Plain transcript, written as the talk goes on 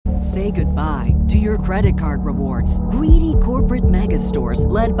Say goodbye to your credit card rewards. Greedy corporate mega stores,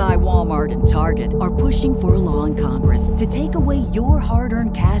 led by Walmart and Target, are pushing for a law in Congress to take away your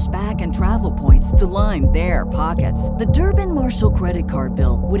hard-earned cash back and travel points to line their pockets. The Durbin-Marshall credit card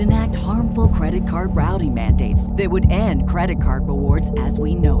bill would enact harmful credit card routing mandates that would end credit card rewards as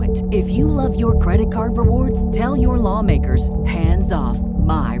we know it. If you love your credit card rewards, tell your lawmakers, hands off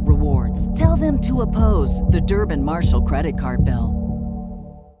my rewards. Tell them to oppose the Durbin-Marshall credit card bill.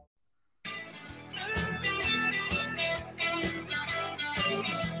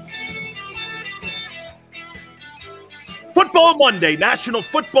 Football Monday, National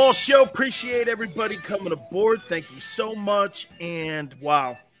Football Show. Appreciate everybody coming aboard. Thank you so much. And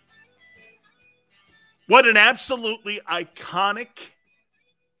wow, what an absolutely iconic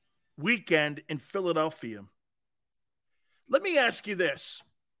weekend in Philadelphia. Let me ask you this,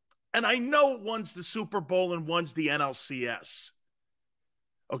 and I know one's the Super Bowl and one's the NLCS.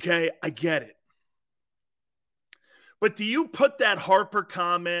 Okay, I get it. But do you put that Harper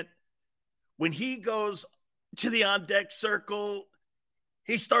comment when he goes to the on-deck circle,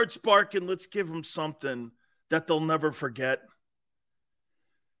 he starts barking, let's give him something that they'll never forget?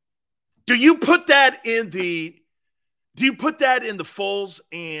 Do you put that in the Foles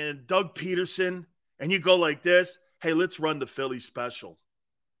and Doug Peterson and you go like this? Hey, let's run the Philly special.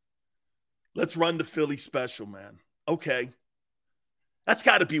 Let's run the Philly special, man. Okay. That's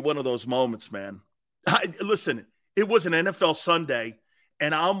got to be one of those moments, man. Listen, it was an NFL Sunday,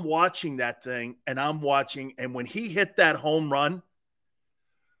 and I'm watching that thing, and when he hit that home run,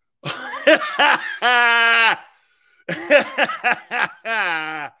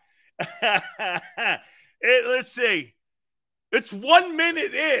 let's see. It's 1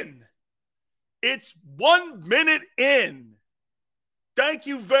 minute in. It's 1 minute in. Thank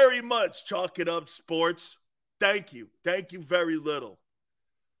you very much, Chalk It Up Sports. Thank you. Thank you very little.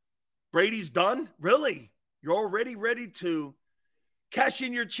 Brady's done? Really? You're already ready to cash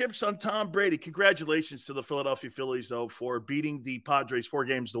in your chips on Tom Brady. Congratulations to the Philadelphia Phillies, though, for beating the Padres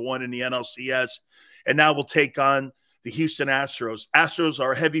 4-1 in the NLCS. And now we'll take on the Houston Astros. Astros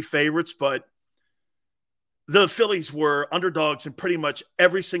are heavy favorites, but the Phillies were underdogs in pretty much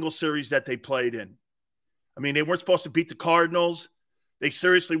every single series that they played in. I mean, they weren't supposed to beat the Cardinals. They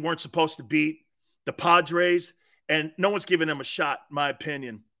seriously weren't supposed to beat the Padres. And no one's giving them a shot, in my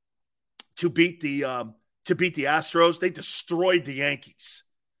opinion, to beat the Astros. They destroyed the Yankees.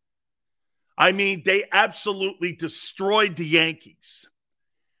 I mean, they absolutely destroyed the Yankees.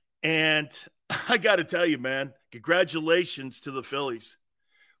 And I got to tell you, man, congratulations to the Phillies.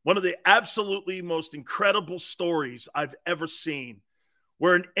 One of the absolutely most incredible stories I've ever seen,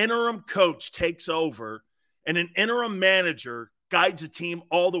 where an interim coach takes over and an interim manager guides a team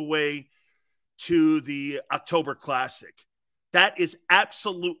all the way to the October Classic. That is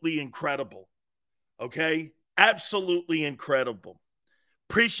absolutely incredible. Okay? Absolutely incredible.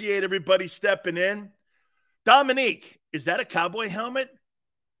 Appreciate everybody stepping in. Dominique, is that a Cowboy helmet?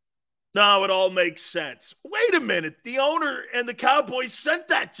 No, it all makes sense. Wait a minute. The owner and the Cowboys sent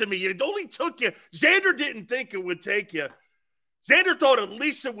that to me. It only took you. Xander didn't think it would take you. Xander thought at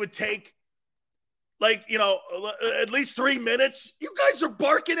least it would take, at least 3 minutes. You guys are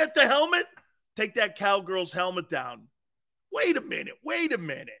barking at the helmet? Take that cowgirl's helmet down. Wait a minute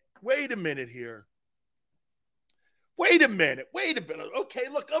here. Wait a minute. Okay,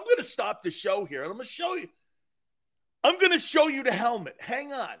 look, I'm going to stop the show here, and I'm going to show you the helmet.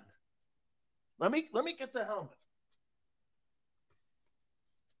 Hang on. Let me get the helmet.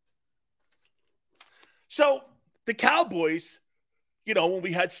 So the Cowboys, when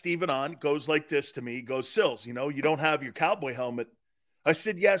we had Steven on, goes like this to me. He goes, Sills, you don't have your Cowboy helmet. I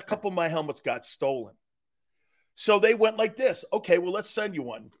said, yes, a couple of my helmets got stolen. So they went like this. Okay, well, let's send you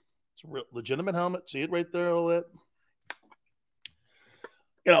one. It's a real legitimate helmet. See it right there, all that.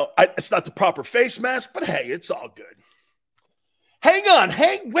 It's not the proper face mask, but hey, it's all good.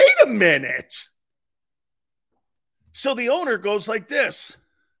 Wait a minute. So the owner goes like this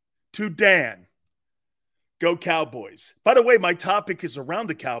to Dan. Go Cowboys. By the way, my topic is around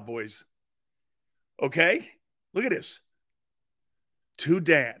the Cowboys. Okay? Look at this. To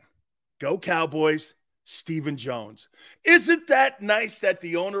Dan. Go Cowboys. Stephen Jones. Isn't that nice that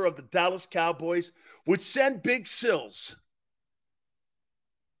the owner of the Dallas Cowboys would send Big Sills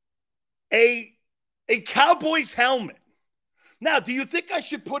a Cowboys helmet? Now, do you think I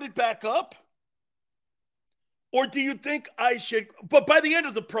should put it back up? Or do you think I should? But by the end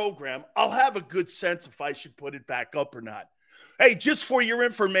of the program, I'll have a good sense if I should put it back up or not. Hey, just for your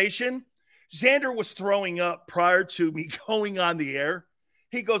information, Xander was throwing up prior to me going on the air.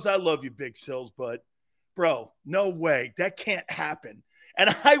 He goes, I love you, Big Sills, but bro, no way. That can't happen.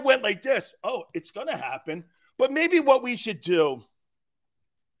 And I went like this. Oh, it's going to happen. But maybe what we should do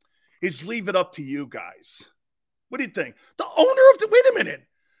is leave it up to you guys. What do you think? Wait a minute.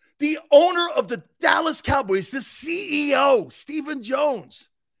 The owner of the Dallas Cowboys, the CEO, Stephen Jones.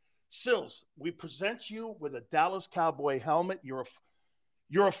 Sills, we present you with a Dallas Cowboy helmet.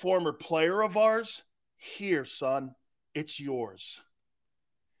 You're a former player of ours. Here, son, it's yours.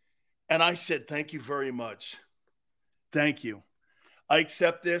 And I said, thank you very much. Thank you. I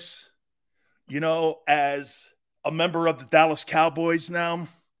accept this, as a member of the Dallas Cowboys now.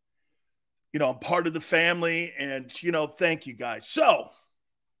 I'm part of the family, and, thank you guys. So,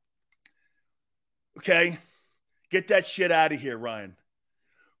 okay, get that shit out of here, Ryan.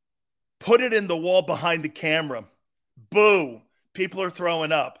 Put it in the wall behind the camera. Boo. People are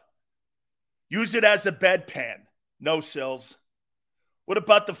throwing up. Use it as a bedpan. No, Sills. What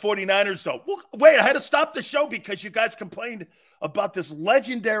about the 49ers, though? Well, wait, I had to stop the show because you guys complained about this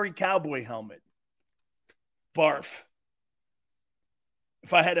legendary Cowboy helmet. Barf.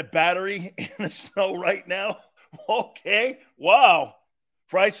 If I had a battery in the snow right now, okay. Wow.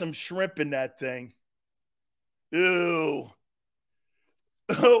 Fry some shrimp in that thing. Ew.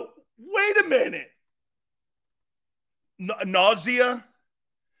 Oh, wait a minute. Nausea?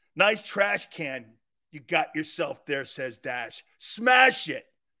 Nice trash can you got yourself there, says Dash. Smash it.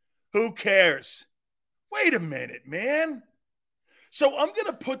 Who cares? Wait a minute, man. So I'm going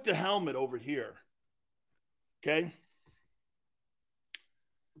to put the helmet over here. Okay?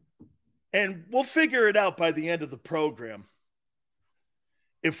 And we'll figure it out by the end of the program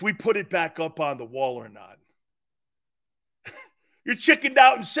if we put it back up on the wall or not. You're chickened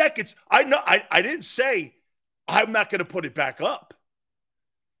out in seconds. I know. I didn't say I'm not going to put it back up.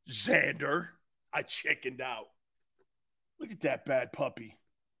 Xander, I chickened out. Look at that bad puppy.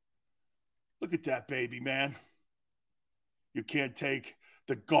 Look at that baby, man. You can't take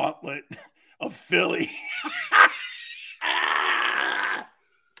the gauntlet of Philly.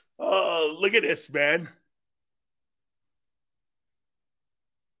 Oh, look at this, man.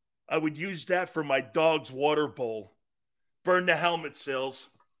 I would use that for my dog's water bowl. Burn the helmet, Sills.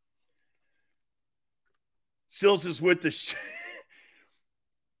 Sills is with the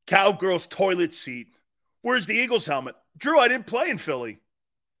Cowgirl's toilet seat. Where's the Eagles helmet? Drew, I didn't play in Philly.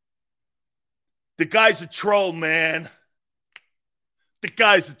 The guy's a troll, man. The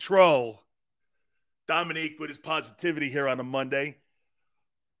guy's a troll. Dominique with his positivity here on a Monday.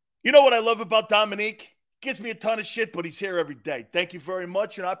 You know what I love about Dominique? Gives me a ton of shit, but he's here every day. Thank you very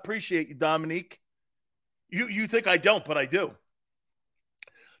much, and I appreciate you, Dominique. You think I don't, but I do.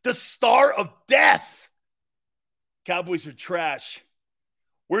 The star of death. Cowboys are trash.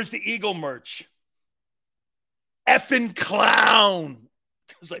 Where's the Eagle merch? Effing clown.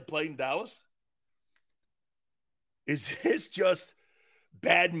 Because I played in Dallas? Is this just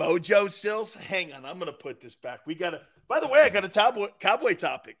bad mojo, Sills? Hang on, I'm going to put this back. By the way, I got a cowboy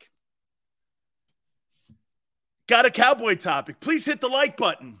topic. Got a cowboy topic. Please hit the like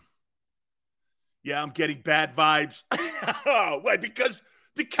button. Yeah, I'm getting bad vibes. Why? Because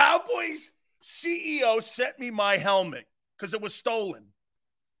the Cowboys CEO sent me my helmet because it was stolen.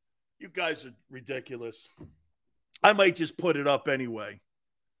 You guys are ridiculous. I might just put it up anyway.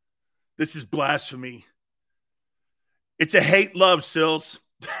 This is blasphemy. It's a hate-love, Sills.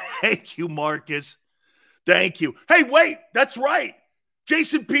 Thank you, Marcus. Thank you. Hey, wait, that's right.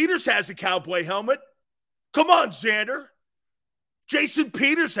 Jason Peters has a cowboy helmet. Come on, Xander. Jason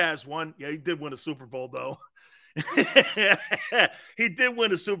Peters has one. Yeah, he did win a Super Bowl, though. He did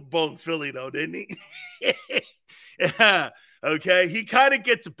win a Super Bowl in Philly, though, didn't he? Yeah. Okay, he kind of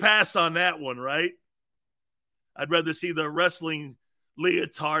gets a pass on that one, right? I'd rather see the wrestling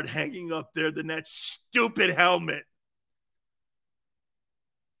leotard hanging up there than that stupid helmet.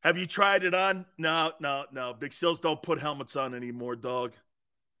 Have you tried it on? No. Big Sills don't put helmets on anymore, dog.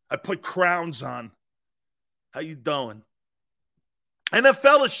 I put crowns on. How you doing?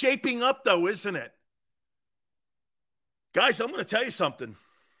 NFL is shaping up, though, isn't it? Guys, I'm going to tell you something.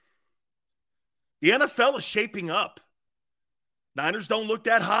 The NFL is shaping up. Niners don't look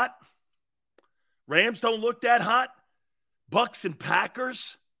that hot. Rams don't look that hot. Bucks and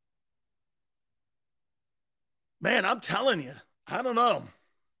Packers. Man, I'm telling you, I don't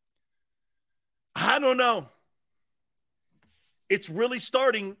know. It's really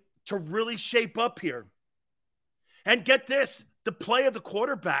starting to really shape up here. And get this, the play of the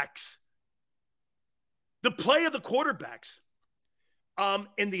quarterbacks. The play of the quarterbacks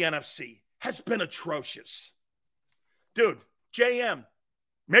in the NFC has been atrocious. Dude, JM,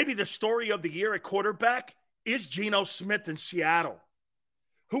 maybe the story of the year at quarterback is Geno Smith in Seattle.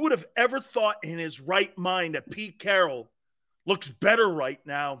 Who would have ever thought in his right mind that Pete Carroll looks better right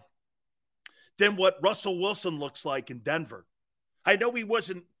now than what Russell Wilson looks like in Denver. I know he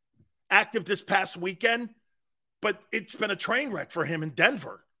wasn't active this past weekend, but it's been a train wreck for him in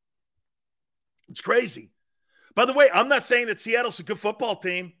Denver. It's crazy. By the way, I'm not saying that Seattle's a good football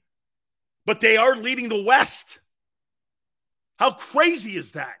team, but they are leading the West. How crazy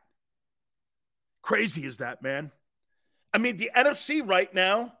is that? Crazy is that, man? I mean, the NFC right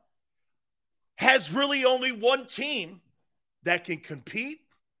now has really only one team that can compete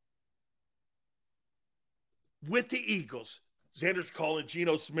with the Eagles. Xander's calling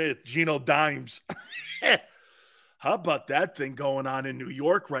Geno Smith, Geno Dimes. How about that thing going on in New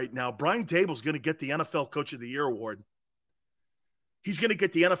York right now? Brian Daboll's going to get the NFL Coach of the Year award. He's going to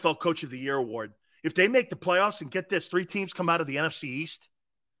get the NFL Coach of the Year award. If they make the playoffs and get this, 3 teams come out of the NFC East,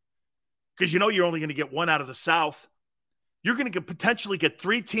 because you know you're only going to get one out of the South, you're going to potentially get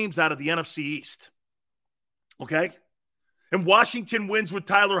 3 teams out of the NFC East. Okay? And Washington wins with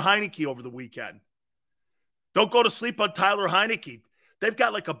Tyler Heineke over the weekend. Don't go to sleep on Tyler Heineke. They've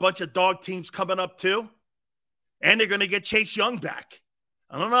got like a bunch of dog teams coming up too. And they're going to get Chase Young back.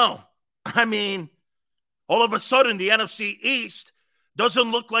 I don't know. I mean, all of a sudden, the NFC East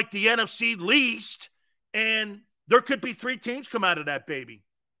doesn't look like the NFC least. And there could be 3 teams come out of that baby.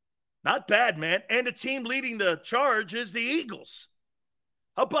 Not bad, man. And the team leading the charge is the Eagles.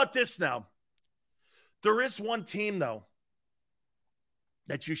 How about this now? There is one team, though,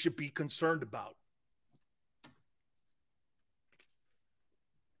 that you should be concerned about.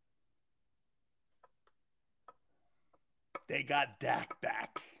 They got Dak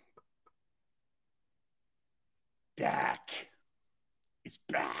back. Dak is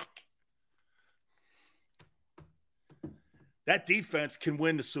back. That defense can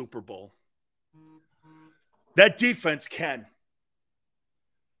win the Super Bowl. That defense can.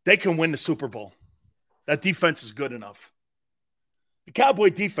 They can win the Super Bowl. That defense is good enough. The Cowboy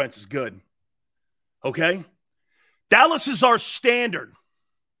defense is good. Okay? Dallas is our standard.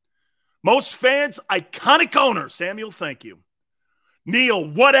 Most fans, iconic owner. Samuel, thank you. Neil,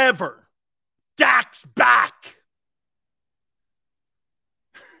 whatever. Dak's back.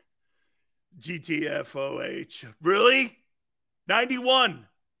 GTFOH. Really? 91.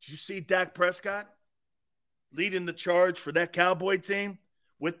 Did you see Dak Prescott leading the charge for that Cowboy team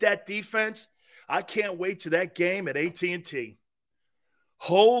with that defense? I can't wait to that game at AT&T.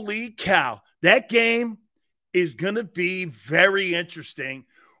 Holy cow. That game is going to be very interesting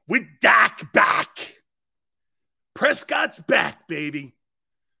with Dak back. Prescott's back, baby.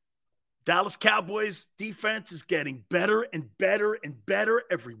 Dallas Cowboys defense is getting better and better and better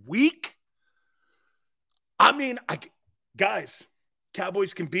every week. I mean, guys,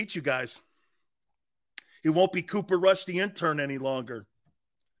 Cowboys can beat you guys. It won't be Cooper Rush the intern any longer.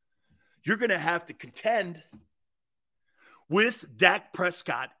 You're going to have to contend with Dak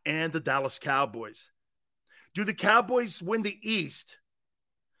Prescott and the Dallas Cowboys. Do the Cowboys win the East?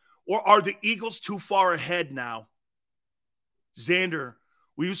 Or are the Eagles too far ahead now? Xander,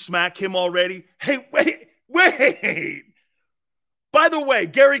 will you smack him already? Hey, wait. By the way,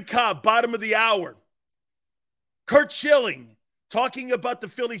 Gary Cobb, bottom of the hour. Kurt Schilling, talking about the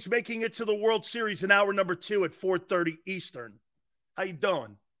Phillies making it to the World Series in hour number 2 at 4:30 Eastern. How you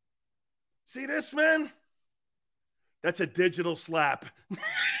doing? See this, man? That's a digital slap.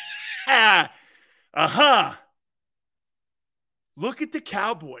 Uh-huh. Look at the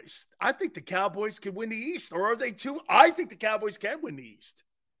Cowboys. I think the Cowboys can win the East. Or are they too? I think the Cowboys can win the East.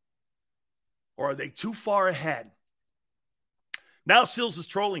 Or are they too far ahead? Now Sills is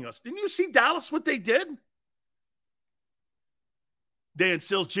trolling us. Didn't you see Dallas, what they did? Dan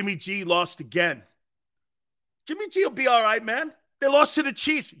Sills, Jimmy G lost again. Jimmy G will be all right, man. They lost to the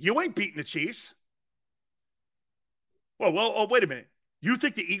Chiefs. You ain't beating the Chiefs. Well, wait a minute. You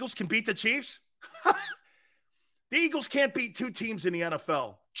think the Eagles can beat the Chiefs? The Eagles can't beat 2 teams in the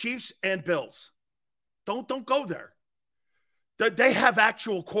NFL, Chiefs and Bills. Don't go there. They have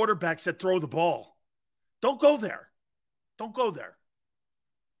actual quarterbacks that throw the ball. Don't go there. Don't go there.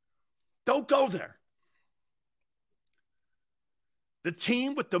 Don't go there. The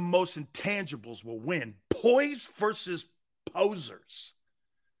team with the most intangibles will win. Poise versus posers.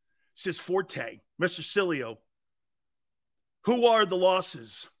 Says Forte, Mr. Sileo. Who are the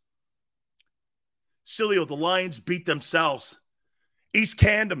losses? Sileo, the Lions beat themselves. East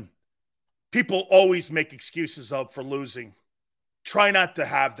Camden, people always make excuses of for losing. Try not to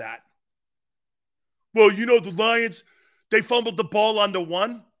have that. Well, you know, the Lions, they fumbled the ball onto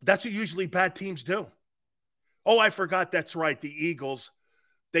one. That's what usually bad teams do. Oh, I forgot. That's right. The Eagles,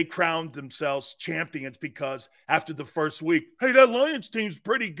 they crowned themselves champions because after the first week, hey, that Lions team's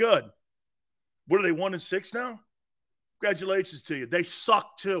pretty good. What are they, 1-6 now? Congratulations to you. They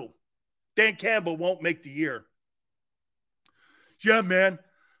suck too. Dan Campbell won't make the year. Yeah, man.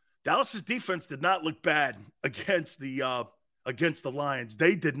 Dallas's defense did not look bad against the Lions.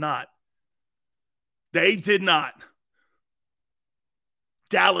 They did not. They did not.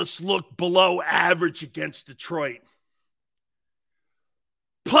 Dallas looked below average against Detroit.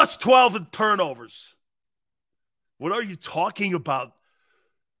 Plus 12 in turnovers. What are you talking about?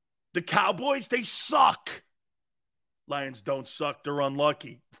 The Cowboys, they suck. Lions don't suck. They're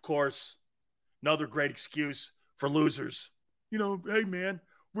unlucky. Of course, another great excuse for losers. You know, hey, man,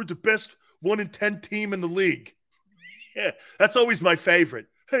 we're the best 1-10 team in the league. Yeah, that's always my favorite.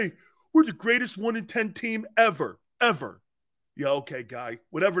 Hey, we're the greatest 1-10 team ever. Yeah, okay, guy.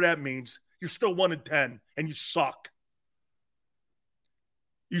 Whatever that means, you're still 1-10, and you suck.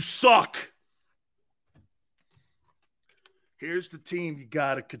 You suck. Here's the team you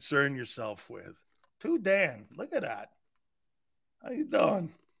got to concern yourself with. To Dan. Look at that. How you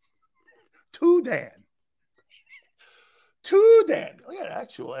doing? To Dan. Look at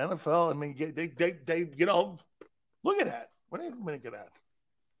actual NFL. I mean, they you know, look at that. What do you think of that?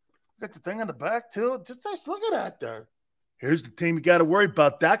 Got the thing on the back, too. Just look at that there. Here's the team you got to worry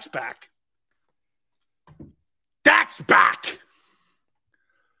about. Dak's back.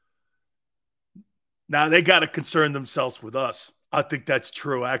 Now they got to concern themselves with us. I think that's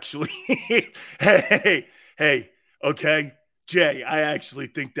true, actually. hey, okay. Jay, I actually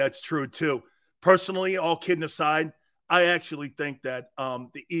think that's true, too. Personally, all kidding aside, I actually think that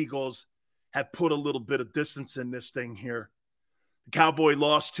the Eagles have put a little bit of distance in this thing here. The Cowboy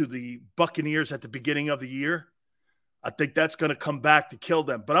lost to the Buccaneers at the beginning of the year. I think that's going to come back to kill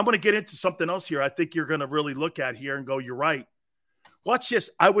them. But I'm going to get into something else here I think you're going to really look at here and go, you're right. Watch this.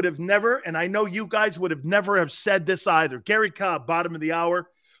 I would have never, and I know you guys would have never have said this either. Gary Cobb, bottom of the hour,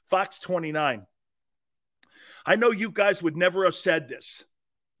 Fox 29. I know you guys would never have said this.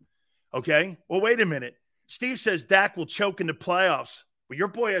 Okay? Well, wait a minute. Steve says Dak will choke in the playoffs. Well, your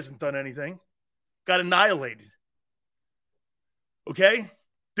boy hasn't done anything. Got annihilated. Okay?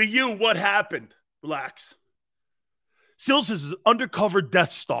 To you, what happened? Relax. Sills is an undercover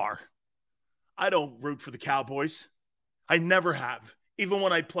Death Star. I don't root for the Cowboys. I never have, even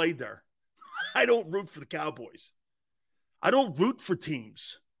when I played there. I don't root for the Cowboys. I don't root for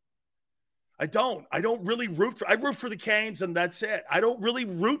teams. I don't really root for – I root for the Canes, and that's it. I don't really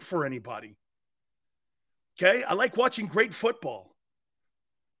root for anybody. Okay? I like watching great football.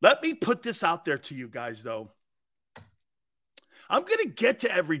 Let me put this out there to you guys, though. I'm going to get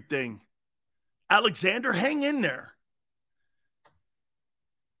to everything. Alexander, hang in there.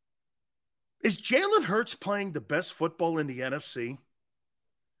 Is Jalen Hurts playing the best football in the NFC?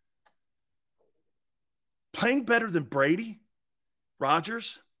 Playing better than Brady,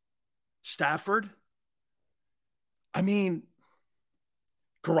 Rodgers, Stafford? I mean,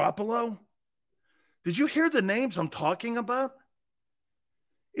 Garoppolo? Did you hear the names I'm talking about?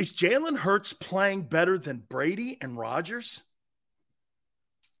 Is Jalen Hurts playing better than Brady and Rodgers?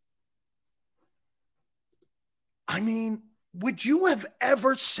 I mean, would you have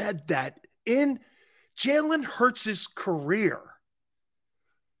ever said that in Jalen Hurts' career?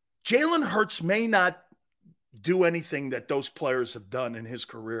 Jalen Hurts may not do anything that those players have done in his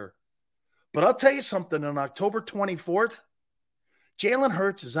career. But I'll tell you something, on October 24th, Jalen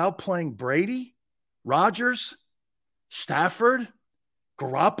Hurts is outplaying Brady, Rodgers, Stafford,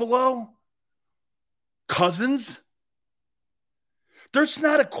 Garoppolo, Cousins. There's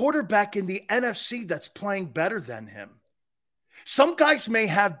not a quarterback in the NFC that's playing better than him. Some guys may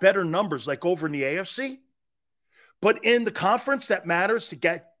have better numbers, like over in the AFC, but in the conference that matters to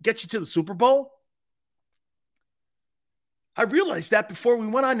get you to the Super Bowl, I realized that before we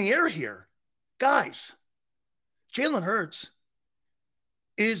went on the air here. Guys, Jalen Hurts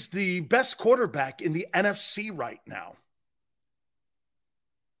is the best quarterback in the NFC right now.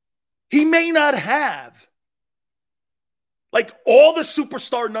 He may not have, like, all the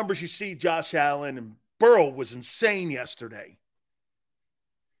superstar numbers you see. Josh Allen and Burrow was insane yesterday.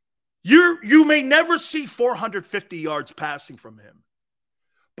 You may never see 450 yards passing from him.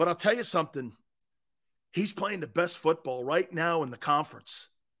 But I'll tell you something. He's playing the best football right now in the conference.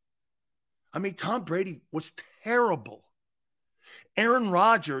 I mean, Tom Brady was terrible. Aaron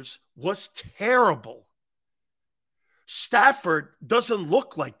Rodgers was terrible. Stafford doesn't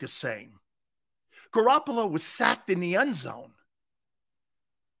look like the same. Garoppolo was sacked in the end zone.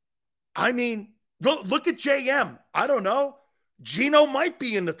 I mean, look at JM. I don't know. Geno might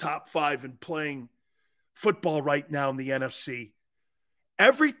be in the top 5 in playing football right now in the NFC.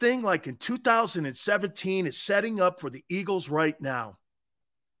 Everything like in 2017 is setting up for the Eagles right now.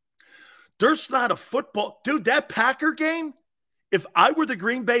 There's not a football. Dude, that Packer game, if I were the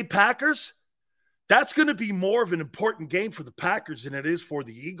Green Bay Packers, that's going to be more of an important game for the Packers than it is for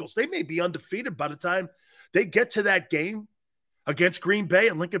the Eagles. They may be undefeated by the time they get to that game against Green Bay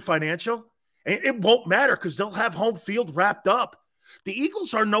and Lincoln Financial. And it won't matter because they'll have home field wrapped up. The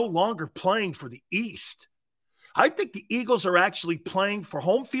Eagles are no longer playing for the East. I think the Eagles are actually playing for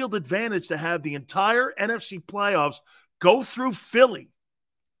home field advantage to have the entire NFC playoffs go through Philly.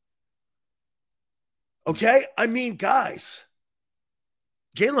 Okay? I mean, guys,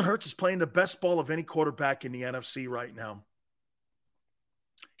 Jalen Hurts is playing the best ball of any quarterback in the NFC right now.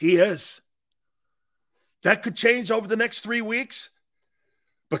 He is. That could change over the next 3 weeks.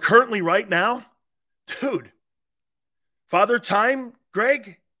 But currently, right now, dude, Father Time,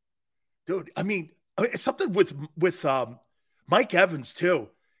 Greg, dude, I mean, it's something with Mike Evans, too.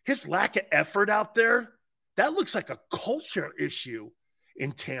 His lack of effort out there, that looks like a culture issue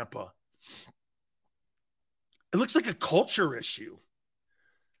in Tampa. It looks like a culture issue.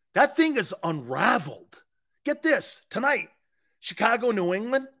 That thing is unraveled. Get this. Tonight, Chicago, New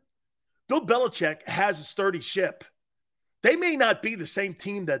England, Bill Belichick has a sturdy ship. They may not be the same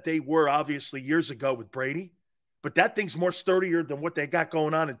team that they were, obviously, years ago with Brady, but that thing's more sturdier than what they got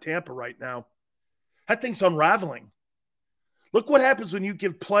going on in Tampa right now. That thing's unraveling. Look what happens when you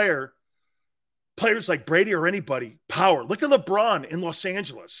give players like Brady or anybody power. Look at LeBron in Los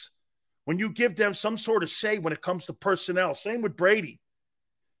Angeles. When you give them some sort of say when it comes to personnel, same with Brady.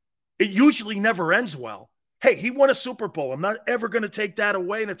 It usually never ends well. Hey, he won a Super Bowl. I'm not ever going to take that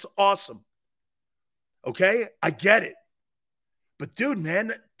away, and it's awesome. Okay? I get it. But, dude,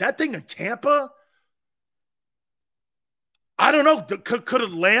 man, that thing in Tampa, I don't know. Could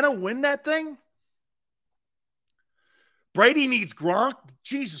Atlanta win that thing? Brady needs Gronk?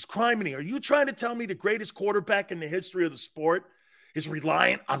 Jesus criminy. Are you trying to tell me the greatest quarterback in the history of the sport is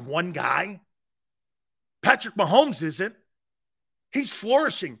reliant on one guy? Patrick Mahomes isn't. He's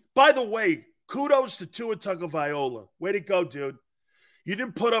flourishing. By the way, kudos to Tua Tagovailoa. Way to go, dude. You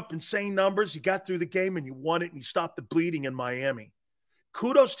didn't put up insane numbers. You got through the game and you won it and you stopped the bleeding in Miami.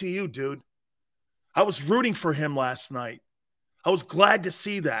 Kudos to you, dude. I was rooting for him last night. I was glad to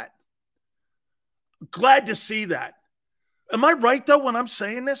see that. Glad to see that. Am I right, though, when I'm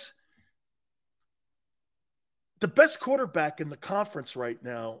saying this? The best quarterback in the conference right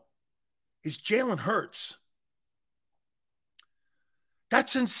now is Jalen Hurts.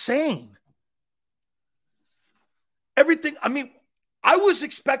 That's insane. Everything, I mean, I was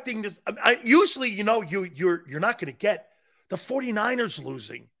expecting this. Usually, you know, you're not going to get the 49ers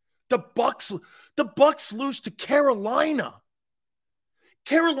losing. The Bucks lose to Carolina.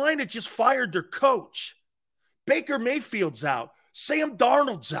 Carolina just fired their coach. Baker Mayfield's out. Sam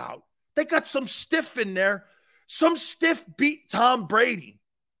Darnold's out. They got some stiff in there. Some stiff beat Tom Brady.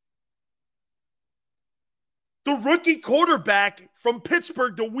 The rookie quarterback from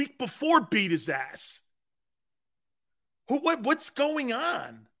Pittsburgh the week before beat his ass. What's going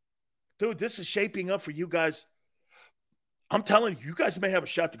on? Dude, this is shaping up for you guys. I'm telling you, you guys may have a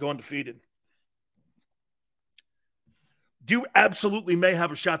shot to go undefeated. You absolutely may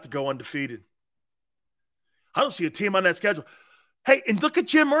have a shot to go undefeated. I don't see a team on that schedule. Hey, and look at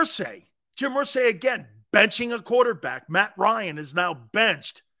Jim Irsay. Jim Irsay, again, benching a quarterback. Matt Ryan is now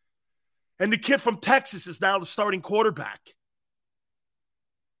benched. And the kid from Texas is now the starting quarterback.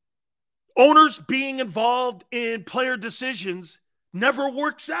 Owners being involved in player decisions never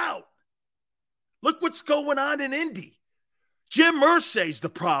works out. Look what's going on in Indy. Jim Irsay's the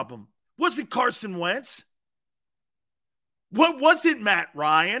problem. Wasn't Carson Wentz? What wasn't Matt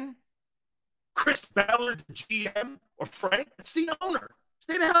Ryan? Chris Ballard, the GM, or Frank? It's the owner.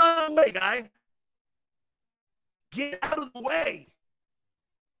 Stay the hell out of the way, guy. Get out of the way.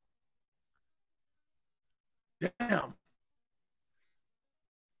 Damn.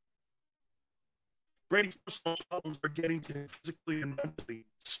 Brady's personal problems are getting to him physically and mentally.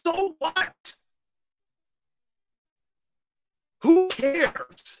 So what? Who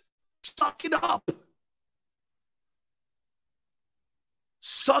cares? Suck it up.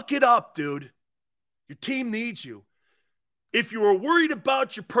 Suck it up, dude. Your team needs you. If you were worried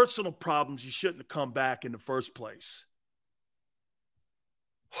about your personal problems, you shouldn't have come back in the first place.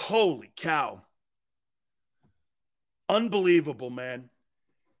 Holy cow. Unbelievable, man.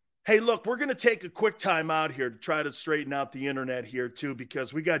 Hey, look, we're going to take a quick time out here to try to straighten out the internet here, too,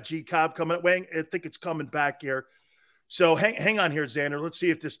 because we got G Cobb coming. I think it's coming back here. So hang on here, Xander. Let's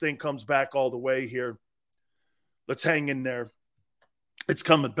see if this thing comes back all the way here. Let's hang in there. It's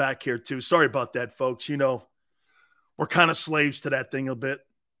coming back here, too. Sorry about that, folks. You know, we're kind of slaves to that thing a bit.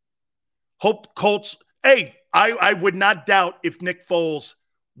 Hope Colts. Hey, I would not doubt if Nick Foles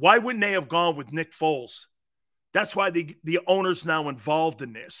Why wouldn't they have gone with Nick Foles? That's why the owner's now involved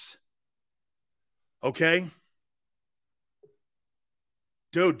in this. Okay?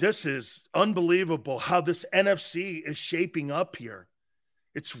 Dude, this is unbelievable how this NFC is shaping up here.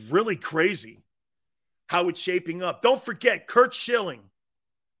 It's really crazy how it's shaping up. Don't forget, Kurt Schilling.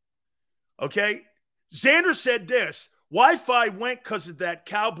 Okay? Xander said this. Wi-Fi went because of that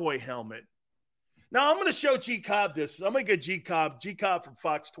cowboy helmet. Now, I'm going to show G-Cobb this. I'm going to get G-Cobb from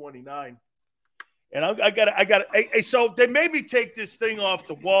Fox 29. And I got hey, so they made me take this thing off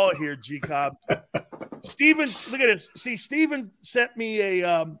the wall here, G-Cobb. Steven, look at this. See, Steven sent me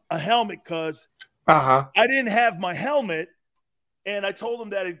a helmet because I didn't have my helmet, and I told him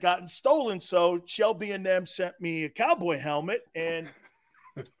that it had gotten stolen. So Shelby and them sent me a cowboy helmet, and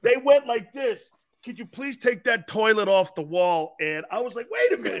they went like this. Could you please take that toilet off the wall? And I was like,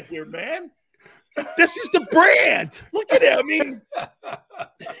 wait a minute here, man. This is the brand. Look at it. I mean,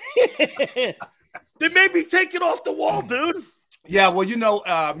 they made me take it off the wall, dude. Yeah, well,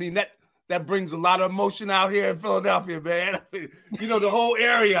 I mean, that brings a lot of emotion out here in Philadelphia, man. The whole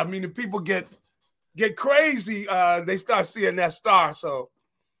area. I mean, the people get crazy. They start seeing that star. So,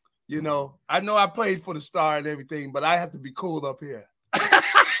 I know I played for the Star and everything, but I have to be cool up here.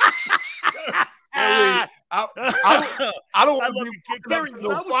 I don't want to be Gary,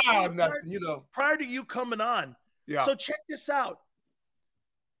 no fire or nothing, Prior to you coming on. Yeah. So check this out.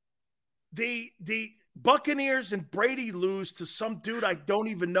 The Buccaneers and Brady lose to some dude I don't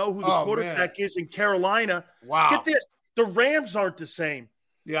even know who the quarterback is in Carolina. Wow. Get this. The Rams aren't the same.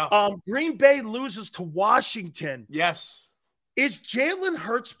 Yeah. Green Bay loses to Washington. Yes. Is Jalen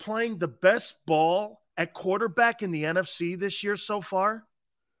Hurts playing the best ball at quarterback in the NFC this year so far?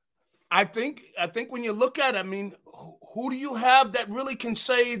 I think when you look at it, I mean, who do you have that really can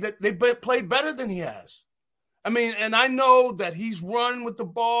say that they play better than he has? I mean, and I know that he's run with the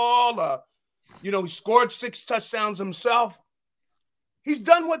ball. He scored 6 touchdowns himself. He's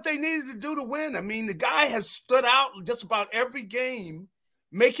done what they needed to do to win. I mean, the guy has stood out just about every game,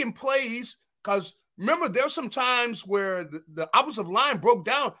 making plays. Because remember, there's some times where the offensive line broke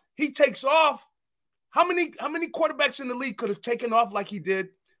down. He takes off. How many quarterbacks in the league could have taken off like he did?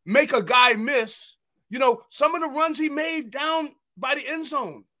 Make a guy miss. Some of the runs he made down by the end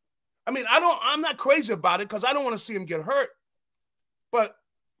zone. I mean, I'm not crazy about it because I don't want to see him get hurt. But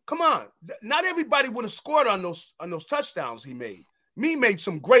come on, not everybody would have scored on those touchdowns he made. He made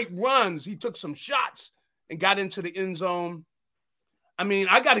some great runs. He took some shots and got into the end zone. I mean,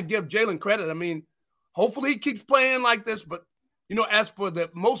 I got to give Jalen credit. I mean, hopefully he keeps playing like this. But, as for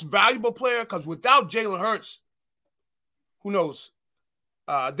the most valuable player, because without Jalen Hurts, who knows?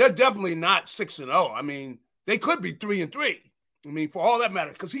 They're definitely not 6-0. I mean, they could be 3-3. I mean, for all that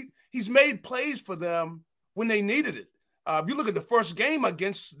matters, because he's made plays for them when they needed it. If you look at the first game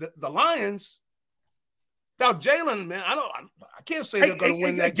against the Lions, now Jalen, man, I can't say they're going to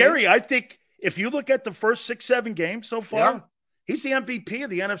win that Gary, game. I think if you look at the first 6-7 games so far, he's the MVP of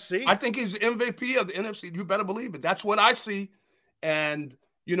the NFC. I think he's the MVP of the NFC. You better believe it. That's what I see. And,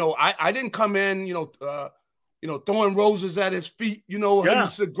 I didn't come in, throwing roses at his feet,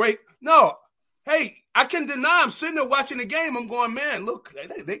 he's a great. No, hey, I can deny. I'm sitting there watching the game. I'm going, man, look,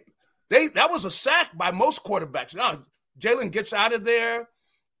 that was a sack by most quarterbacks. Now, Jalen gets out of there,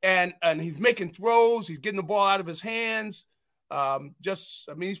 and he's making throws. He's getting the ball out of his hands.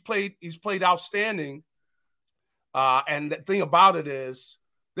 He's played outstanding. And the thing about it is,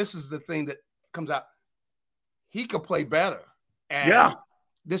 this is the thing that comes out. He could play better, and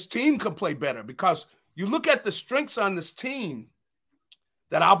this team could play better because you look at the strengths on this team.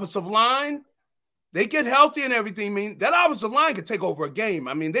 That offensive line, they get healthy and everything. I mean, that offensive line can take over a game.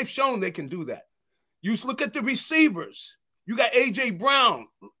 I mean, they've shown they can do that. You just look at the receivers. You got A.J. Brown.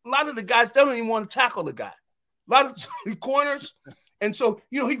 A lot of the guys, they don't even want to tackle the guy. A lot of corners. And so,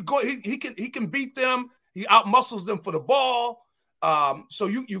 he can beat them. He outmuscles them for the ball. So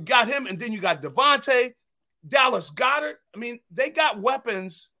you got him, and then you got Devontae, Dallas Goedert. I mean, they got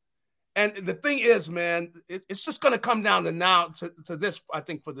weapons. And the thing is, man, it's just going to come down to now to this, I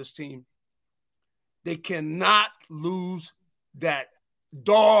think, for this team. They cannot lose that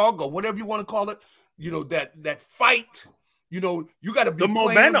dog or whatever you want to call it, that fight. You got to be the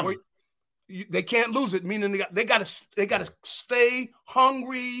momentum. They can't lose it, meaning they got to stay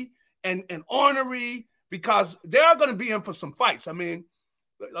hungry and ornery because they are going to be in for some fights. I mean,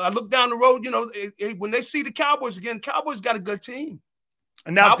 I look down the road, when they see the Cowboys again, Cowboys got a good team.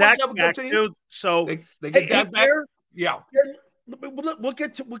 And now Dak's back, dude. So they get Dak back. Yeah. We'll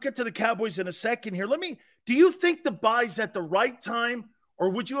get to the Cowboys in a second here. Do you think the bye's at the right time, or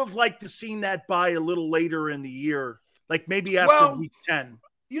would you have liked to seen that bye a little later in the year, like maybe after week 10?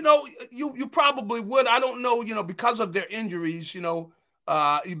 You probably would. I don't know, because of their injuries,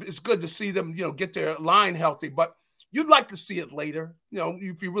 it's good to see them, get their line healthy, but you'd like to see it later.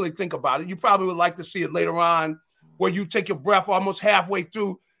 If you really think about it, you probably would like to see it later on where you take your breath almost halfway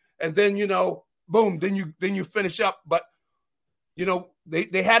through and then, boom, then you finish up. But,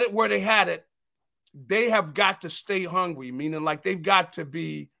 they had it where they had it. They have got to stay hungry, meaning like they've got to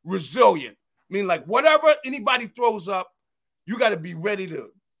be resilient, meaning like whatever anybody throws up, you got to be ready to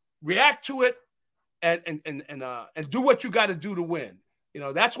react to it and do what you got to do to win.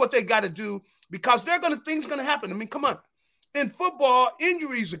 That's what they got to do because things going to happen. I mean, come on. In football,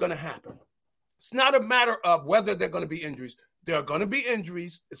 injuries are going to happen. It's not a matter of whether they're going to be injuries. There are going to be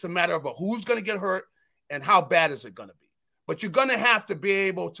injuries. It's a matter of who's going to get hurt and how bad is it going to be. But you're going to have to be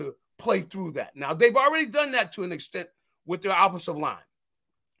able to play through that. Now, they've already done that to an extent with their offensive line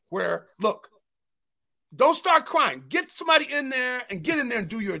where, look, don't start crying. Get somebody in there and get in there and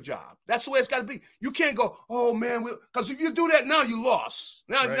do your job. That's the way it's got to be. You can't go, oh, man, because if you do that now, you lost.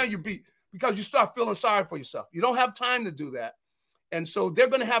 Now you beat because you start feeling sorry for yourself. You don't have time to do that. And so they're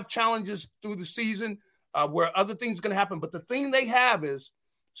going to have challenges through the season where other things are going to happen. But the thing they have is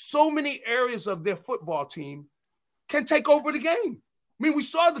so many areas of their football team can take over the game. I mean, we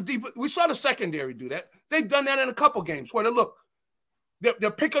saw the secondary do that. They've done that in a couple games where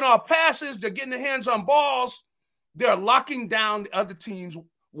they're picking off passes, they're getting their hands on balls, they're locking down the other team's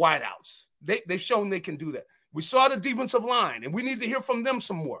wideouts. They've shown they can do that. We saw the defensive line, and we need to hear from them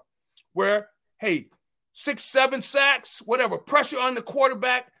some more. Where, hey, 6, 7 sacks, whatever, pressure on the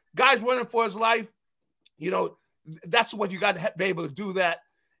quarterback, guys running for his life. That's what you got to be able to do that.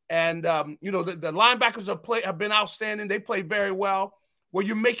 And, the linebackers have been outstanding. They play very well. Where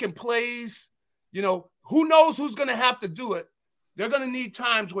you're making plays, who knows who's going to have to do it. They're going to need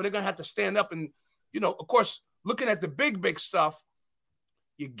times where they're going to have to stand up and, of course, looking at the big stuff,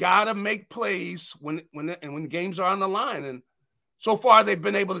 you got to make plays when the games are on the line. And so far they've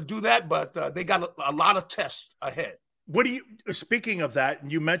been able to do that, but they got a lot of tests ahead. Speaking of that, and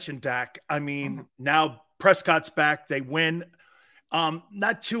you mentioned Dak, I mean, now Prescott's back, they win.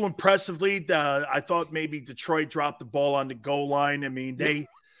 Not too impressively. I thought maybe Detroit dropped the ball on the goal line. I mean, they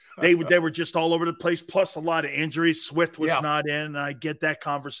were just all over the place, plus a lot of injuries. Swift was not in, and I get that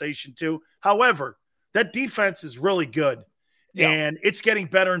conversation too. However, that defense is really good, and it's getting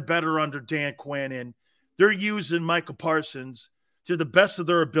better and better under Dan Quinn, and they're using Michael Parsons to the best of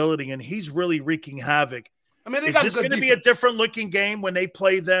their ability, and he's really wreaking havoc. I mean, is this going to be a different-looking game when they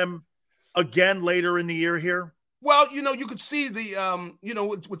play them again later in the year here? Well, you could see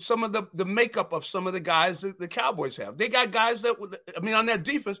with some of the makeup of some of the guys that the Cowboys have. They got guys on that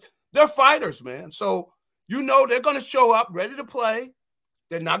defense, they're fighters, man. So, they're going to show up ready to play.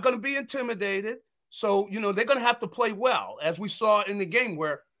 They're not going to be intimidated. So, they're going to have to play well, as we saw in the game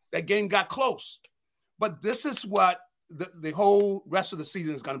where that game got close. But this is what the whole rest of the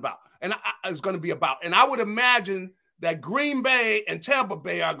season is going to be about. And I would imagine that Green Bay and Tampa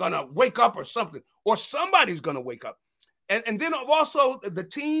Bay are going to wake up or something, or somebody's going to wake up. And then also the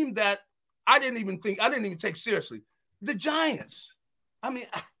team that I didn't even take seriously, the Giants. I mean,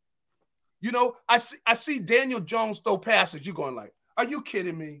 I see Daniel Jones throw passes. You're going like, are you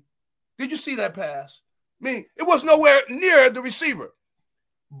kidding me? Did you see that pass? I mean, it was nowhere near the receiver,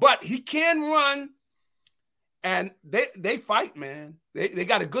 but he can run, and they fight, man. They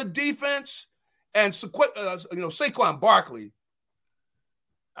got a good defense. And Saquon Barkley,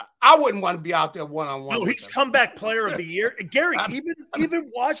 I wouldn't want to be out there one-on-one. No, he's comeback player of the year. Gary,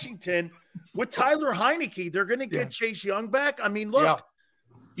 even Washington with Tyler Heineke, they're going to get Chase Young back. I mean, look,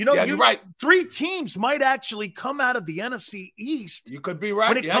 you're right. 3 teams might actually come out of the NFC East. You could be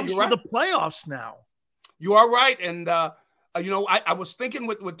right when it comes to the playoffs now. You are right, and I was thinking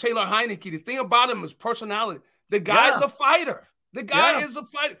with Taylor Heineke, the thing about him is personality. The guy's a fighter. The guy is a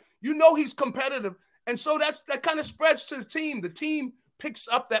fighter. He's competitive. And so that kind of spreads to the team. The team picks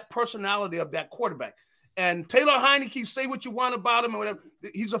up that personality of that quarterback. And Taylor Heineke, say what you want about him or whatever,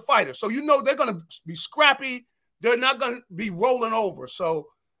 he's a fighter. So they're going to be scrappy. They're not going to be rolling over. So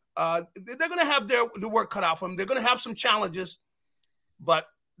they're going to have the work cut out for them. They're going to have some challenges, but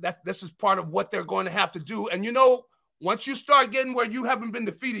this is part of what they're going to have to do. And once you start getting where you haven't been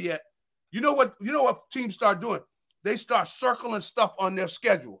defeated yet, what teams start doing? They start circling stuff on their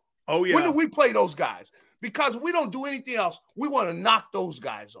schedule. Oh, yeah. When do we play those guys? Because we don't do anything else. We want to knock those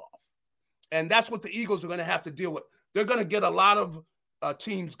guys off. And that's what the Eagles are going to have to deal with. They're going to get a lot of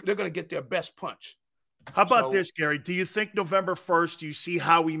teams. They're going to get their best punch. How about this, Gary? Do you think November 1st, do you see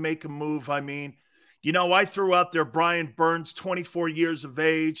how we make a move? I mean, I threw out there Brian Burns, 24 years of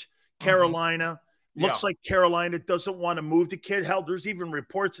age, Carolina. Looks like Carolina doesn't want to move the kid. Hell, there's even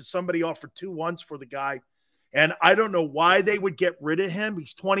reports that somebody offered 2 1s for the guy. And I don't know why they would get rid of him.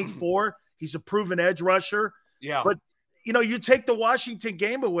 He's 24. He's a proven edge rusher. Yeah. But, you take the Washington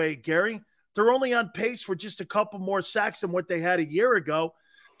game away, Gary. They're only on pace for just a couple more sacks than what they had a year ago.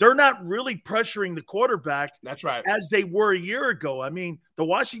 They're not really pressuring the quarterback. That's right. As they were a year ago. I mean, the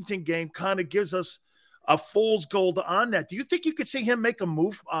Washington game kind of gives us a fool's gold on that. Do you think you could see him make a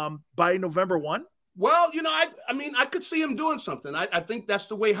move by November 1? Well, I could see him doing something. I think that's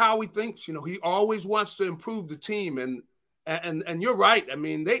the way Howie thinks. He always wants to improve the team. And you're right. I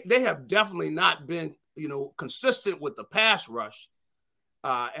mean, they have definitely not been, consistent with the pass rush.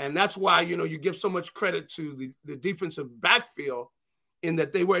 And that's why, you give so much credit to the defensive backfield in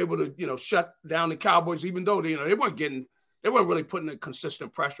that they were able to, shut down the Cowboys, even though, they weren't really putting a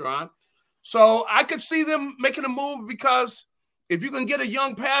consistent pressure on. So I could see them making a move because if you can get a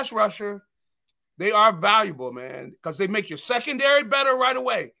young pass rusher, they are valuable, man, because they make your secondary better right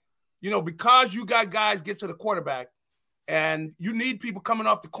away. Because you got guys get to the quarterback and you need people coming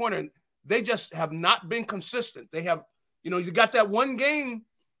off the corner. And they just have not been consistent. They have, you got that one game.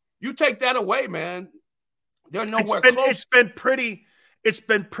 You take that away, man. They're nowhere close. It's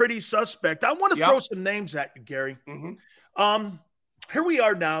been pretty suspect. I want to throw some names at you, Gary. Here we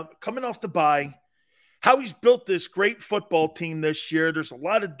are now, coming off the bye. Howie's built this great football team this year. There's a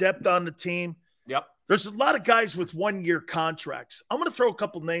lot of depth on the team. Yep. There's a lot of guys with 1-year contracts. I'm going to throw a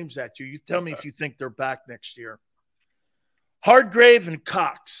couple names at you. You tell me if you think they're back next year. Hardgrave and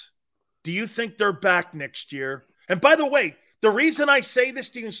Cox. Do you think they're back next year? And by the way, the reason I say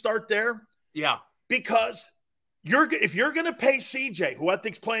this, you can start there. Yeah. Because if you're going to pay CJ, who I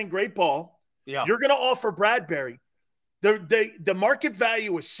think's playing great ball, you're going to offer Bradbury. The market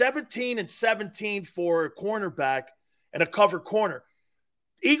value is 17 and 17 for a cornerback and a cover corner.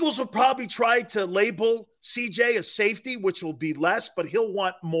 Eagles will probably try to label CJ a safety, which will be less, but he'll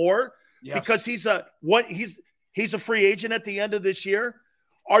want more because he's a free agent at the end of this year.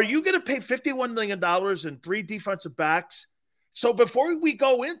 Are you going to pay $51 million and 3 defensive backs? So before we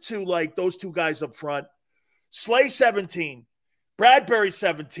go into like those 2 guys up front, Slay 17, Bradbury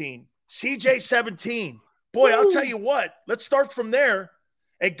 17, CJ 17. Boy, I'll tell you what, let's start from there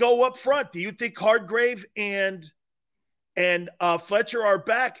and go up front. Do you think Hardgrave and Fletcher are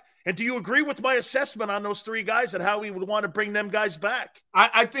back? And do you agree with my assessment on those 3 guys and how we would want to bring them guys back?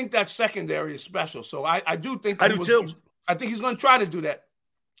 I think that secondary is special. So I do think I do too. I think he's going to try to do that.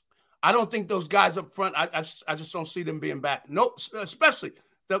 I don't think those guys up front, I just don't see them being back. No, especially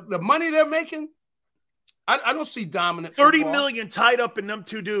the money they're making. I don't see dominant $30 million tied up in them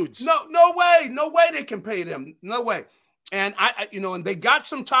 2 dudes. No way they can pay them. No way. And and they got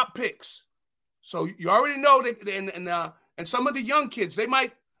some top picks. So you already know that, and some of the young kids, they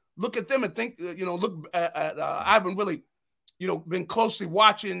might look at them and think, look at I haven't really, been closely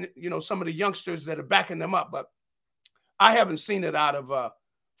watching, some of the youngsters that are backing them up, but I haven't seen it out of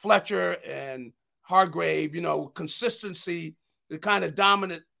Fletcher and Hargrave, consistency, the kind of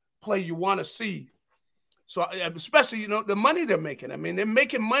dominant play you want to see. So especially, the money they're making. I mean, they're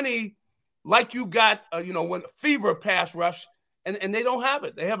making money like you got, when fever pass rush, and they don't have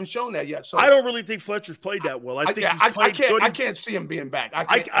it. They haven't shown that yet. So I don't really think Fletcher's played that well. I think he's played good. I can't see him being back.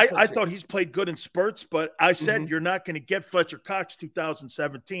 I thought he's played good in spurts, but I said you're not going to get Fletcher Cox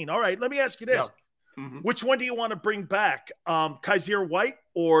 2017. All right, let me ask you this. Yeah. Which one do you want to bring back, Kaiser White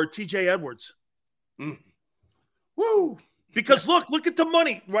or TJ Edwards? Woo! Because look at the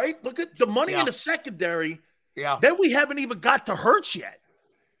money, right? Look at the money in the secondary. Yeah. Then we haven't even got to Hurts yet.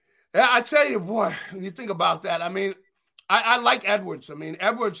 Yeah, I tell you, boy, when you think about that, I mean, I like Edwards. I mean,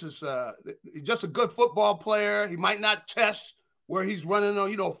 Edwards is just a good football player. He might not test where he's running,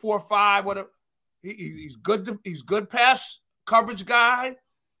 4-5, whatever. He's good. He's good pass coverage guy.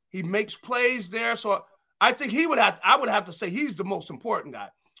 He makes plays there. So I think I would have to say he's the most important guy.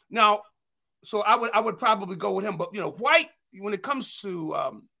 Now, so I would probably go with him. But, White, when it comes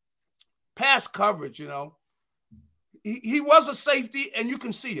to pass coverage, he was a safety, and you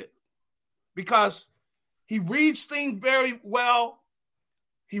can see it because he reads things very well.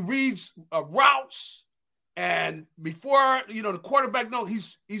 He reads routes, and before the quarterback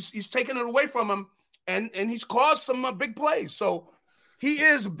knows, he's taking it away from him, and he's caused some big plays. So he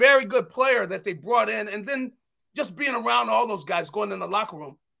is a very good player that they brought in, and then just being around all those guys going in the locker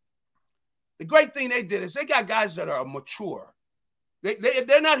room. The great thing they did is they got guys that are mature.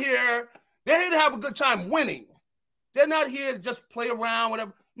 They're not here. They're here to have a good time winning. They're not here to just play around,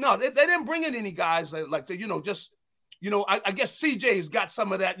 whatever. No, they didn't bring in any guys like I guess CJ's got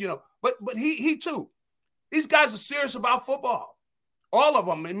some of that, but he too. These guys are serious about football. All of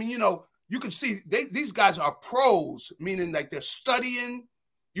them. I mean, you can see these guys are pros, meaning like they're studying.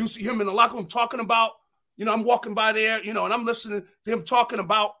 You see him in the locker room talking about, I'm walking by there, and I'm listening to him talking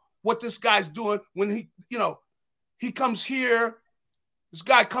about what this guy's doing when he comes here. This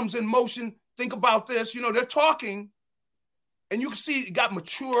guy comes in motion. Think about this. They're talking, and you can see you got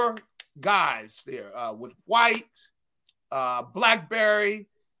mature guys there with White, Blackberry.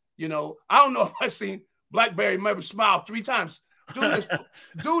 I don't know if I've seen Blackberry maybe smile 3 times.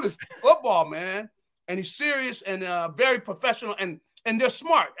 Dude is football, man, and he's serious and very professional, and they're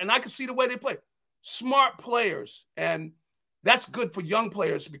smart, and I can see the way they play. Smart players, and that's good for young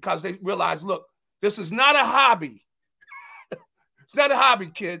players because they realize, look, this is not a hobby. It's not a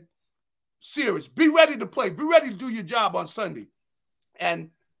hobby, kid. Serious. Be ready to play. Be ready to do your job on Sunday, and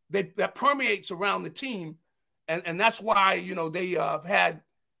that permeates around the team, and that's why they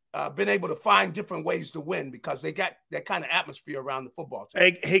have been able to find different ways to win because they got that kind of atmosphere around the football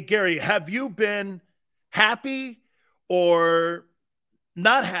team. Hey, Gary, have you been happy or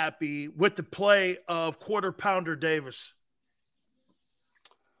not happy with the play of Quarter Pounder Davis?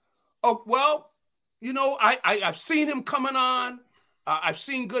 Oh, well, I've seen him coming on. I've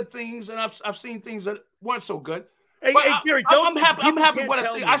seen good things, and I've seen things that weren't so good. Hey, Gary, I'm happy what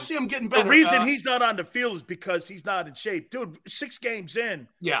I see. I see him getting better. The reason he's not on the field is because he's not in shape. Dude, 6 games in.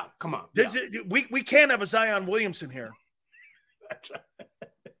 Yeah, come on. We can't have a Zion Williamson here.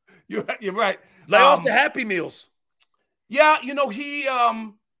 You're right. Lay off the Happy Meals. Yeah,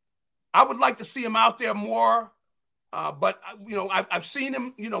 I would like to see him out there more. But, I've seen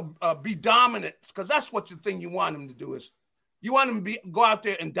him, be dominant because that's what the thing you want him to do is you want him to go out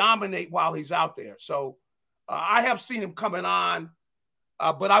there and dominate while he's out there. So I have seen him coming on,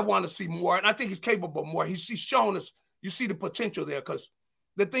 but I want to see more. And I think he's capable of more. He's shown us, you see the potential there because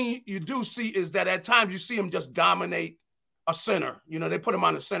the thing you do see is that at times you see him just dominate a center. They put him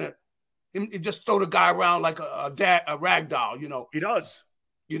on the center. He just throw the guy around like a rag doll, He does.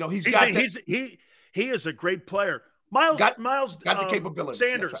 He is a great player. Miles got the capability.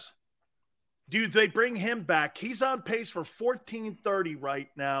 Sanders. Right. Do they bring him back? He's on pace for 1430 right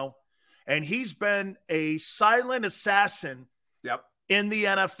now, and he's been a silent assassin in the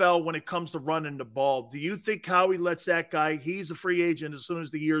NFL when it comes to running the ball. Do you think Howie lets that guy, he's a free agent as soon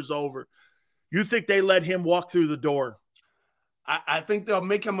as the year's over, you think they let him walk through the door? I think they'll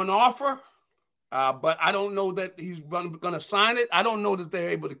make him an offer, but I don't know that he's going to sign it. I don't know that they're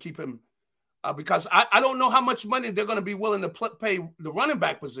able to keep him because I don't know how much money they're going to be willing to pay the running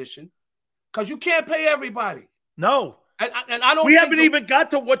back position because you can't pay everybody. No. And I don't. We haven't even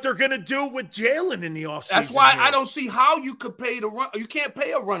got to what they're going to do with Jalen in the offseason. That's why I don't see how you could pay you can't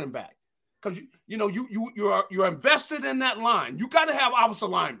pay a running back because you're invested in that line. You got to have offensive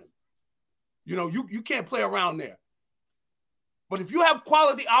linemen. You can't play around there. But if you have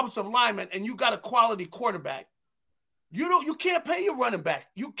quality offensive linemen and you got a quality quarterback, you can't pay your running back.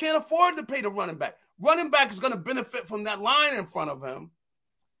 You can't afford to pay the running back. Running back is going to benefit from that line in front of him.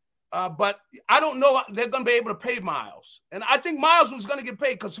 But I don't know they're going to be able to pay Miles. And I think Miles was going to get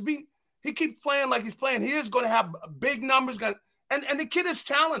paid because if he keeps playing like he's playing, he is going to have big numbers. And the kid is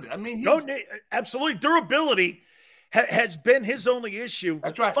talented. I mean, absolutely. Durability has been his only issue.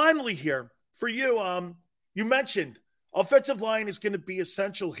 That's right. Finally here, for you, you mentioned offensive line is going to be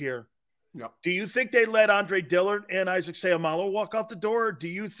essential here. Yep. Do you think they let Andre Dillard and Isaac Seumalo walk out the door? Or do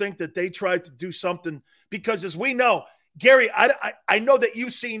you think that they tried to do something? Because as we know, Gary, I know that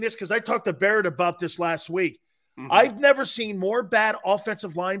you've seen this because I talked to Barrett about this last week. Mm-hmm. I've never seen more bad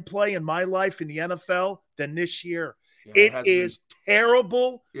offensive line play in my life in the NFL than this year. Yeah, it is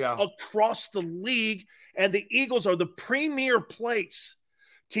terrible across the league, and the Eagles are the premier place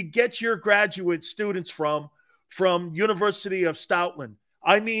to get your graduate students from University of Stoutland.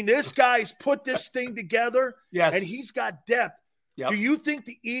 I mean, this guy's put this thing together, and he's got depth. Yep. Do you think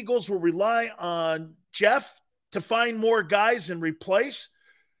the Eagles will rely on Jeff to find more guys and replace?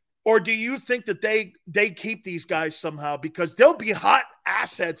 Or do you think that they keep these guys somehow because they'll be hot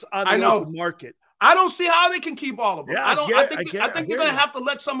assets on the open market? I don't see how they can keep all of them. Yeah, I think they're going to have to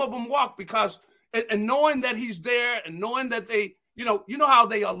let some of them walk because and knowing that he's there and knowing that they, you know how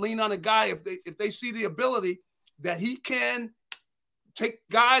they lean on a guy if they see the ability that he can take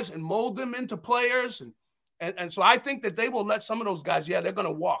guys and mold them into players and so I think that they will let some of those guys, they're going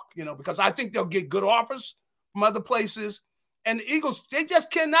to walk, because I think they'll get good offers from other places. And the Eagles, they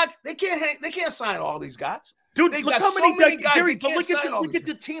just cannot. They can't sign all these guys. Dude, they look got how many guys. Gary, but look at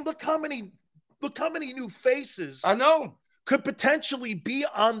the team. Look how many new faces. I know could potentially be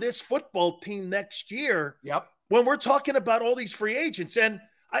on this football team next year. Yep. When we're talking about all these free agents, and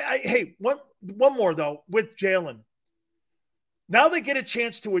hey, one more though with Jalen. Now they get a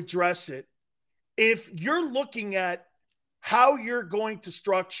chance to address it. If you're looking at how you're going to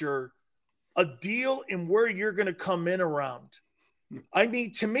structure a deal and where you're going to come in around, I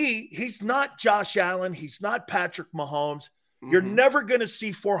mean, to me, he's not Josh Allen. He's not Patrick Mahomes. Mm-hmm. You're never going to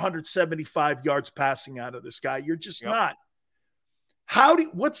see 475 yards passing out of this guy. You're just not.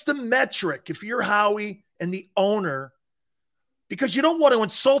 What's the metric if you're Howie and the owner? Because you don't want to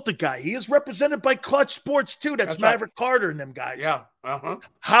insult the guy. He is represented by Clutch Sports too. That's Maverick Carter and them guys. Yeah.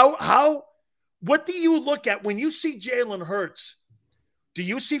 Uh-huh. What do you look at when you see Jalen Hurts? Do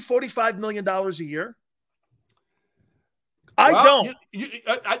you see $45 million a year? I don't.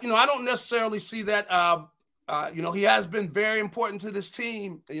 I don't necessarily see that. He has been very important to this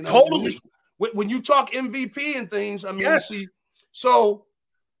team. Totally. When you talk MVP and things, I mean, yes. So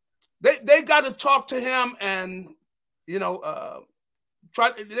they got to talk to him and, they're going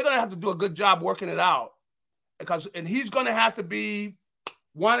to have to do a good job working it out and he's going to have to be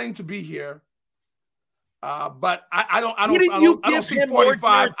wanting to be here. But I don't see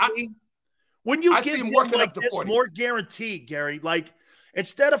 45. When you give him working like this, more guaranteed, Gary, like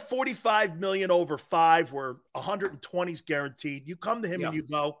instead of $45 million over 5, where 120 is guaranteed, you come to him and you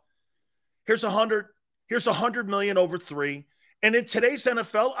go, here's $100 million over 3. And in today's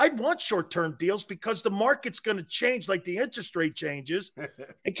NFL, I'd want short-term deals because the market's going to change like the interest rate changes.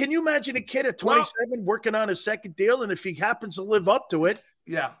 And can you imagine a kid at 27 working on his second deal? And if he happens to live up to it,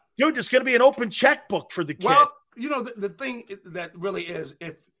 dude, there's going to be an open checkbook for the kid. Well, the thing that really is,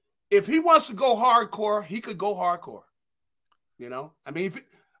 if he wants to go hardcore, he could go hardcore. I mean,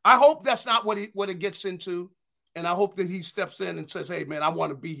 I hope that's not what it gets into. And I hope that he steps in and says, hey, man, I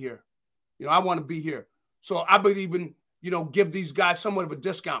want to be here. I want to be here. So I would even, give these guys somewhat of a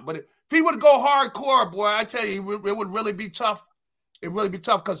discount. But if he would go hardcore, boy, I tell you, it would really be tough. It would really be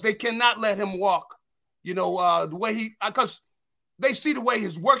tough because they cannot let him walk. The way because they see the way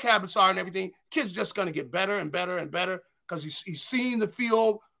his work habits are and everything. Kid's just going to get better and better and better because he's seeing the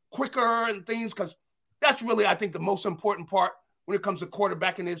field quicker and things, because that's really, I think, the most important part when it comes to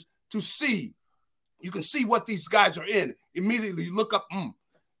quarterbacking is to see. You can see what these guys are in. Immediately you look up,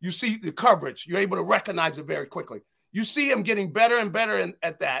 you see the coverage. You're able to recognize it very quickly. You see him getting better and better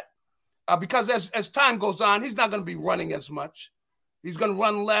at that because as time goes on, he's not going to be running as much. He's going to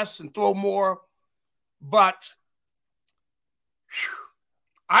run less and throw more. But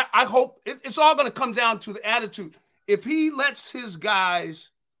I hope it's all going to come down to the attitude. If he lets his guys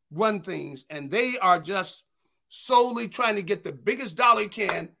run things and they are just solely trying to get the biggest dollar he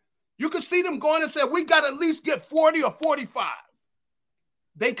can, you could see them going and say, we got to at least get 40 or 45.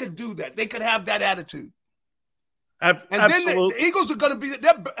 They could do that. They could have that attitude. And then the Eagles are going to be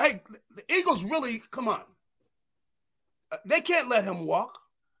there. Hey, the Eagles really, come on. They can't let him walk.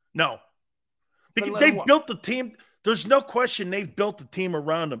 No. Because they've built the team. There's no question they've built the team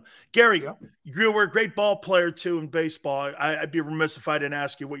around him. Gary, you were a great ball player, too, in baseball. I'd be remiss if I didn't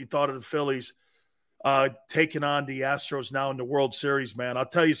ask you what you thought of the Phillies taking on the Astros now in the World Series, man. I'll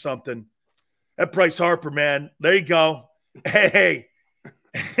tell you something. That Bryce Harper, man, there you go. Hey.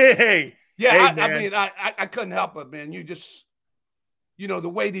 Yeah, hey, I couldn't help it, man. You just, the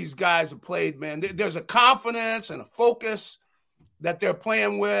way these guys have played, man, there's a confidence and a focus that they're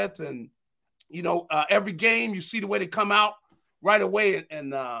playing with. And, every game you see the way they come out right away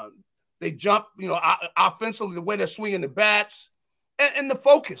and they jump, offensively, the way they're swinging the bats and the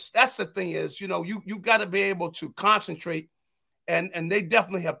focus. That's the thing is, you got to be able to concentrate. And they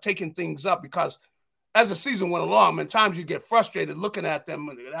definitely have taken things up because as the season went along, man, times you get frustrated looking at them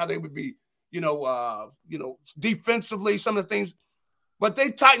and how they would be, defensively, some of the things, but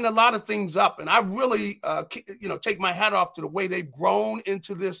they've tightened a lot of things up. And I really, take my hat off to the way they've grown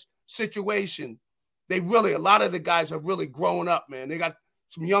into this situation. A lot of the guys have really grown up, man. They got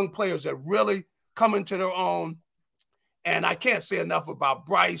some young players that really come into their own. And I can't say enough about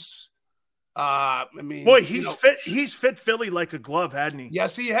Bryce. Boy, he's fit Philly like a glove, hadn't he?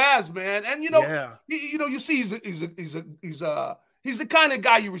 Yes, he has, man. And you see, he's the kind of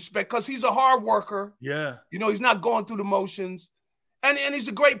guy you respect because he's a hard worker. Yeah, he's not going through the motions, and he's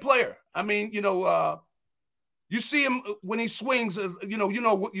a great player. I mean, you see him when he swings.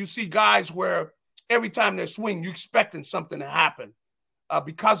 You see guys where every time they swing, you're expecting something to happen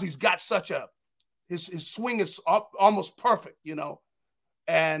because he's got his swing is almost perfect.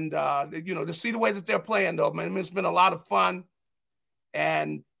 And, to see the way that they're playing, though, man, it's been a lot of fun.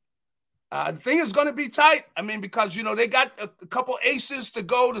 And the thing is going to be tight. I mean, because, they got a couple aces to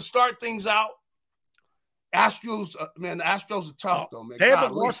go to start things out. Astros, the Astros are tough, though, man. They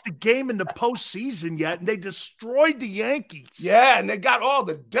haven't lost a game in the postseason yet, and they destroyed the Yankees. Yeah, and they got all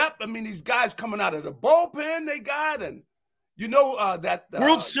the depth. I mean, these guys coming out of the bullpen they got, and, that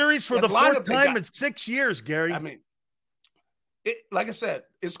World Series for the fourth time in 6 years, Gary. I mean, like I said,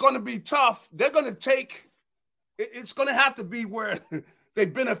 it's going to be tough. They're going to take – it's going to have to be where they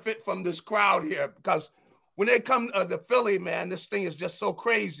benefit from this crowd here, because when they come to Philly, man, this thing is just so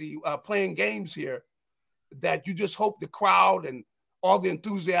crazy playing games here that you just hope the crowd and all the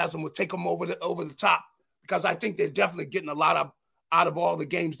enthusiasm will take them over the top, because I think they're definitely getting a lot out of all the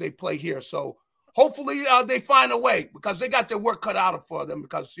games they play here. So hopefully they find a way, because they got their work cut out for them,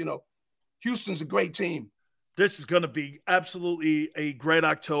 because, Houston's a great team. This is going to be absolutely a great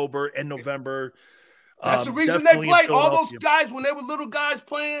October and November. That's the reason they play. All those guys, when they were little guys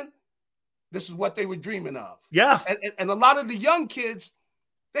playing, this is what they were dreaming of. Yeah. And a lot of the young kids,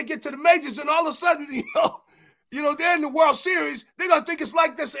 they get to the majors, and all of a sudden, they're in the World Series. They're going to think it's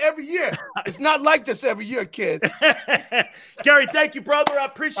like this every year. It's not like this every year, kid. Gary, thank you, brother. I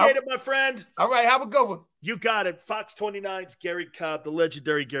appreciate it, my friend. All right, have a good one. You got it. Fox 29's Gary Cobb, the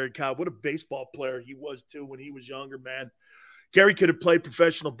legendary Gary Cobb. What a baseball player he was, too, when he was younger, man. Gary could have played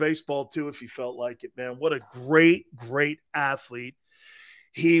professional baseball, too, if he felt like it, man. What a great, great athlete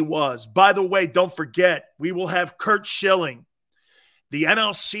he was. By the way, don't forget, we will have Curt Schilling, the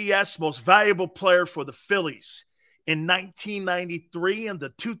NLCS most valuable player for the Phillies in 1993, and the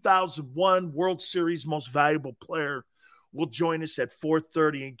 2001 World Series most valuable player, will join us at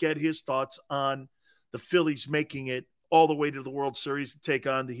 4:30 and get his thoughts on the Phillies making it all the way to the World Series to take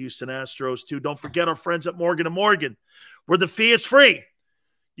on the Houston Astros, too. Don't forget our friends at Morgan & Morgan, where the fee is free.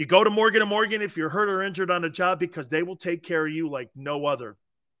 You go to Morgan & Morgan if you're hurt or injured on a job, because they will take care of you like no other.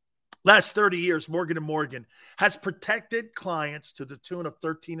 Last 30 years, Morgan & Morgan has protected clients to the tune of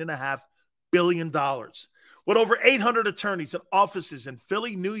 $13.5 billion. With over 800 attorneys and offices in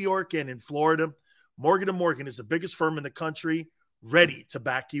Philly, New York, and in Florida, Morgan & Morgan is the biggest firm in the country, ready to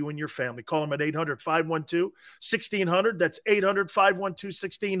back you and your family. Call them at 800-512-1600. That's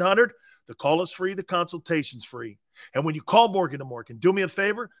 800-512-1600. The call is free. The consultation's free. And when you call Morgan & Morgan, do me a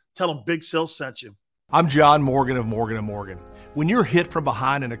favor, tell them Big Sil sent you. I'm John Morgan of Morgan & Morgan. When you're hit from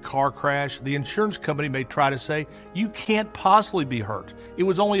behind in a car crash, the insurance company may try to say, you can't possibly be hurt. It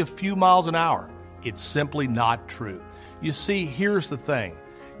was only a few miles an hour. It's simply not true. You see, here's the thing.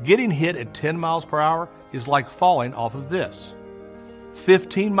 Getting hit at 10 miles per hour is like falling off of this.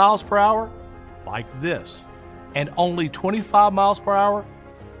 15 miles per hour, like this. And only 25 miles per hour,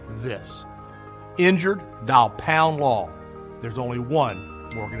 this. Injured, dial pound law. There's only one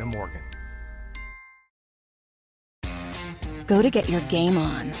Morgan & Morgan. Go to get your game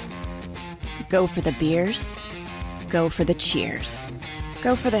on. Go for the beers. Go for the cheers.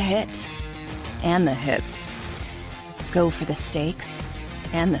 Go for the hit and the hits. Go for the stakes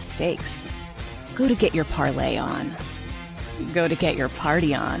and the stakes. Go to get your parlay on. Go to get your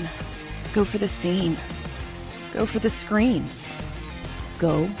party on. Go for the scene. Go for the screens.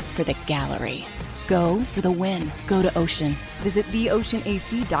 Go for the gallery. Go for the win. Go to Ocean. Visit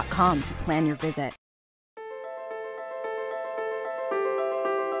theoceanac.com to plan your visit.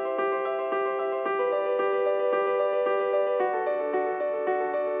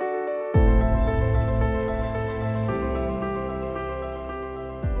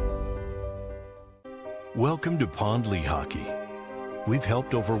 Welcome to Pond Lehocky. We've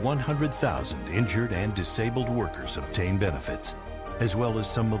helped over 100,000 injured and disabled workers obtain benefits, as well as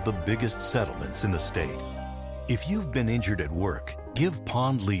some of the biggest settlements in the state. If you've been injured at work, give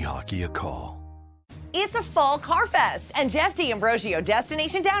Pond Lehocky a call. It's a fall car fest, and Jeff D'Ambrosio,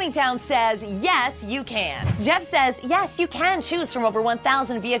 Destination Downingtown, says, yes, you can. Jeff says, yes, you can choose from over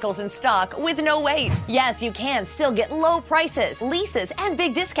 1,000 vehicles in stock with no wait. Yes, you can still get low prices, leases, and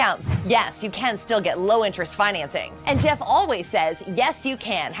big discounts. Yes, you can still get low interest financing. And Jeff always says, yes, you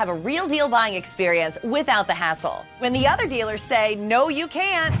can have a real deal buying experience without the hassle. When the other dealers say, no, you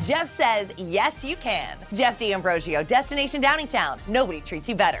can't, Jeff says, yes, you can. Jeff D'Ambrosio, Destination Downingtown. Nobody treats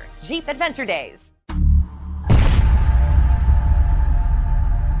you better. Jeep Adventure Days.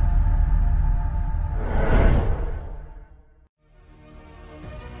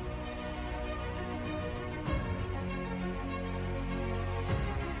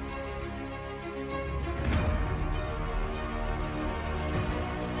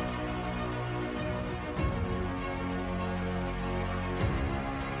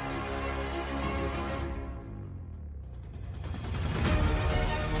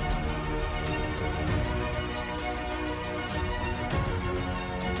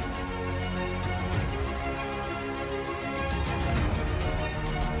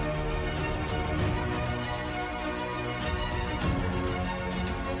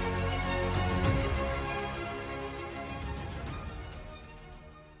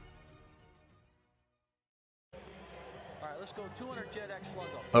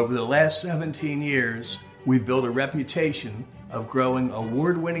 Over the last 17 years, we've built a reputation of growing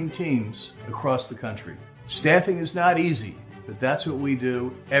award-winning teams across the country. Staffing is not easy, but that's what we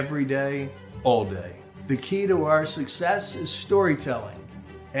do every day, all day. The key to our success is storytelling,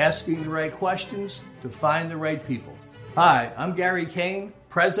 asking the right questions to find the right people. Hi, I'm Gary Kane,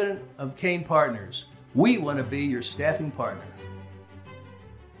 president of Kane Partners. We want to be your staffing partner.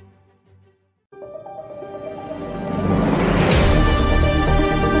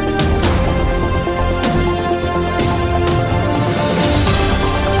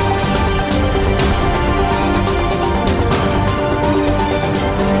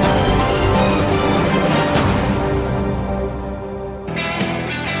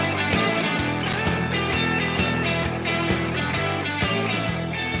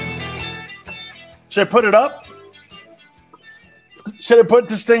 Should I put it up? Should I put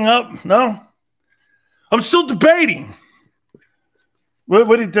this thing up? No? I'm still debating. What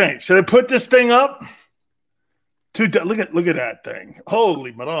do you think? Should I put this thing up? Look at that thing.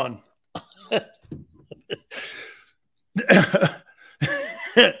 Holy Maron.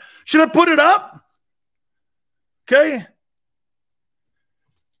 Should I put it up? Okay.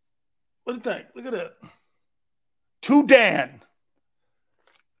 What do you think? Look at it. To Dan.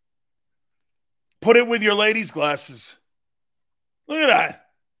 Put it with your ladies' glasses. Look at that.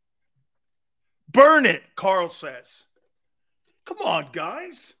 Burn it, Carl says. Come on,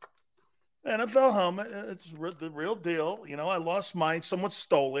 guys. NFL helmet. It's the real deal. You know, I lost mine. Someone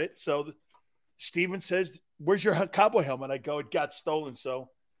stole it. So Steven says, where's your cowboy helmet? I go, it got stolen.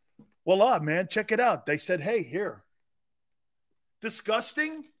 So, voila, man. Check it out. They said, hey, here.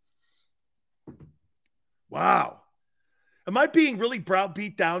 Disgusting? Wow. Am I being really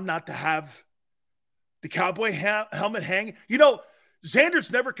browbeat down not to have the cowboy helmet hanging? You know,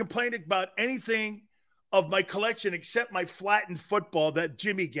 Xander's never complained about anything of my collection except my flattened football that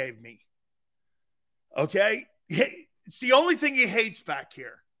Jimmy gave me. Okay? It's the only thing he hates back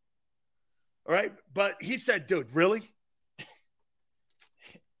here. All right? But he said, dude, really?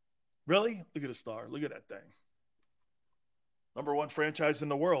 Really? Look at the star. Look at that thing. #1 franchise in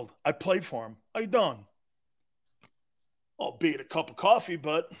the world. I played for him. How you doing? Albeit a cup of coffee,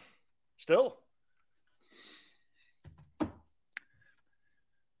 but still.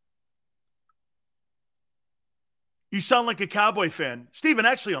 You sound like a Cowboy fan. Steven,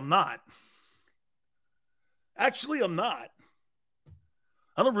 actually, I'm not. I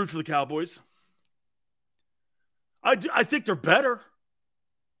don't root for the Cowboys. I think they're better.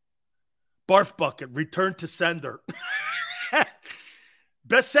 Barf bucket, return to sender.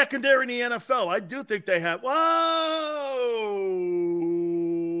 Best secondary in the NFL. I do think they have. Whoa.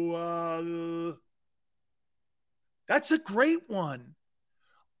 That's a great one.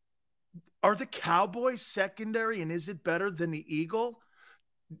 Are the Cowboys secondary, and is it better than the Eagle?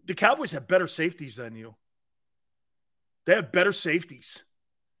 The Cowboys have better safeties than you. They have better safeties.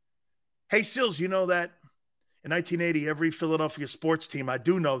 Hey, Sills, you know that in 1980, every Philadelphia sports team, I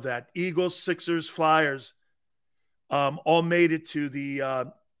do know that, Eagles, Sixers, Flyers, all made it to the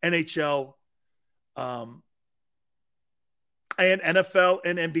NHL and NFL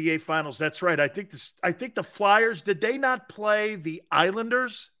and NBA finals. That's right. I think the Flyers, did they not play the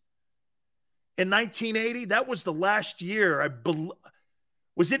Islanders in 1980? That was the last year.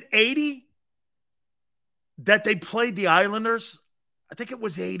 Was it 80 that they played the Islanders? I think it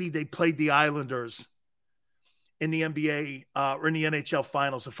was 80 they played the Islanders in the NBA or in the NHL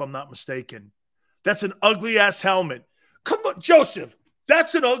finals, if I'm not mistaken. That's an ugly-ass helmet. Come on, Joseph.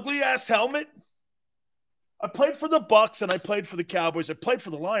 That's an ugly-ass helmet. I played for the Bucks and I played for the Cowboys. I played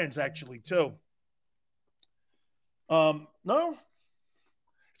for the Lions, actually, too. No?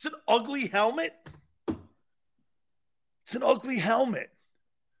 It's an ugly helmet? It's an ugly helmet.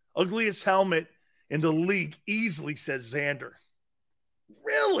 Ugliest helmet in the league easily, says Xander.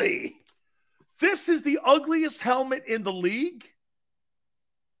 Really? This is the ugliest helmet in the league?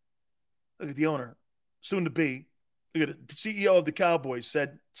 Look at the owner, soon to be. Look at it. The CEO of the Cowboys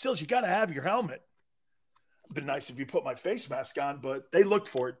said, Sills, you got to have your helmet. It'd been nice if you put my face mask on, but they looked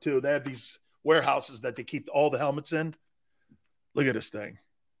for it too. They have these warehouses that they keep all the helmets in. Look at this thing.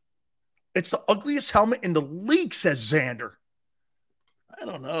 It's the ugliest helmet in the league, says Xander. I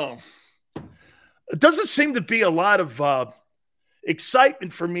don't know. It doesn't seem to be a lot of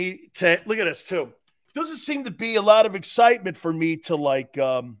excitement for me to look at this too. It doesn't seem to be a lot of excitement for me to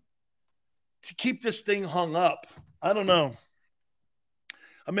to keep this thing hung up. I don't know.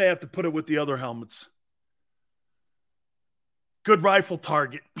 I may have to put it with the other helmets. Good rifle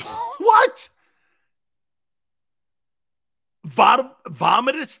target. What?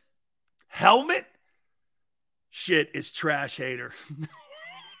 Vomitous helmet? Shit is trash hater.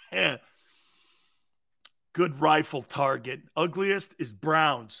 Yeah. Good rifle target. Ugliest is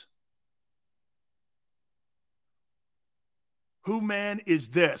Browns. Who man is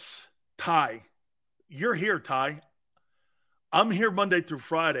this? Ty. You're here, Ty. I'm here Monday through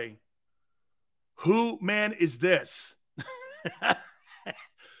Friday. Who man is this?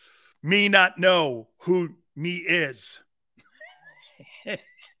 Me not know who me is.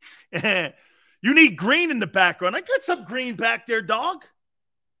 You need green in the background. I got some green back there, dog.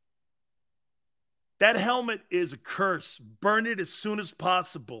 That helmet is a curse. Burn it as soon as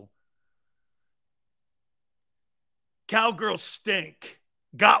possible. Cowgirls stink.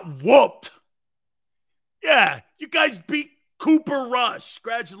 Got whooped. Yeah, you guys beat Cooper Rush.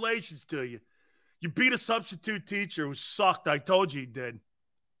 Congratulations to you. You beat a substitute teacher who sucked. I told you he did.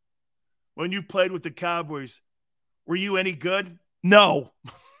 When you played with the Cowboys, were you any good? No.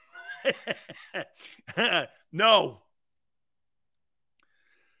 No.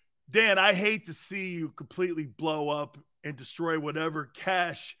 Dan, I hate to see you completely blow up and destroy whatever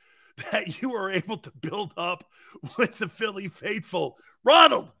cash that you were able to build up with the Philly faithful.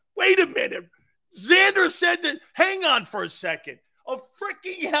 Ronald, wait a minute. Xander said that, hang on for a second. A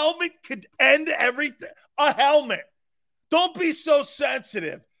freaking helmet could end everything. A helmet. Don't be so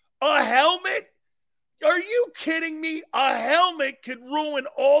sensitive. A helmet? Are you kidding me? A helmet could ruin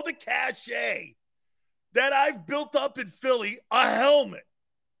all the cachet that I've built up in Philly. A helmet.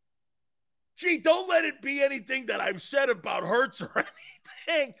 Gee, don't let it be anything that I've said about Hurts or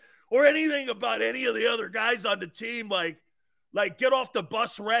anything about any of the other guys on the team, like get off the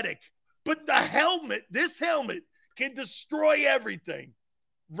bus, Reddick. But the helmet, this helmet can destroy everything,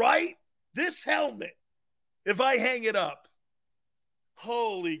 right? This helmet, if I hang it up,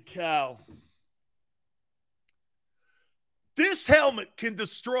 holy cow. This helmet can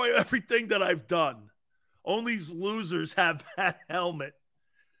destroy everything that I've done. Only losers have that helmet.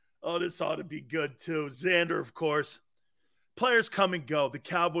 Oh, this ought to be good, too. Xander, of course. Players come and go. The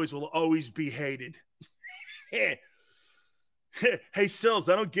Cowboys will always be hated. Hey, Sills,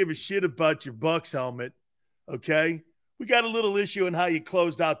 I don't give a shit about your Bucks helmet, okay? We got a little issue in how you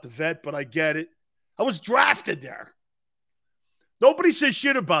closed out the vet, but I get it. I was drafted there. Nobody says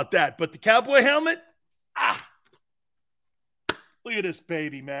shit about that, but the Cowboy helmet? Look at this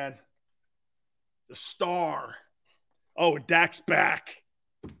baby, man. The star. Oh, and Dak's back.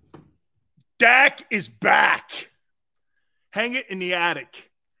 Dak is back. Hang it in the attic.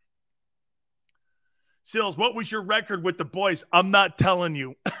 Sills, what was your record with the boys? I'm not telling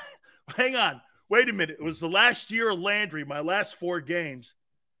you. Hang on. Wait a minute. It was the last year of Landry, my last 4 games.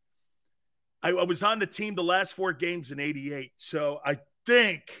 I was on the team the last 4 games in 88. So I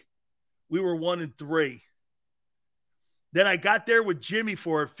think we were 1-3. Then I got there with Jimmy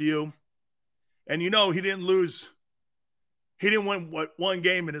for a few. And, he didn't lose. He didn't win, one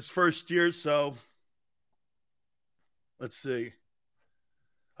game in his first year. So let's see.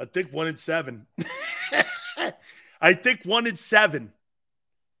 I think 1-7. I think 1-7.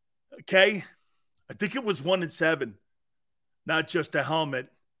 Okay? I think it was 1-7. Not just a helmet.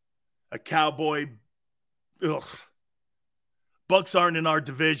 A Cowboy. Ugh. Bucks aren't in our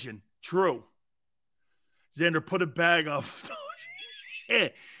division. True. Xander, put a bag off.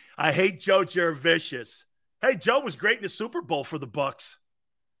 I hate Joe Jaravicious. Hey, Joe was great in the Super Bowl for the Bucks.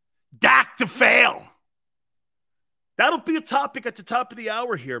 Dak to fail. That'll be a topic at the top of the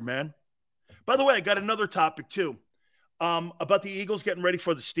hour here, man. By the way, I got another topic too about the Eagles getting ready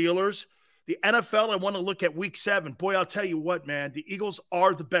for the Steelers. The NFL, I want to look at Week 7. Boy, I'll tell you what, man. The Eagles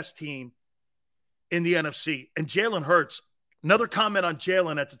are the best team in the NFC. And Jalen Hurts, another comment on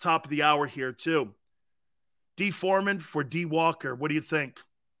Jalen at the top of the hour here too. D. Foreman for D. Walker. What do you think?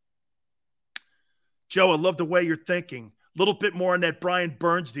 Joe, I love the way you're thinking. A little bit more on that Brian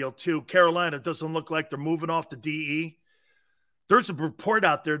Burns deal, too. Carolina doesn't look like they're moving off the DE. There's a report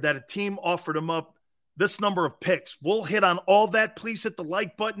out there that a team offered him up this number of picks. We'll hit on all that. Please hit the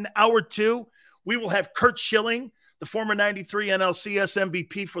like button. Hour 2, we will have Kurt Schilling, the former 93 NLCS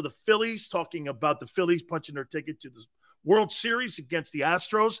MVP for the Phillies, talking about the Phillies punching their ticket to the World Series against the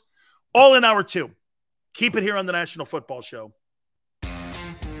Astros. All in Hour 2. Keep it here on the National Football Show.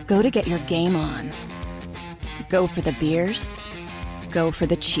 Go to get your game on. Go for the beers. Go for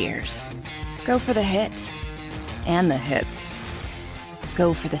the cheers. Go for the hit and the hits.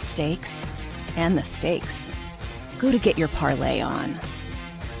 Go for the stakes and the stakes. Go to get your parlay on.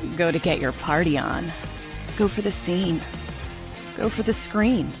 Go to get your party on. Go for the scene. Go for the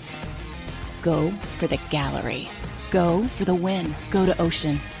screens. Go for the gallery. Go for the win. Go to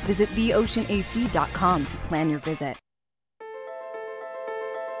Ocean. Visit theoceanac.com to plan your visit.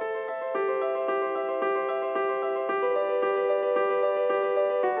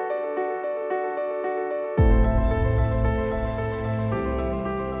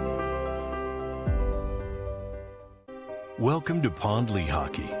 Welcome to Pond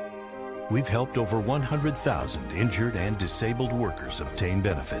Lehocky. We've helped over 100,000 injured and disabled workers obtain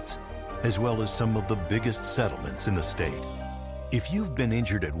benefits, as well as some of the biggest settlements in the state. If you've been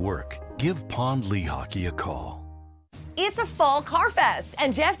injured at work, give Pond Lehocky a call. It's a fall car fest,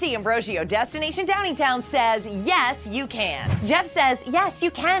 and Jeff D'Ambrosio, Destination Downingtown, says, yes, you can. Jeff says, yes, you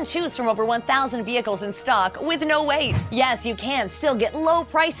can choose from over 1,000 vehicles in stock with no wait. Yes, you can still get low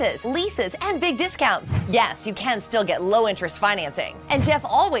prices, leases, and big discounts. Yes, you can still get low interest financing. And Jeff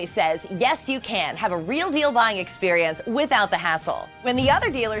always says, yes, you can have a real deal buying experience without the hassle. When the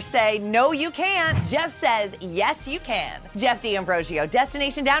other dealers say, no, you can't, Jeff says, yes, you can. Jeff D'Ambrosio,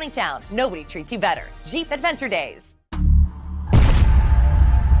 Destination Downingtown. Nobody treats you better. Jeep Adventure Days.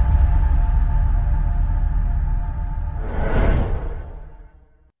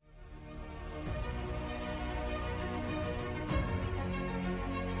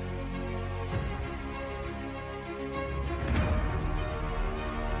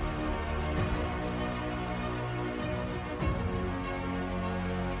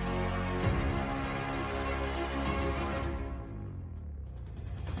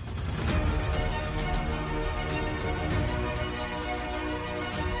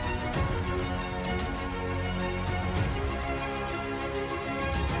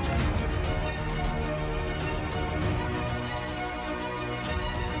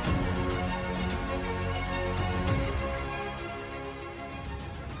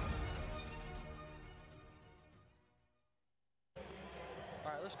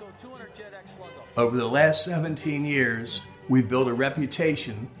 Over the last 17 years, we've built a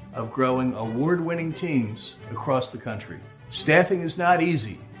reputation of growing award-winning teams across the country. Staffing is not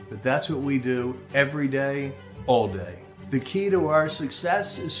easy, but that's what we do every day, all day. The key to our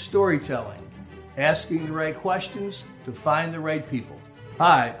success is storytelling, asking the right questions to find the right people.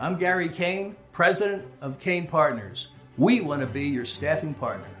 Hi, I'm Gary Kane, president of Kane Partners. We want to be your staffing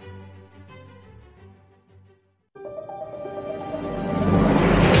partner.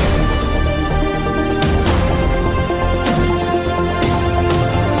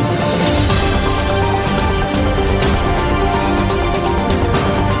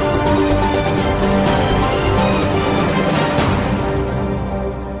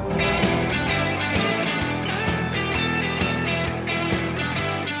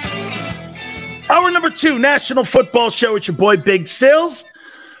 Number 2, National Football Show. It's your boy, Big Sills.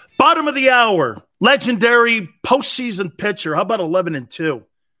 Bottom of the hour, legendary postseason pitcher. How about 11-2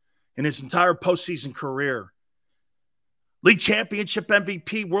 in his entire postseason career? League championship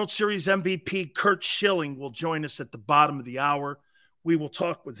MVP, World Series MVP, Curt Schilling will join us at the bottom of the hour. We will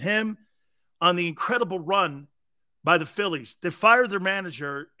talk with him on the incredible run by the Phillies. They fired their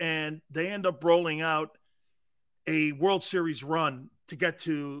manager, and they end up rolling out a World Series run to get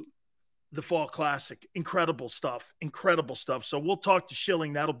to the Fall Classic. Incredible stuff. Incredible stuff. So we'll talk to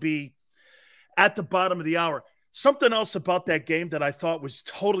Schilling. That'll be at the bottom of the hour. Something else about that game that I thought was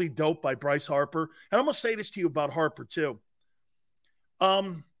totally dope by Bryce Harper. And I'm going to say this to you about Harper too.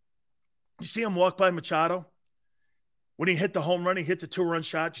 You see him walk by Machado? When he hit the home run, he hits a 2-run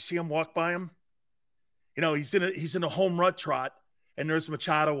shot. You see him walk by him? You know, he's in a home run trot, and there's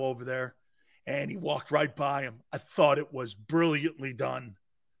Machado over there, and he walked right by him. I thought it was brilliantly done.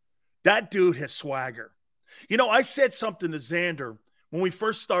 That dude has swagger. You know, I said something to Xander when we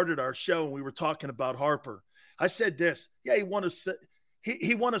first started our show and we were talking about Harper. I said this, yeah, he won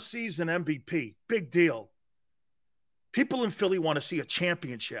a season MVP. Big deal. People in Philly want to see a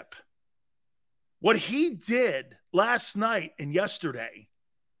championship. What he did last night and yesterday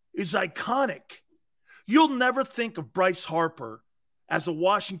is iconic. You'll never think of Bryce Harper as a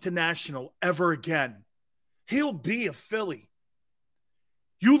Washington National ever again. He'll be a Philly.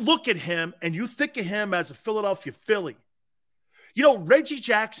 You look at him and you think of him as a Philadelphia Philly. You know, Reggie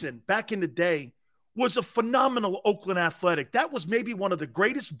Jackson back in the day was a phenomenal Oakland Athletic. That was maybe one of the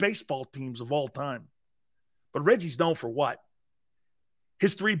greatest baseball teams of all time. But Reggie's known for what?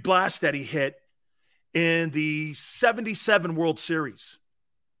 His 3 blasts that he hit in the 77 World Series.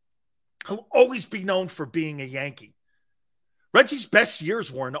 He'll always be known for being a Yankee. Reggie's best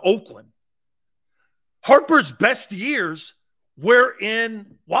years were in Oakland. Harper's best years were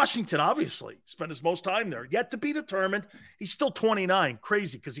in Washington, obviously. Spent his most time there. Yet to be determined. He's still 29.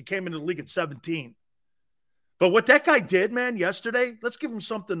 Crazy, because he came into the league at 17. But what that guy did, man, yesterday, let's give him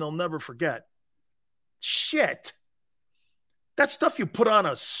something they'll never forget. Shit. That stuff you put on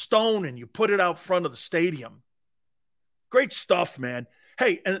a stone and you put it out front of the stadium. Great stuff, man.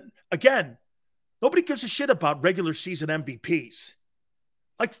 Hey, and again, nobody gives a shit about regular season MVPs.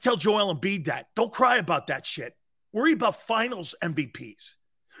 I like to tell Joel Embiid that. Don't cry about that shit. Worry about finals MVPs.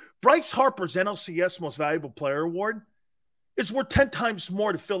 Bryce Harper's NLCS Most Valuable Player Award, is worth 10 times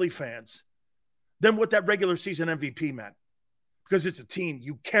more to Philly fans than what that regular season MVP meant. Because it's a team.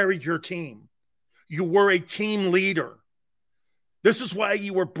 You carried your team. You were a team leader. This is why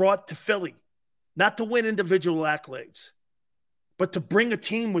you were brought to Philly. Not to win individual accolades, but to bring a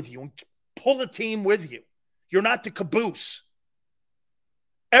team with you and pull a team with you. You're not the caboose.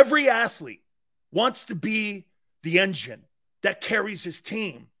 Every athlete wants to be the engine that carries his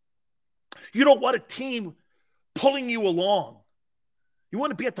team. You don't want a team pulling you along. You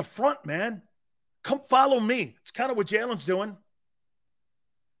want to be at the front, man. Come follow me. It's kind of what Jalen's doing.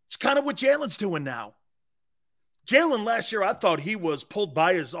 It's kind of what Jalen's doing now. Jalen last year, I thought he was pulled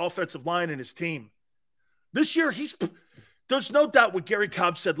by his offensive line and his team. This year, there's no doubt what Gary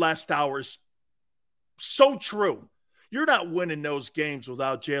Cobb said last hour is so true. You're not winning those games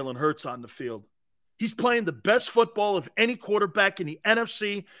without Jalen Hurts on the field. He's playing the best football of any quarterback in the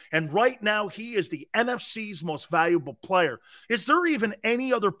NFC, and right now he is the NFC's most valuable player. Is there even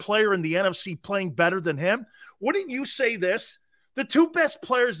any other player in the NFC playing better than him? Wouldn't you say this? The two best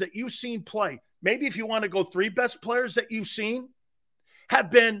players that you've seen play, maybe if you want to go three best players that you've seen, have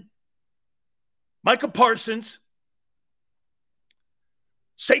been Micah Parsons,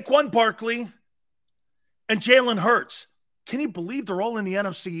 Saquon Barkley, and Jalen Hurts. Can you believe they're all in the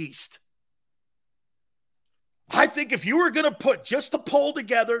NFC East? I think if you were going to put just the poll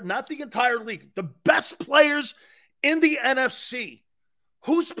together, not the entire league, the best players in the NFC,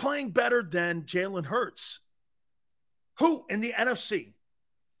 who's playing better than Jalen Hurts? Who in the NFC?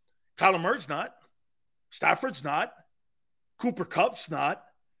 Kyler Murray's not. Stafford's not. Cooper Kupp's not.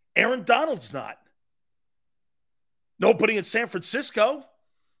 Aaron Donald's not. Nobody in San Francisco.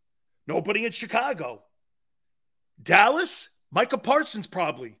 Nobody in Chicago. Dallas, Micah Parsons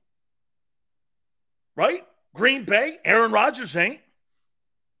probably. Right? Green Bay, Aaron Rodgers ain't.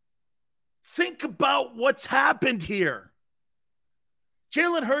 Think about what's happened here.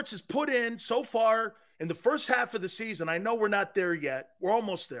 Jalen Hurts has put in so far in the first half of the season. I know we're not there yet. We're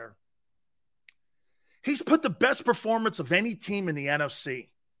almost there. He's put the best performance of any team in the NFC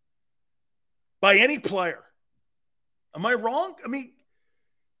by any player. Am I wrong? I mean,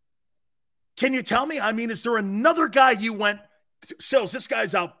 can you tell me? I mean, is there another guy you went, Sills, this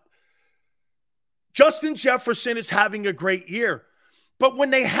guy's out. Justin Jefferson is having a great year. But when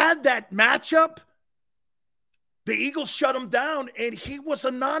they had that matchup, the Eagles shut him down, and he was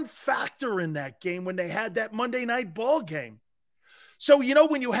a non-factor in that game when they had that Monday night ball game. So, you know,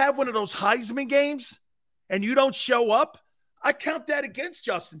 when you have one of those Heisman games and you don't show up, I count that against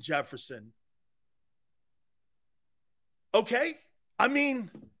Justin Jefferson. Okay? I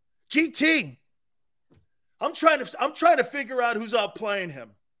mean, GT, I'm trying to figure out who's outplaying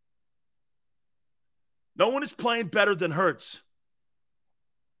him. No one is playing better than Hurts.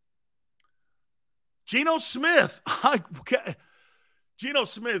 Geno Smith. Geno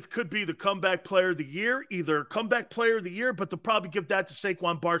Smith could be the comeback player of the year, either comeback player of the year, but they'll probably give that to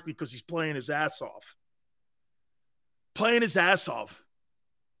Saquon Barkley because he's playing his ass off. Playing his ass off.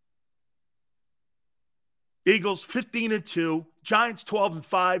 Eagles 15-2, Giants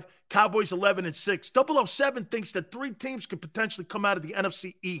 12-5, Cowboys 11-6. 007 thinks that three teams could potentially come out of the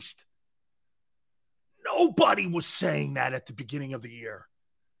NFC East. Nobody was saying that at the beginning of the year.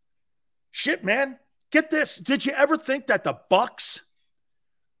 Shit, man. Get this. Did you ever think that the Bucs,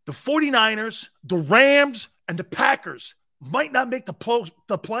 the 49ers, the Rams, and the Packers might not make the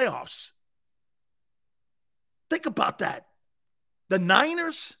playoffs? Think about that. The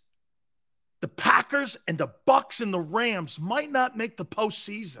Niners, the Packers, and the Bucs and the Rams might not make the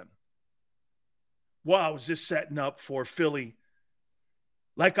postseason. Wow, is this setting up for Philly?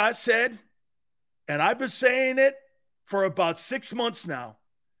 Like I said, and I've been saying it for about 6 months now,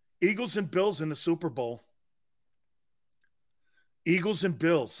 Eagles and Bills in the Super Bowl. Eagles and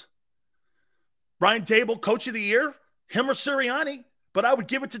Bills. Brian Dable, Coach of the Year, him or Sirianni, but I would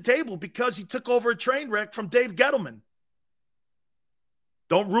give it to Dable because he took over a train wreck from Dave Gettleman.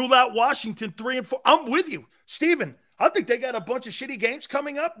 Don't rule out Washington 3-4. I'm with you. Steven, I think they got a bunch of shitty games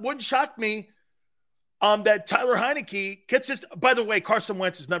coming up. Wouldn't shock me that Tyler Heineke gets his – by the way, Carson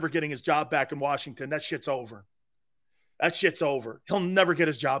Wentz is never getting his job back in Washington. That shit's over. That shit's over. He'll never get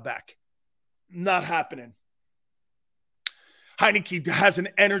his job back. Not happening. Heineke has an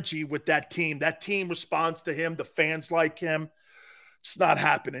energy with that team. That team responds to him. The fans like him. It's not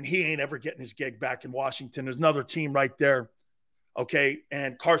happening. He ain't ever getting his gig back in Washington. There's another team right there. Okay,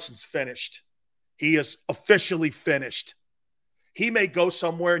 and Carson's finished. He is officially finished. He may go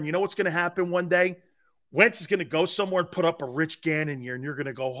somewhere, and you know what's going to happen one day? Wentz is going to go somewhere and put up a Rich Gannon year, and you're going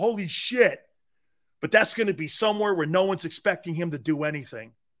to go, holy shit. But that's going to be somewhere where no one's expecting him to do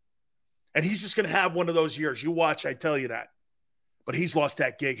anything. And he's just going to have one of those years. You watch, I tell you that. But he's lost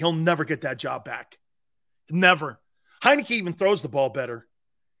that gig. He'll never get that job back. Never. Heineke even throws the ball better.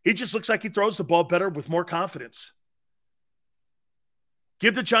 He just looks like he throws the ball better with more confidence.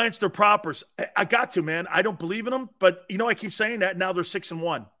 Give the Giants their propers. I got to, man. I don't believe in them, but I keep saying that. Now they're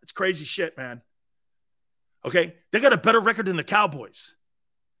 6-1. It's crazy shit, man. Okay? They got a better record than the Cowboys.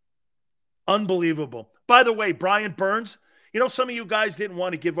 Unbelievable. By the way, Brian Burns, some of you guys didn't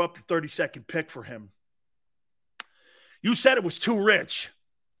want to give up the 32nd pick for him. You said it was too rich.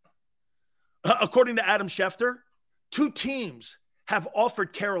 According to Adam Schefter, 2 teams have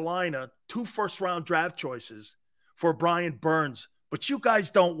offered Carolina 2 first-round draft choices for Brian Burns, but you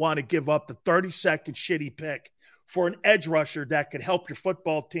guys don't want to give up the 32nd shitty pick for an edge rusher that could help your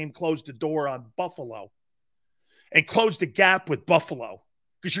football team close the door on Buffalo and close the gap with Buffalo,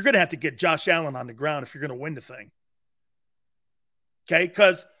 because you're going to have to get Josh Allen on the ground if you're going to win the thing. Okay?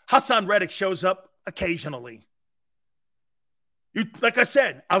 Because Hassan Reddick shows up occasionally. Like I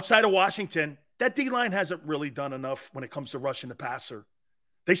said, outside of Washington, that D-line hasn't really done enough when it comes to rushing the passer.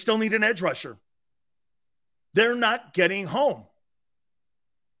 They still need an edge rusher. They're not getting home.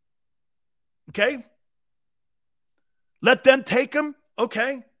 Okay? Let them take him?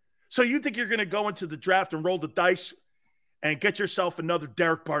 Okay. So you think you're going to go into the draft and roll the dice and get yourself another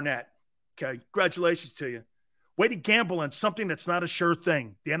Derek Barnett. Okay? Congratulations to you. Way to gamble on something that's not a sure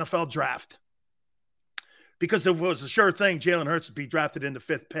thing, the NFL draft. Because if it was a sure thing, Jalen Hurts would be drafted in the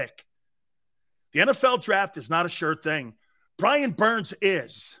 5th pick. The NFL draft is not a sure thing. Brian Burns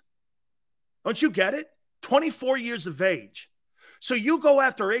is. Don't you get it? 24 years of age. So you go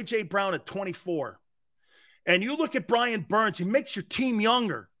after A.J. Brown at 24, and you look at Brian Burns, he makes your team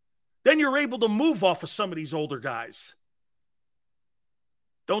younger. Then you're able to move off of some of these older guys.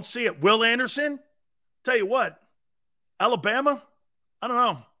 Don't see it. Will Anderson? Tell you what, Alabama? I don't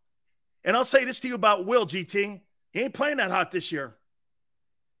know. And I'll say this to you about Will, GT. He ain't playing that hot this year.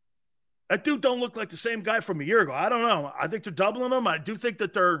 That dude don't look like the same guy from a year ago. I don't know. I think they're doubling him. I do think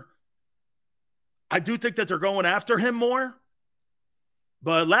that they're going after him more.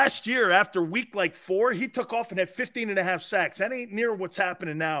 But last year, after week 4, he took off and had 15.5 sacks. That ain't near what's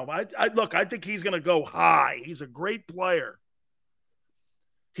happening now. I think he's going to go high. He's a great player.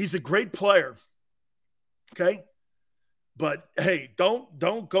 Okay? But, hey,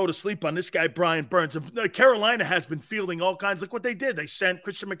 don't go to sleep on this guy, Brian Burns. Carolina has been fielding all kinds. Look what they did. They sent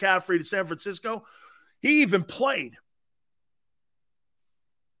Christian McCaffrey to San Francisco. He even played.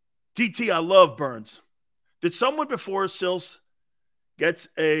 DT, I love Burns. Did someone before Sills gets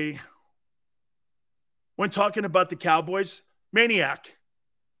when talking about the Cowboys, maniac?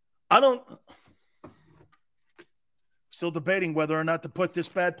 Still debating whether or not to put this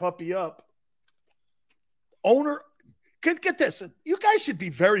bad puppy up. Owner, get this. You guys should be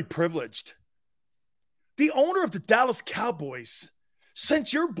very privileged. The owner of the Dallas Cowboys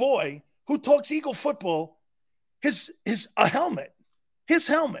sent your boy, who talks Eagle football, his helmet. His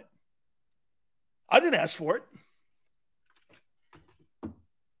helmet. I didn't ask for it.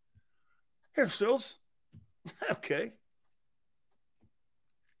 Here, Sills. Okay.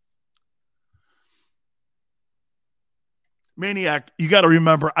 Maniac, you got to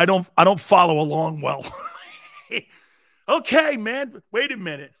remember, I don't follow along well. Okay, man. Wait a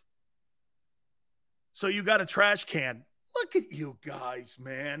minute. So you got a trash can. Look at you guys,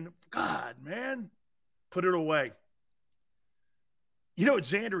 man. God, man. Put it away.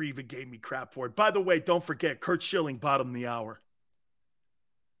 Xander even gave me crap for it. By the way, don't forget, Kurt Schilling bottomed the hour.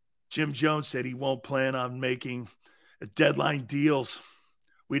 Jim Jones said he won't plan on making deadline deals.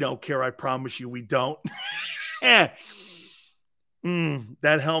 We don't care. I promise you we don't. That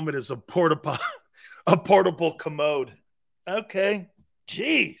helmet is a portable commode. Okay.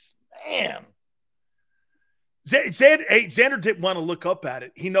 Jeez, man. Xander didn't want to look up at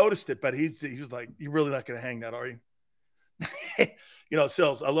it. He noticed it, but he was like, "You're really not going to hang that, are you?"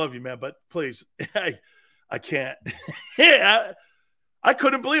 Sills, I love you, man, but please, I can't. I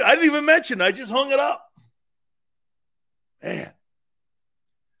couldn't believe it. I didn't even mention it. I just hung it up. Man.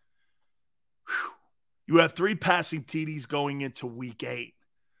 Whew. You have 3 passing TDs going into week 8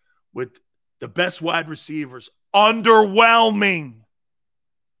 with the best wide receivers. Underwhelming.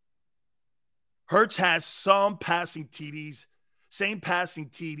 Hurts has some passing TDs, same passing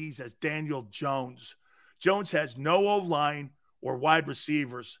TDs as Daniel Jones. Jones has no O-line or wide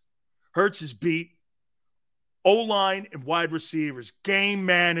receivers. Hurts is beat O-line and wide receivers. Game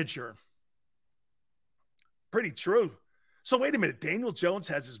manager. Pretty true. So wait a minute. Daniel Jones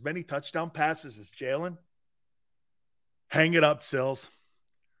has as many touchdown passes as Jalen? Hang it up, Sills.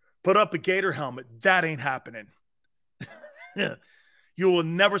 Put up a Gator helmet. That ain't happening. You will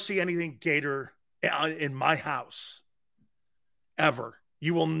never see anything Gator in my house. ever.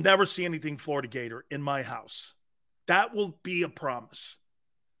 You will never see anything Florida Gator in my house. That will be a promise.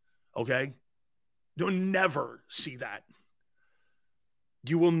 Okay? You'll never see that.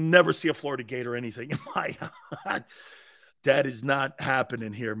 You will never see a Florida Gator or anything in my house. That is not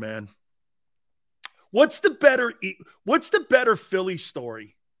happening here, man. What's the better Philly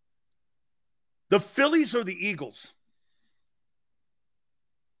story? The Phillies or the Eagles?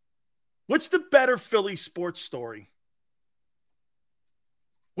 What's the better Philly sports story?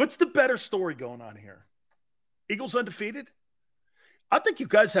 What's the better story going on here? Eagles undefeated? I think you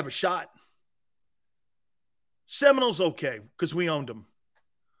guys have a shot. Seminoles okay, because we owned them.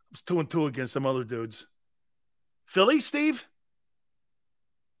 I was 2-2 against some other dudes. Philly, Steve?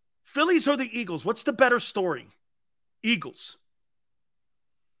 Phillies or the Eagles? What's the better story? Eagles.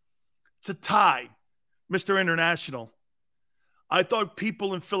 It's a tie, Mr. International. I thought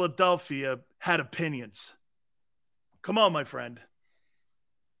people in Philadelphia had opinions. Come on, my friend.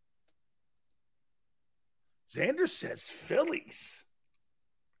 Xander says Phillies.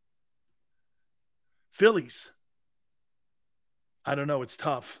 Phillies. I don't know. It's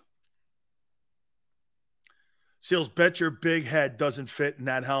tough. Seals, bet your big head doesn't fit in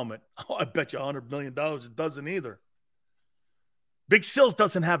that helmet. Oh, I bet you $100 million it doesn't either. Big Seals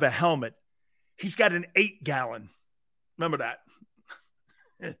doesn't have a helmet. He's got an 8-gallon. Remember that.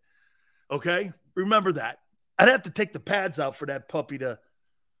 Okay? Remember that. I'd have to take the pads out for that puppy to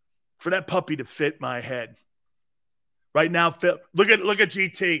fit my head. Right now, look at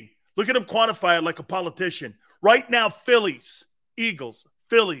GT. Look at him quantify it like a politician. Right now, Phillies, Eagles,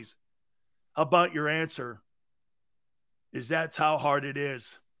 Phillies. How about your answer? Is that's how hard it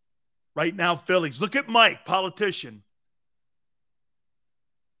is. Right now, Phillies. Look at Mike, politician.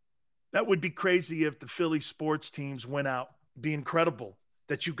 That would be crazy if the Philly sports teams went out. It'd be incredible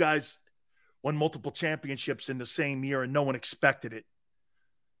that you guys won multiple championships in the same year and no one expected it.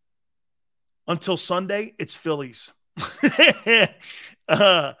 Until Sunday, it's Phillies. Yeah,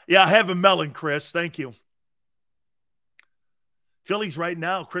 I have a melon, Chris. Thank you. Phillies right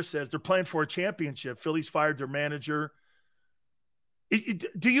now, Chris says, they're playing for a championship. Phillies fired their manager.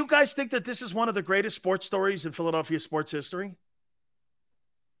 Do you guys think that this is one of the greatest sports stories in Philadelphia sports history?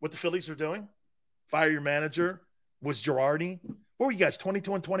 What the Phillies are doing? Fire your manager. Was Girardi. What were you guys,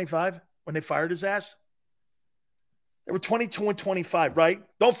 22-25 when they fired his ass? They were 22-25, right?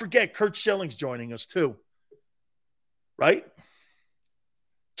 Don't forget, Curt Schilling's joining us too. Right?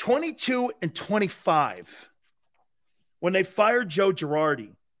 22-25 when they fired Joe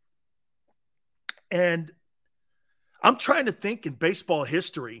Girardi. And I'm trying to think in baseball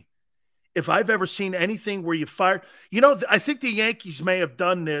history if I've ever seen anything where you fired. You know, I think the Yankees may have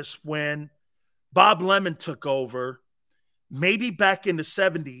done this when Bob Lemon took over, maybe back in the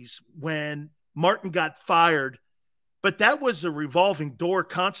 70s when Martin got fired. But that was a revolving door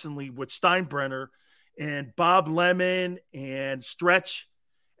constantly with Steinbrenner and Bob Lemon and Stretch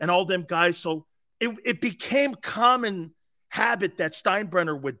and all them guys. So it became common habit that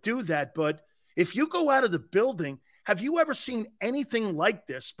Steinbrenner would do that. But if you go out of the building, have you ever seen anything like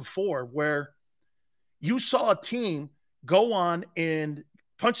this before where you saw a team go on and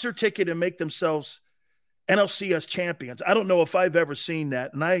punch their ticket and make themselves NLCS champions? I don't know if I've ever seen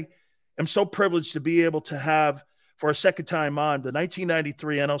that. And I am so privileged to be able to have, for a second time on, the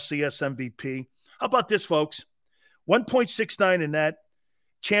 1993 NLCS MVP. How about this, folks? 1.69 in that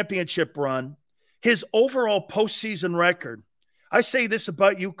championship run. His overall postseason record. I say this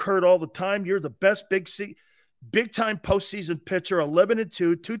about you, Kurt, all the time. You're the best big-time postseason pitcher,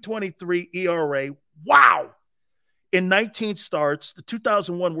 11-2, 2.23 ERA. Wow! In 19 starts, the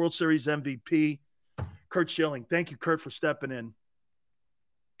 2001 World Series MVP, Curt Schilling. Thank you, Kurt, for stepping in.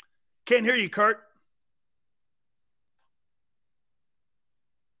 Can't hear you, Kurt.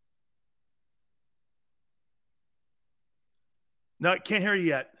 No, I can't hear you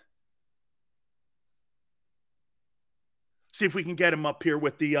yet. See if we can get him up here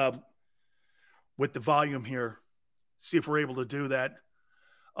with the volume here. See if we're able to do that.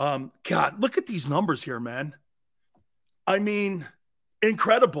 God, look at these numbers here, man. I mean,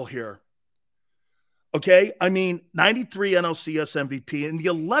 incredible here. Okay? I mean, 93 NLCS MVP and the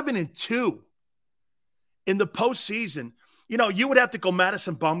 11-2 in the postseason. You know, you would have to go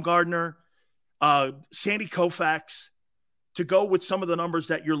Madison Bumgarner, Sandy Koufax to go with some of the numbers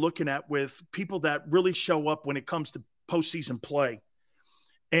that you're looking at with people that really show up when it comes to postseason play.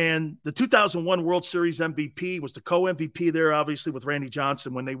 And the 2001 World Series MVP was the co-MVP there, obviously, with Randy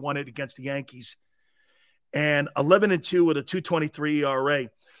Johnson when they won it against the Yankees. And 11-2 with a 2.23 ERA.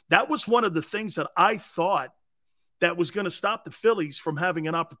 That was one of the things that I thought that was going to stop the Phillies from having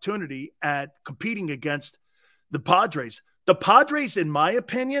an opportunity at competing against the Padres. The Padres, in my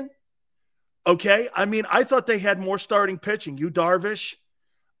opinion, okay, I mean, I thought they had more starting pitching. Yu Darvish,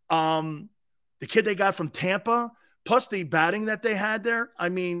 the kid they got from Tampa, plus the batting that they had there. I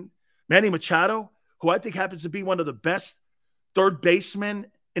mean, Manny Machado, who I think happens to be one of the best third basemen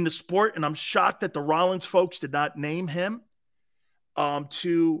in the sport, and I'm shocked that the Rollins folks did not name him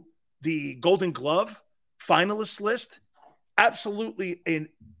to the Golden Glove finalist list. Absolutely a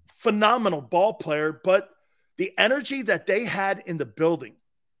phenomenal ball player, but the energy that they had in the building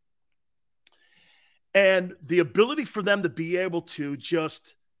and the ability for them to be able to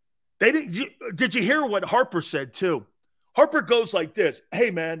just – did you hear what Harper said too? Harper goes like this,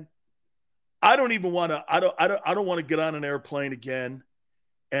 hey, man, I don't even want to – I don't want to get on an airplane again,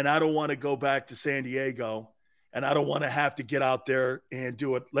 and I don't want to go back to San Diego, and I don't want to have to get out there and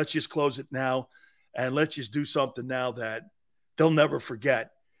do it. Let's just close it now, and let's just do something now that they'll never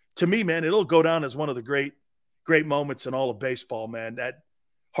forget. To me, man, it'll go down as one of the great moments in all of baseball, man. That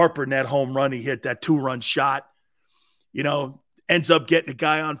Harper net home run he hit, that 2-run shot, ends up getting a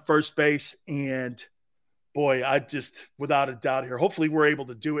guy on first base. And, boy, I just, without a doubt here, hopefully we're able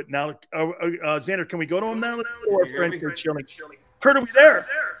to do it now. Xander, can we go to him now? Or friend Kurt Schilling. Kurt, are we there?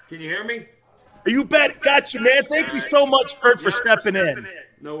 Can you hear me? You bet. Got you, man. Thank you so much, Kurt, for stepping in.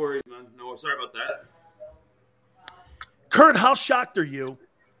 No worries, man. No, sorry about that. Kurt, how shocked are you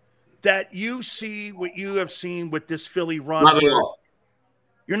that you see what you have seen with this Philly run? Not at all.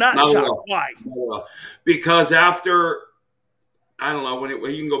 You're not shocked. Why? Because after, I don't know,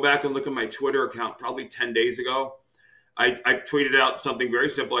 when you can go back and look at my Twitter account probably 10 days ago, I tweeted out something very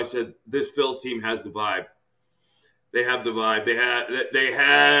simple. I said, this Phil's team has the vibe. They have the vibe. They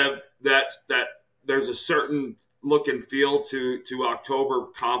have that there's a certain look and feel to October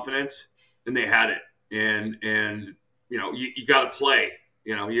confidence, and they had it. And you got to play.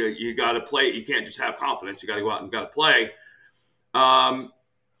 You got to play. You can't just have confidence. You got to go out and got to play.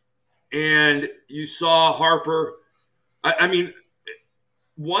 And you saw Harper. I mean,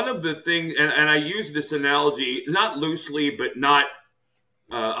 one of the things, and I use this analogy not loosely, but not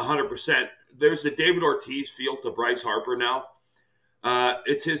 100%. There's the David Ortiz feel to Bryce Harper now.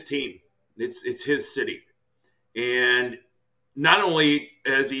 It's his team. It's his city. And not only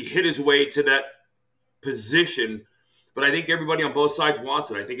has he hit his way to that position, but I think everybody on both sides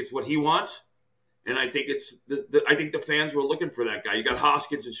wants it. I think it's what he wants. And I think I think the fans were looking for that guy. You got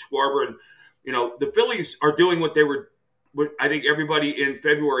Hoskins and Schwarber, and the Phillies are doing what I think everybody in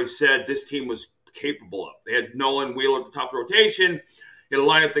February said this team was capable of. They had Nolan, Wheeler at the top of the rotation, hit a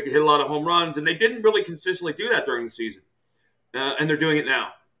lineup that could hit a lot of home runs, and they didn't really consistently do that during the season. And they're doing it now.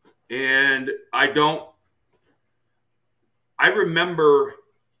 And I remember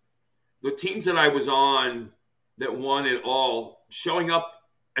the teams that I was on that won it all showing up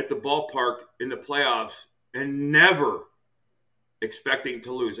at the ballpark in the playoffs and never expecting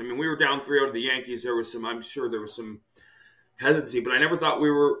to lose. I mean, we were down 3-0 to the Yankees. I'm sure there was some hesitancy, but I never thought we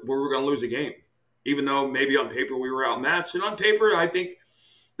were going to lose a game, even though maybe on paper we were outmatched. And on paper, I think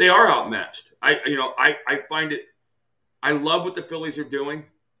they are outmatched. I find it, I love what the Phillies are doing.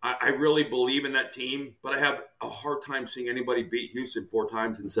 I really believe in that team, but I have a hard time seeing anybody beat Houston 4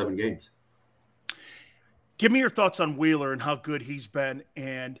 times in 7 games. Give me your thoughts on Wheeler and how good he's been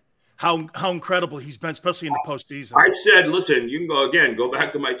and how incredible he's been, especially in the postseason. I said, listen, you can go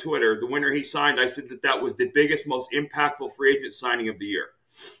back to my Twitter. The winner he signed, I said that was the biggest, most impactful free agent signing of the year.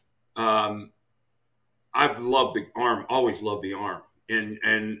 I've loved the arm, always loved the arm.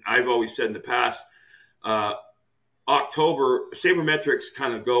 And I've always said in the past, October, sabermetrics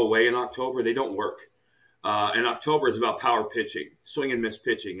kind of go away in October. They don't work. And October is about power pitching, swing and miss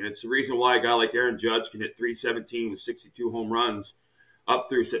pitching. And it's the reason why a guy like Aaron Judge can hit .317 with 62 home runs up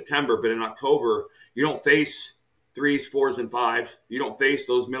through September. But in October, you don't face 3s, 4s, and 5s. You don't face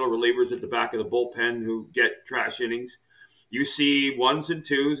those middle relievers at the back of the bullpen who get trash innings. You see 1s and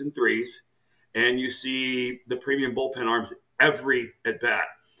 2s and 3s, and you see the premium bullpen arms every at-bat.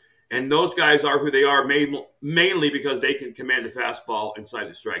 And those guys are who they are mainly because they can command a fastball inside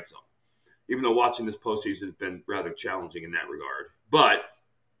the strike zone, even though watching this postseason has been rather challenging in that regard. But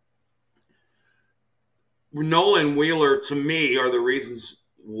Nolan, Wheeler, to me, are the reasons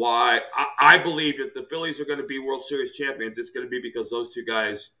why I believe if the Phillies are going to be World Series champions, it's going to be because those two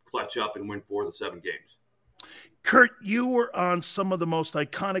guys clutch up and win 4 of the 7 games. Kurt, you were on some of the most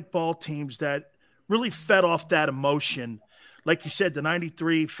iconic ball teams that really fed off that emotion. Like you said, the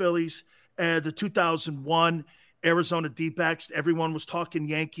 93 Phillies, the 2001 Arizona D-backs, everyone was talking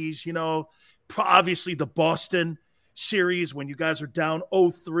Yankees, obviously the Boston series when you guys are down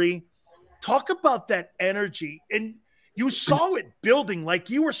 0-3. Talk about that energy. And you saw it building, like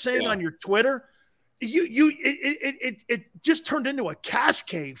you were saying on your Twitter. it just turned into a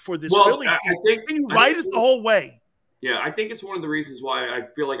cascade for this Well, Philly team. I think you ride it the whole way. Yeah, I think it's one of the reasons why I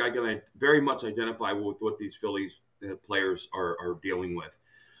feel like I can very much identify with what these Phillies players are dealing with.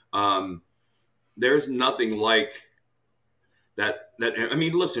 There's nothing like that. I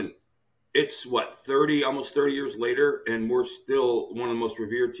mean, listen, it's almost 30 years later, and we're still one of the most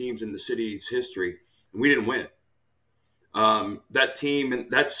revered teams in the city's history, and we didn't win. That team and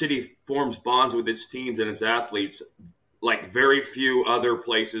that city forms bonds with its teams and its athletes like very few other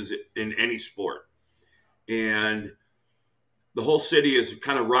places in any sport. And the whole city is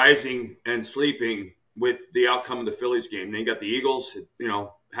kind of rising and sleeping with the outcome of the Phillies game. And you got the Eagles,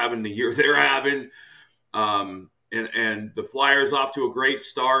 having the year they're having, and the Flyers off to a great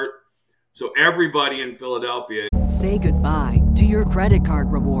start. So everybody in Philadelphia. Say goodbye to your credit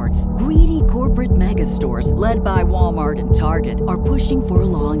card rewards. Greedy corporate mega stores, led by Walmart and Target, are pushing for a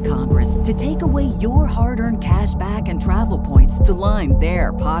law in Congress to take away your hard-earned cash back and travel points to line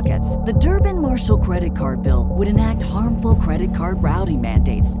their pockets. The Durbin-Marshall credit card bill would enact harmful credit card routing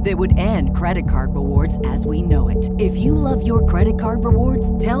mandates that would end credit card rewards as we know it. If you love your credit card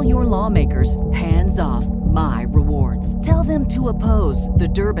rewards, tell your lawmakers, hands off my rewards. Tell them to oppose the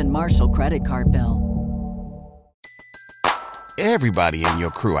Durbin-Marshall credit card bill. Everybody in your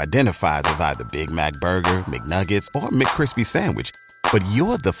crew identifies as either Big Mac Burger, McNuggets, or McCrispy Sandwich. But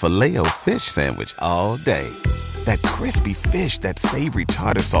you're the Filet-O-Fish Sandwich all day. That crispy fish, that savory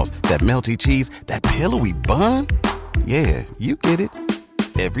tartar sauce, that melty cheese, that pillowy bun. Yeah, you get it.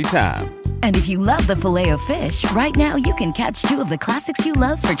 Every time. And if you love the Filet-O-Fish, right now you can catch two of the classics you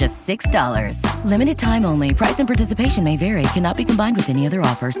love for just $6. Limited time only. Price and participation may vary. Cannot be combined with any other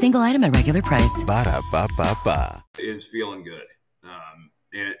offer. Single item at regular price. Ba-da-ba-ba-ba. Is feeling good.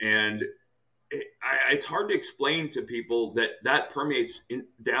 It's hard to explain to people that permeates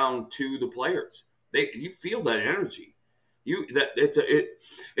down to the players. You feel that energy.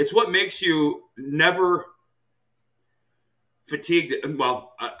 It's what makes you never fatigued.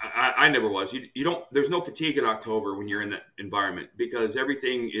 Well, I never was. You don't. There's no fatigue in October when you're in that environment because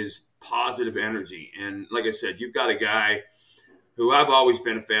everything is positive energy. And like I said, you've got a guy who I've always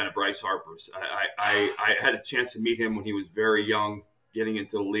been a fan of, Bryce Harper's. I had a chance to meet him when he was very young, getting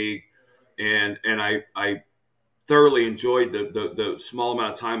into the league, and I thoroughly enjoyed the small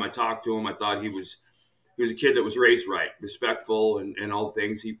amount of time I talked to him. I thought he was a kid that was raised right, respectful, and all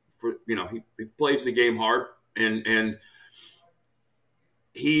things. He plays the game hard, and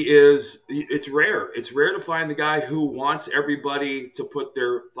it's rare. It's rare to find the guy who wants everybody to put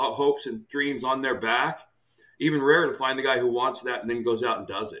their hopes and dreams on their back. Even rarer to find the guy who wants that and then goes out and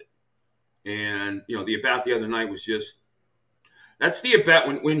does it. And, the at-bat the other night was that's the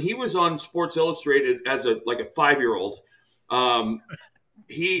at-bat. When he was on Sports Illustrated as a 5-year-old, that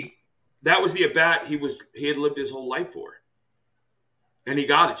was the at-bat he had lived his whole life for. And he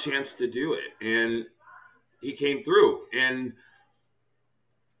got a chance to do it. And he came through. And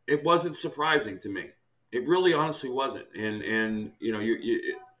it wasn't surprising to me. It really honestly wasn't. And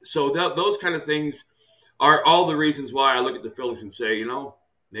so those kind of things are all the reasons why I look at the Phillies and say,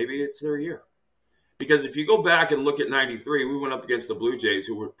 maybe it's their year. Because if you go back and look at 93, we went up against the Blue Jays,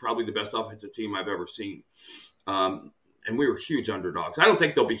 who were probably the best offensive team I've ever seen. And we were huge underdogs. I don't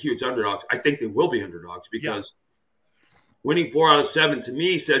think they'll be huge underdogs. I think they will be underdogs because winning 4 out of 7 to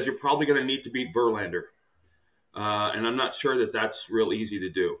me says you're probably going to need to beat Verlander. And I'm not sure that that's real easy to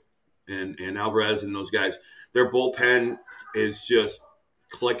do. And Alvarez and those guys, their bullpen is just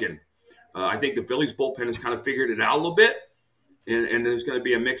clicking. I think the Phillies bullpen has kind of figured it out a little bit, and there's going to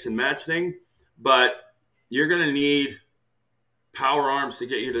be a mix and match thing. But you're going to need power arms to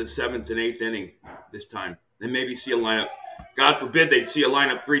get you to the 7th and 8th inning this time, and maybe see a lineup. God forbid they'd see a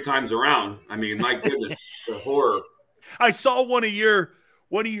lineup 3 times around. I mean, my goodness, the horror. I saw one of your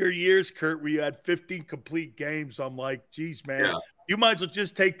years, Kurt, where you had 15 complete games. I'm like, geez, man, you might as well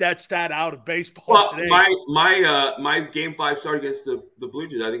just take that stat out of baseball today. My game 5 start against the Blue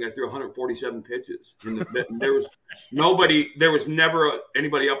Jays, I think I threw 147 pitches. And there was never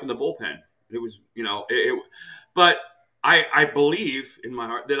anybody up in the bullpen. It was, but I believe in my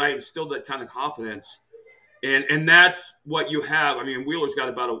heart that I instilled that kind of confidence. And that's what you have. I mean, Wheeler's got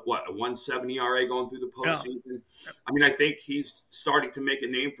about a 170 ERA going through the postseason. Yeah. I mean, I think he's starting to make a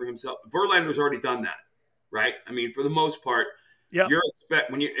name for himself. Verlander's already done that, right? I mean, for the most part, you're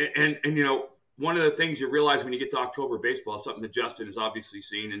one of the things you realize when you get to October baseball, something that Justin has obviously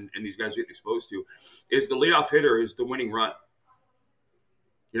seen and these guys get exposed to, is the leadoff hitter is the winning run.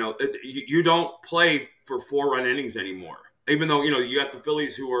 You don't play for 4-run innings anymore. Even though, you got the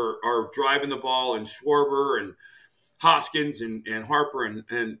Phillies who are driving the ball and Schwarber and Hoskins and Harper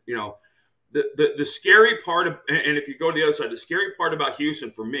and the scary part of, and if you go to the other side, the scary part about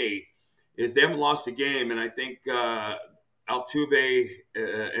Houston for me is they haven't lost a game, and I think Altuve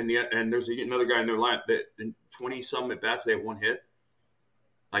and there's another guy in their lineup that in 20 some at bats they have one hit.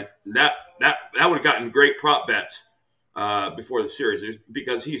 Like that would have gotten great prop bets before the series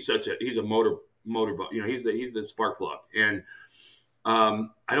because he's a motor, he's the spark plug, and I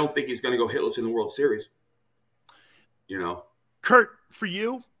don't think he's going to go hitless in the World Series. Kurt, for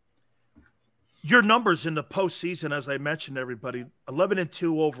you, your numbers in the postseason, as I mentioned, everybody,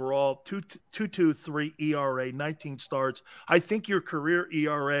 11-2 overall, 2.23 ERA, 19 starts. I think your career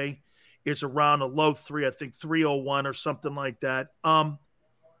ERA is around a low 3, I think 3.01 or something like that.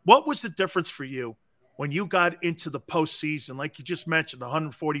 What was the difference for you when you got into the postseason? Like you just mentioned,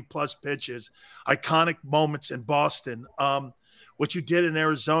 140-plus pitches, iconic moments in Boston, what you did in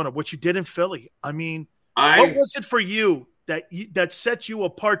Arizona, what you did in Philly. I mean, what was it for you that sets you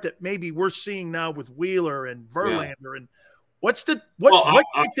apart that maybe we're seeing now with Wheeler and Verlander? Yeah. And what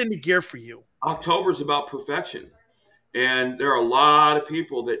kicked into gear for you? October's about perfection. And there are a lot of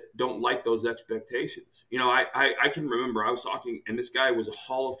people that don't like those expectations. I can remember I was talking, and this guy was a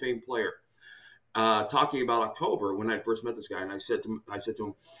Hall of Fame player, talking about October when I first met this guy. And I said to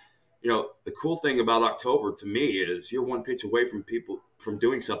him, the cool thing about October to me is you're one pitch away from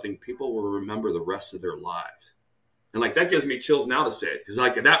doing something people will remember the rest of their lives. And that gives me chills now to say it because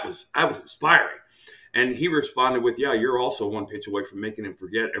I was inspiring. And he responded with, yeah, you're also one pitch away from making him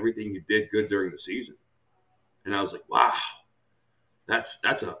forget everything you did good during the season. And I was like, wow, I'm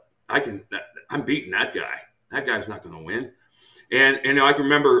beating that guy. That guy's not going to win. And I can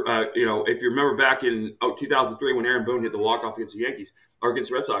remember, if you remember back in 2003 when Aaron Boone hit the walk-off against the Yankees or against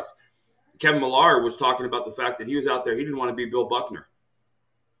the Red Sox, Kevin Millar was talking about the fact that he was out there. He didn't want to be Bill Buckner,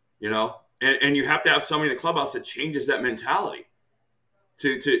 and you have to have somebody in the clubhouse that changes that mentality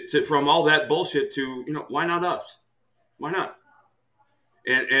to from all that bullshit to, why not us? Why not?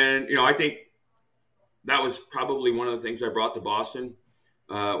 And I think that was probably one of the things I brought to Boston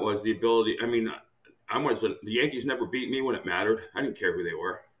was the ability. I mean, the Yankees never beat me when it mattered. I didn't care who they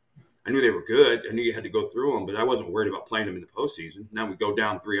were. I knew they were good. I knew you had to go through them, but I wasn't worried about playing them in the postseason. Now we go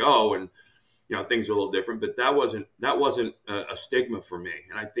down 3-0 and, things are a little different, but that wasn't a stigma for me.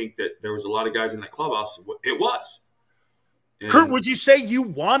 And I think that there was a lot of guys in that clubhouse. It was. And, Kurt, would you say you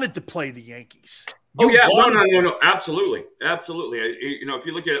wanted to play the Yankees? No. Absolutely. Absolutely. If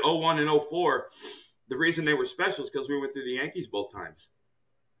you look at 01 and 04, the reason they were special is because we went through the Yankees both times.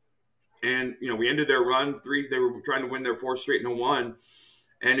 And, we ended their run. They were trying to win their fourth straight in 01.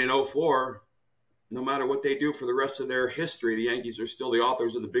 And in 04, no matter what they do for the rest of their history, the Yankees are still the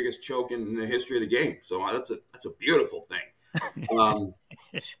authors of the biggest choke in the history of the game. So that's a beautiful thing.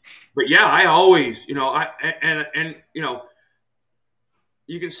 But yeah, I always, you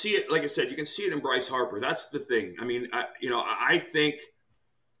can see it, like I said, you can see it in Bryce Harper. That's the thing. I mean, I think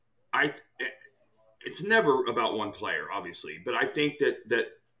it's never about one player, obviously, but I think that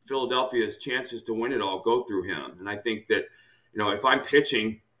Philadelphia's chances to win it all go through him. And I think that, if I'm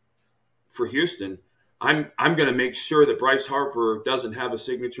pitching for Houston, I'm going to make sure that Bryce Harper doesn't have a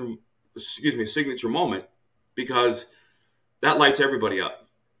signature moment because that lights everybody up.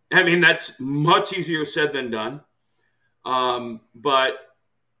 I mean, that's much easier said than done. But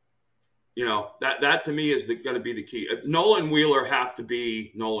that to me is going to be the key. Nolan Wheeler have to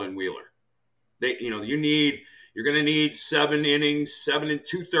be Nolan Wheeler. You're going to need 7 innings, 7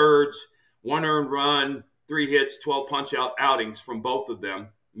 2/3, 1 earned run, 3 hits, 12 punch out outings from both of them,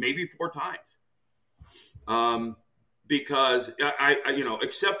 maybe 4 times. Because I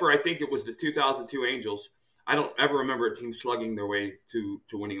except for I think it was the 2002 Angels, I don't ever remember a team slugging their way to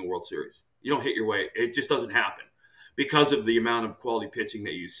winning a World Series. You don't hit your way. It just doesn't happen because of the amount of quality pitching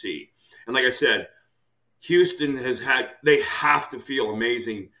that you see. And like I said, Houston they have to feel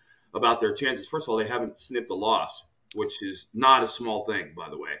amazing about their chances. First of all, they haven't snipped a loss, which is not a small thing, by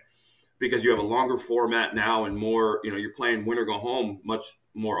the way, because you have a longer format now and more, you're playing win or go home much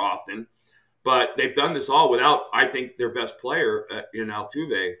more often. But they've done this all without, I think, their best player in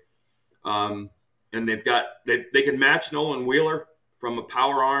Altuve. And they can match Nolan Wheeler from a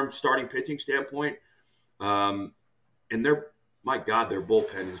power arm starting pitching standpoint. And their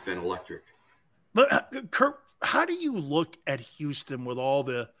bullpen has been electric. Kurt, how do you look at Houston with all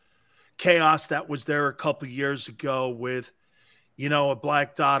the chaos that was there a couple of years ago with, a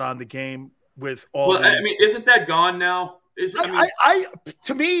black dot on the game with all? Well, I mean, isn't that gone now?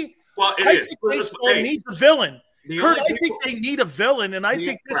 To me, well, I think baseball needs a villain. Kurt, I think they need a villain, and I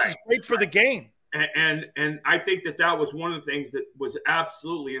think this is great for the game. And I think that was one of the things that was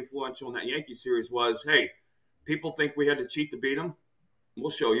absolutely influential in that Yankee series was, hey, people think we had to cheat to beat them. We'll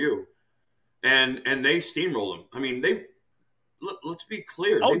show you. and they steamrolled them. I mean, let's be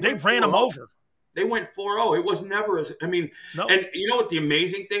clear. Oh, they ran them over. They went 4-0. It was never no. And you know what the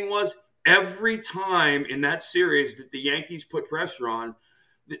amazing thing was? Every time in that series that the Yankees put pressure on,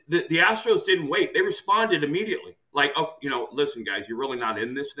 the Astros didn't wait. They responded immediately. Like, oh, listen, guys, you're really not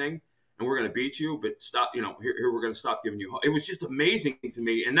in this thing, and we're going to beat you, but stop, here we're going to stop giving you. It was just amazing to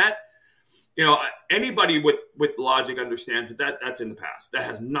me. And that, anybody with logic understands that's in the past. That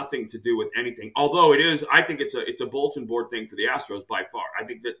has nothing to do with anything. Although I think it's a bulletin board thing for the Astros by far. I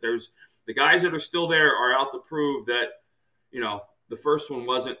think that there's the guys that are still there are out to prove that, the first one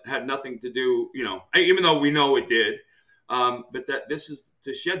had nothing to do, even though we know it did. But that this is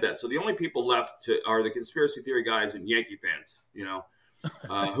to shed that. So the only people left are the conspiracy theory guys and Yankee fans,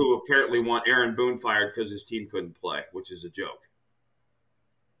 who apparently want Aaron Boone fired because his team couldn't play, which is a joke.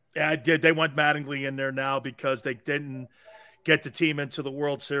 Yeah, I did. They want Mattingly in there now because they didn't get the team into the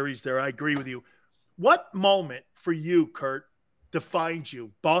World Series there. I agree with you. What moment for you, Kurt, defines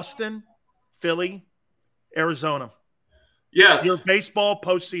you? Boston, Philly, Arizona? Yes. Your baseball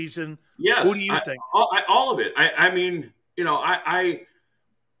postseason. Yes. Who do you think? All of it. I mean,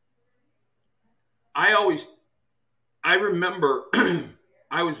 I remember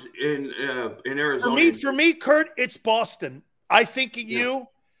I was in Arizona. For me, Kurt, it's Boston. I think of you,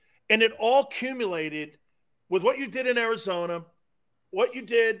 and it all accumulated with what you did in Arizona, what you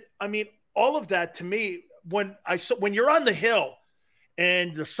did. I mean, all of that to me, when you're on the hill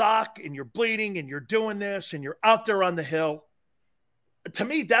and the sock and you're bleeding and you're doing this and you're out there on the hill, to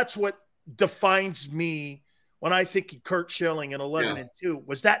me, that's what defines me when I think of Kurt Schilling in 11-2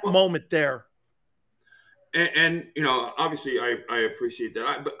 was that moment there. And obviously I appreciate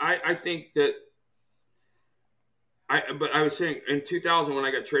that. But I think that but I was saying in 2000 when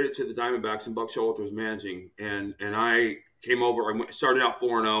I got traded to the Diamondbacks and Buck Showalter was managing and I came over, I started out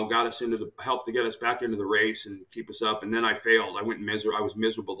 4-0, got us helped to get us back into the race and keep us up. And then I failed. I was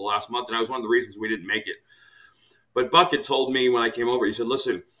miserable the last month. And that was one of the reasons we didn't make it. But Buck had told me when I came over, he said,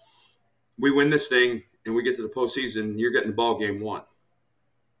 listen, we win this thing and we get to the postseason, you're getting the ball game 1.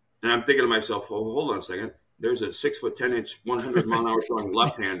 And I'm thinking to myself, oh, hold on a second. There's a 6'10", 100-mile-an-hour throwing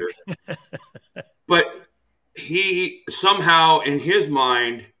left-hander. But he somehow, in his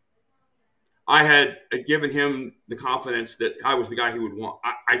mind, I had given him the confidence that I was the guy he would want.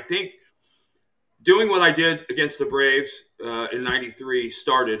 I think doing what I did against the Braves in '93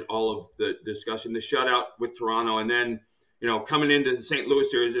 started all of the discussion, the shutout with Toronto, and then coming into the St. Louis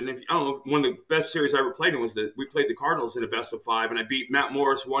series. And one of the best series I ever played in was that we played the Cardinals in a best of 5, and I beat Matt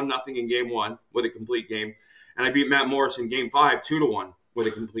Morris 1-0 in Game 1 with a complete game, and I beat Matt Morris in Game 5 2-1 with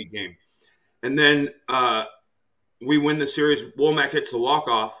a complete game, and then we win the series. Womack hits the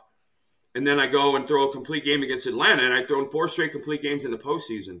walk-off. And then I go and throw a complete game against Atlanta, and I've thrown 4 straight complete games in the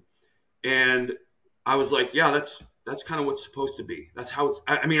postseason. And I was like, yeah, that's kind of what's supposed to be. That's how it's.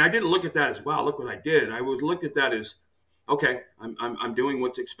 I mean, I didn't look at that as wow, look what I did. I looked at that as okay, I'm doing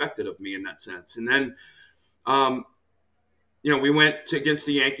what's expected of me in that sense. And then, we went against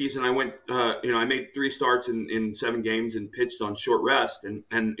the Yankees, and I went, I made 3 starts in 7 games and pitched on short rest, and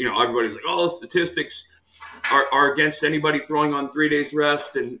everybody's like, oh, statistics are against anybody throwing on 3 days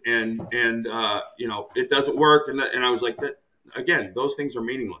rest and it doesn't work. And I was like, that again, those things are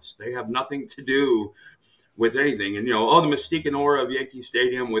meaningless. They have nothing to do with anything. And, the mystique and aura of Yankee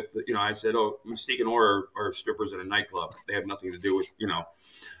Stadium with, I said, mystique and aura are strippers in a nightclub. They have nothing to do with,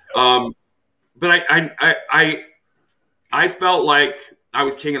 but I felt like I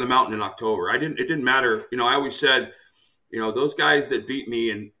was king of the mountain in October. It didn't matter. I always said, those guys that beat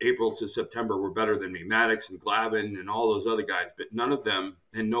me in April to September were better than me, Maddox and Glavine and all those other guys. But none of them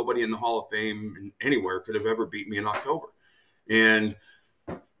and nobody in the Hall of Fame and anywhere could have ever beat me in October. And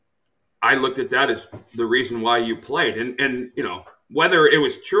I looked at that as the reason why you played. And whether it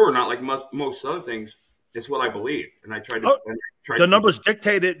was true or not, like most other things, it's what I believed. And I tried to the numbers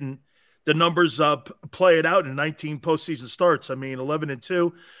dictate it, and the numbers play it out in 19 postseason starts. I mean,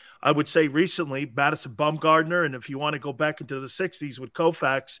 11-2. I would say recently, Madison Bumgarner, and if you want to go back into the 60s with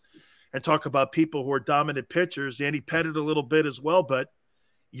Koufax and talk about people who are dominant pitchers, Andy Pettitte a little bit as well, but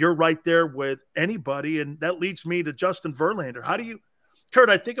you're right there with anybody, and that leads me to Justin Verlander. How do you – Kurt,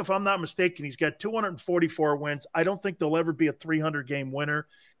 I think if I'm not mistaken, he's got 244 wins. I don't think there'll ever be a 300-game winner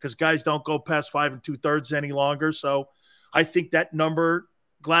because guys don't go past 5 2/3 any longer. So I think that number –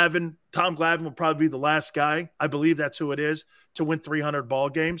 Tom Glavine will probably be the last guy. I believe that's who it is to win 300 ball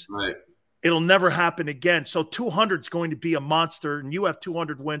games. Right. It'll never happen again. So 200 is going to be a monster, and you have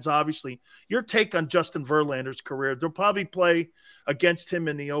 200 wins, obviously. Your take on Justin Verlander's career, they'll probably play against him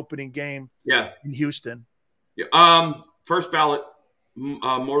in the opening game in Houston. Yeah. First ballot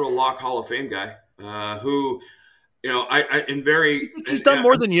Mortal Lock Hall of Fame guy who, He's done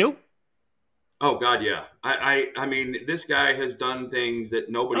more than you. Oh God, yeah. I mean, this guy has done things that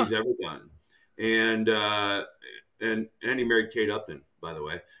nobody's ever done, and he married Kate Upton, by the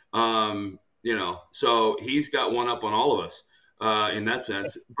way. So he's got one up on all of us in that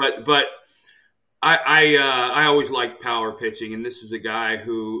sense. But I always liked power pitching, and this is a guy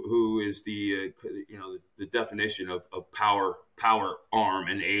who is the definition of power arm,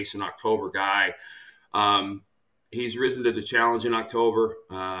 an ace, an October guy. He's risen to the challenge in October.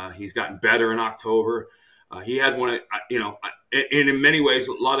 He's gotten better in October. He had one, and in many ways,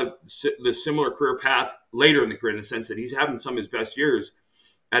 a lot of the similar career path later in the career, in the sense that he's having some of his best years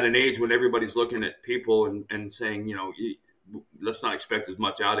at an age when everybody's looking at people and saying, let's not expect as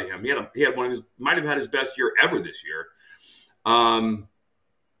much out of him. He had might have had his best year ever this year. Lock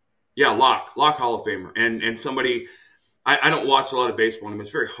Hall of Famer, and somebody. I don't watch a lot of baseball anymore.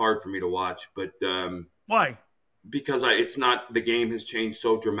 It's very hard for me to watch, but why? Because it's not, the game has changed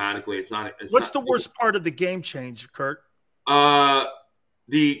so dramatically. What's the worst part of the game change, Kurt?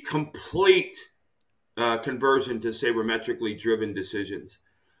 The complete conversion to sabermetrically driven decisions.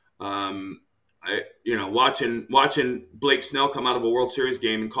 Watching Blake Snell come out of a World Series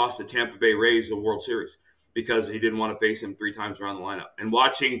game and cost the Tampa Bay Rays the World Series because he didn't want to face him 3 times around the lineup, and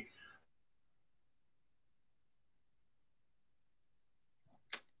watching.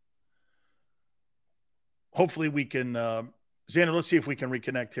 Hopefully we can, Xander, let's see if we can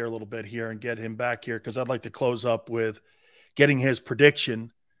reconnect here a little bit here and get him back here, because I'd like to close up with getting his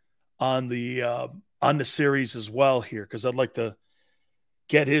prediction on the series as well here, because I'd like to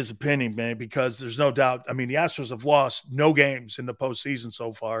get his opinion, man, because there's no doubt. I mean, the Astros have lost no games in the postseason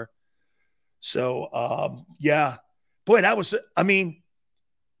so far. So, boy,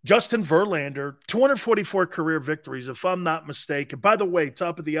 Justin Verlander, 244 career victories, if I'm not mistaken. By the way,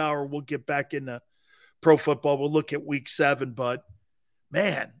 top of the hour, we'll get back into pro football. We'll look at week 7, but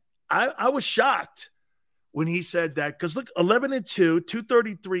man, I was shocked when he said that, because look, 11-2,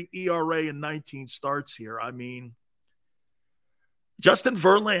 2.33 ERA and 19 starts here. I mean, Justin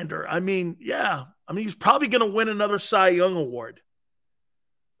Verlander, he's probably going to win another Cy Young Award.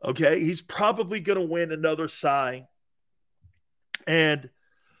 Okay, he's probably going to win another Cy, and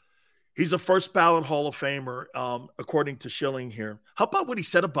he's a first ballot Hall of Famer, according to Schilling here. How about what he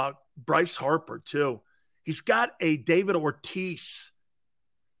said about Bryce Harper too? He's got a David Ortiz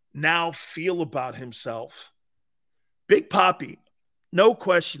now feel about himself. Big Papi, no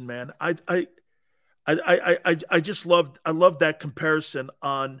question, man. I just loved that comparison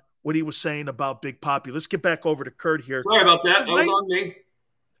on what he was saying about Big Papi. Let's get back over to Kurt here. Sorry about that. That was on me.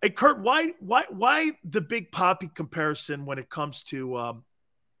 Hey, Kurt, why the Big Papi comparison when it comes to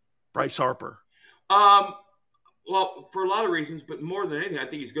Bryce Harper? Well, for a lot of reasons, but more than anything, I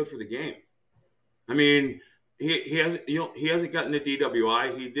think he's good for the game. I mean, he hasn't gotten a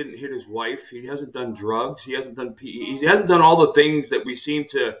DWI. He didn't hit his wife. He hasn't done drugs. He hasn't done PE. He hasn't done all the things that we seem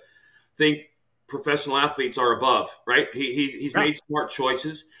to think professional athletes are above, right? He's made smart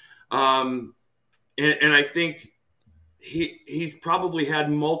choices. And I think he's probably had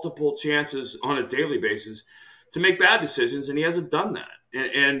multiple chances on a daily basis to make bad decisions, and he hasn't done that.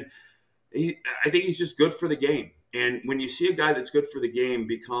 And I think he's just good for the game. And when you see a guy that's good for the game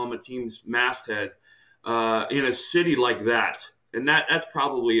become a team's masthead in a city like that, and that's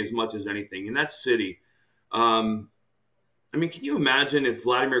probably as much as anything in that city. Can you imagine if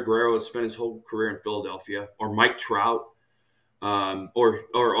Vladimir Guerrero had spent his whole career in Philadelphia, or Mike Trout, or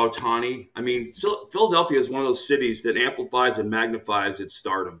Ohtani? I mean, Philadelphia is one of those cities that amplifies and magnifies its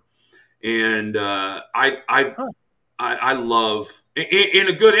stardom. And I love, in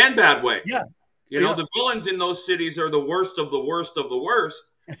a good and bad way. Yeah. The villains in those cities are the worst of the worst of the worst,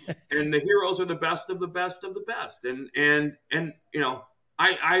 and the heroes are the best of the best of the best. And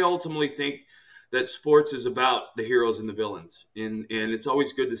I ultimately think that sports is about the heroes and the villains, and it's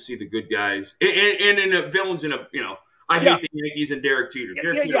always good to see the good guys and in the villains I hate the Yankees and Derek Jeter.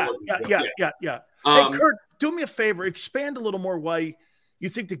 Yeah. Hey, Kurt, do me a favor. Expand a little more why you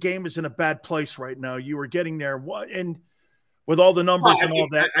think the game is in a bad place right now. You were getting there. And with all the numbers and all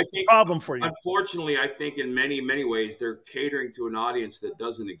that, I think, problem for you. Unfortunately, I think in many, many ways they're catering to an audience that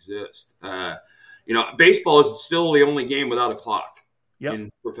doesn't exist. Baseball is still the only game without a clock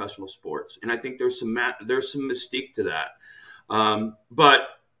in professional sports, and I think there's some mystique to that. But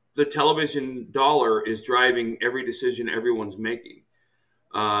the television dollar is driving every decision everyone's making,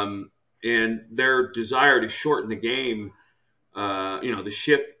 and their desire to shorten the game. The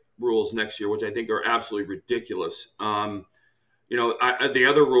shift rules next year, which I think are absolutely ridiculous. The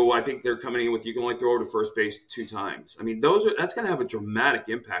other rule, I think they're coming in with you can only throw to first base 2 times. I mean, that's going to have a dramatic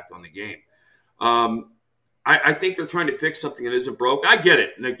impact on the game. I think they're trying to fix something that isn't broke. I get it.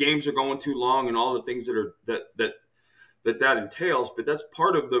 And the games are going too long and all the things that entails, but that's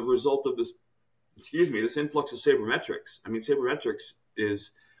part of the result of this influx of sabermetrics. I mean, sabermetrics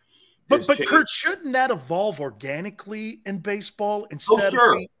is But Kurt, shouldn't that evolve organically in baseball instead of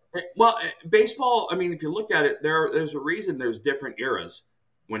sure. Being... Well, baseball, I mean, if you look at it, there's a reason there's different eras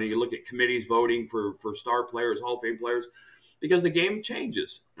when you look at committees voting for star players, Hall of Fame players, because the game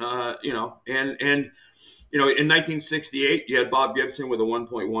changes. In 1968, you had Bob Gibson with a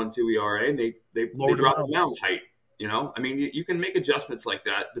 1.12 ERA, and they dropped the mound height. I mean, you can make adjustments like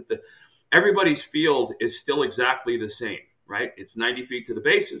that, but everybody's field is still exactly the same, right? It's 90 feet to the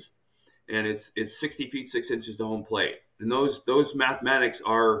bases, and it's 60 feet 6 inches to home plate, and those mathematics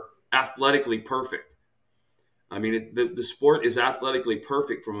are athletically perfect. I mean, the sport is athletically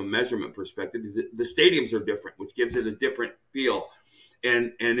perfect from a measurement perspective. The stadiums are different, which gives it a different feel.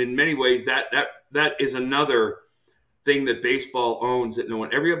 And in many ways, that is another thing that baseball owns that no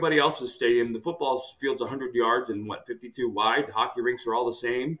one. Everybody else's stadium, the football field's 100 yards and 52 wide. Hockey rinks are all the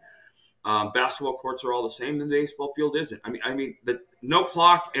same. Basketball courts are all the same. The baseball field isn't. I mean, the no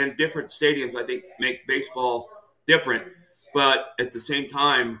clock and different stadiums, I think, make baseball different. But at the same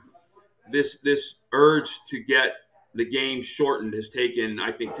time, this urge to get the game shortened has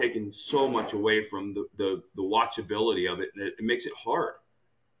taken so much away from the watchability of it, and it makes it hard.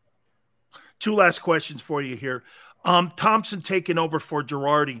 2 last questions for you here. Thompson taking over for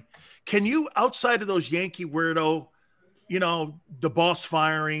Girardi. Can you, outside of those Yankee weirdo, the boss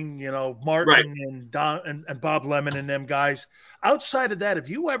firing, Martin and Bob Lemon and them guys, outside of that, have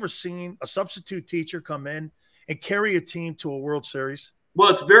you ever seen a substitute teacher come in and carry a team to a World Series? Well,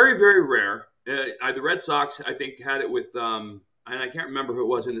 it's very, very rare. The Red Sox, I think, had it with, and I can't remember who it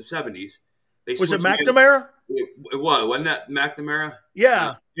was in the 70s. Was it McNamara? It was. Wasn't that McNamara?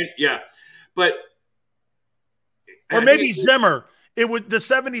 Yeah. Yeah. But. Or maybe Zimmer. It was the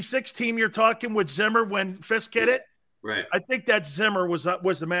 76 team you're talking with Zimmer when Fisk hit it. Right. I think that Zimmer was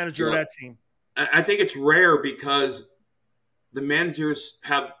the manager of that team. I think it's rare because the managers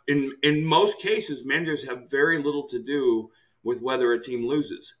have, in most cases, managers have very little to do with whether a team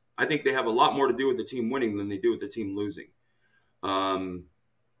loses. I think they have a lot more to do with the team winning than they do with the team losing. But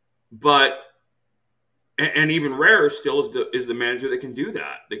even rarer still is the manager that can do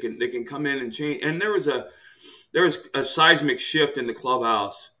that. They can come in and change. And there was a seismic shift in the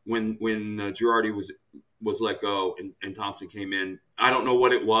clubhouse when Girardi was let go and Thompson came in. I don't know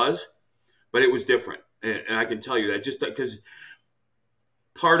what it was, but it was different. And I can tell you that just because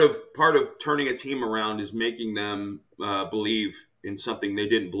part of turning a team around is making them believe in something they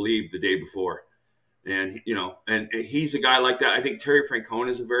didn't believe the day before. And, and he's a guy like that. I think Terry Francona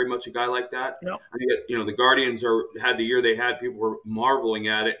is very much a guy like that. Yep. I think that, the Guardians had the year they had, people were marveling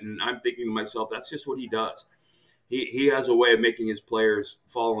at it. And I'm thinking to myself, that's just what he does. He has a way of making his players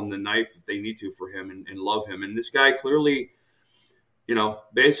fall on the knife if they need to for him and love him. And this guy clearly,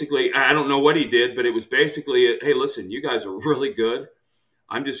 basically, I don't know what he did, but it was basically, hey, listen, you guys are really good.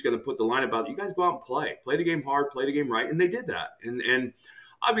 I'm just going to put the line about you guys go out and play the game hard, play the game right. And they did that. And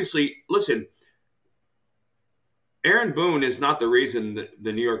obviously, listen, Aaron Boone is not the reason that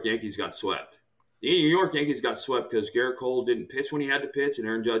the New York Yankees got swept. The New York Yankees got swept because Garrett Cole didn't pitch when he had to pitch and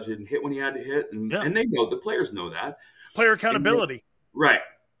Aaron Judge didn't hit when he had to hit. And they know, the players know that. Player accountability. Right.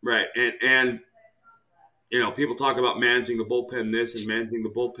 And people talk about managing the bullpen this and managing the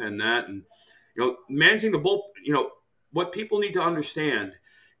bullpen that. And, managing the what people need to understand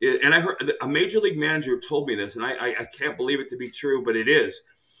is, and I heard a major league manager told me this, and I can't believe it to be true, but it is.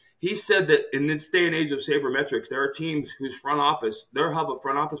 He said that in this day and age of sabermetrics, there are teams whose front office, they'll have a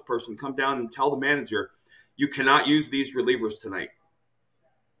front office person come down and tell the manager, you cannot use these relievers tonight.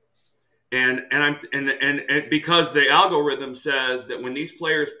 And because the algorithm says that when these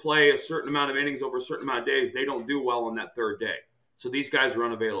players play a certain amount of innings over a certain amount of days, they don't do well on that third day. So these guys are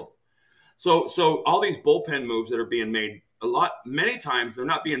unavailable. So all these bullpen moves that are being made, many times they're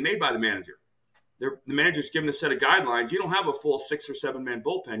not being made by the manager. The manager's given a set of guidelines. You don't have a full 6 or 7 man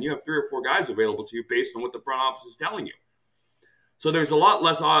bullpen. You have 3 or 4 guys available to you based on what the front office is telling you. So there's a lot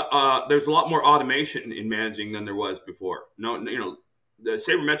more automation in managing than there was before. The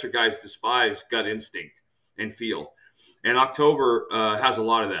sabermetric guys despise gut instinct and feel, and October has a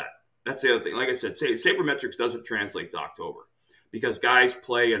lot of that. That's the other thing. Like I said, sabermetrics doesn't translate to October because guys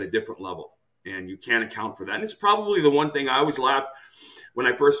play at a different level, and you can't account for that. And it's probably the one thing I always laughed when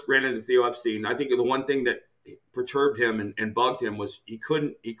I first ran into Theo Epstein. I think the one thing that perturbed him and bugged him was he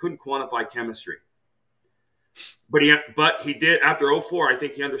couldn't quantify chemistry. But he did after 04. I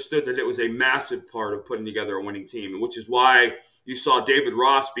think he understood that it was a massive part of putting together a winning team, which is why you saw David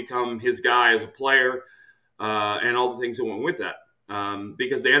Ross become his guy as a player, and all the things that went with that.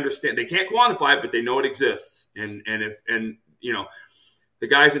 Because they understand, they can't quantify it, but they know it exists. And the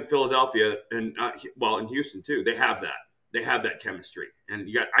guys in Philadelphia and in Houston too, they have that. They have that chemistry. And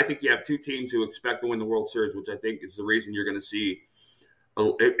I think you have two teams who expect to win the World Series, which I think is the reason you're going to see.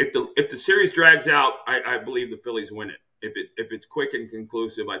 If the series drags out, I believe the Phillies win it. If it's quick and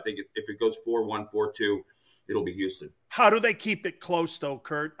conclusive, I think if it goes 4-1, 4-2, it'll be Houston. How do they keep it close, though,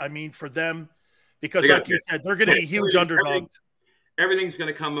 Kurt? I mean, for them, because like you said, they're going to be huge underdogs. Everything's going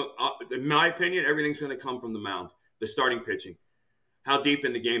to come, in my opinion, everything's going to come from the mound, the starting pitching. How deep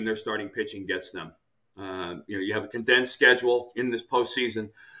in the game their starting pitching gets them. You have a condensed schedule in this postseason,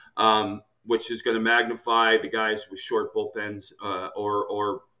 which is going to magnify the guys with short bullpens,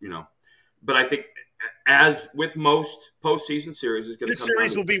 But I think, as with most postseason series, is going to. This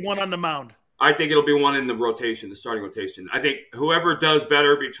series will be one on the mound. I think it'll be one in the rotation, the starting rotation. I think whoever does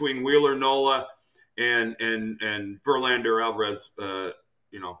better between Wheeler, Nola, and Verlander, Alvarez, I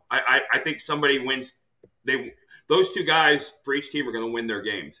think somebody wins. Those two guys for each team are going to win their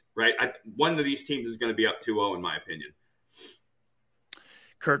games, right? One of these teams is going to be up 2-0, in my opinion.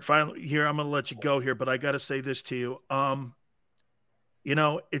 Kurt, finally, here, I'm going to let you go here, but I got to say this to you.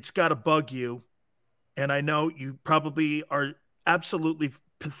 It's got to bug you, and I know you probably are absolutely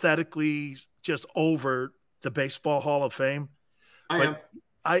pathetically just over the Baseball Hall of Fame. I am.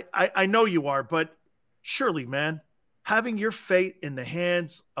 I know you are, but surely, man, having your fate in the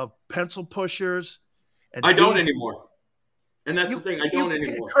hands of pencil pushers. And I don't anymore. And that's the thing. I don't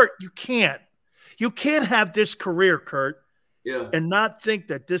anymore. Kurt, you can't. You can't have this career, Kurt, and not think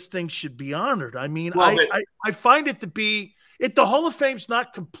that this thing should be honored. I mean, I find it to be – the Hall of Fame's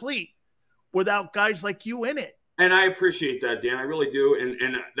not complete without guys like you in it. And I appreciate that, Dan. I really do.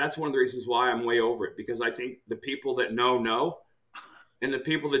 And that's one of the reasons why I'm way over it, because I think the people that know, and the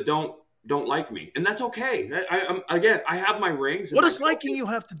people that don't like me. And that's okay. I have my rings. What does liking you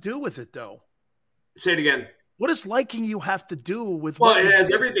have to do with it, though? Say it again. What does liking you have to do with? Well, it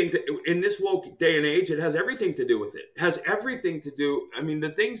has everything in this woke day and age. It has everything to do with it. It has everything to do. I mean,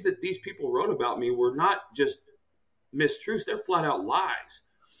 the things that these people wrote about me were not just mistruths; they're flat out lies.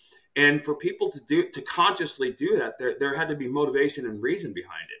 And for people to consciously do that, there had to be motivation and reason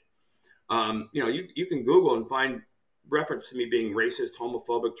behind it. You can Google and find reference to me being racist,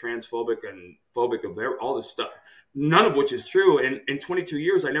 homophobic, transphobic, and phobic of all this stuff. None of which is true. And in 22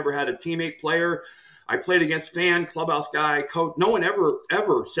 years, I never had a teammate, player. I played against fan, clubhouse guy, coach. No one ever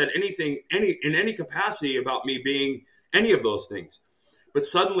said anything in any capacity about me being any of those things. But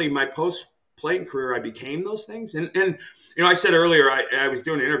suddenly, my post-playing career, I became those things. And I said earlier, I was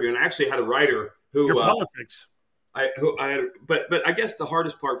doing an interview, and I actually had a writer who your politics. But I guess the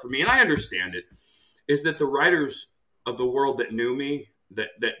hardest part for me, and I understand it, is that the writers of the world that knew me,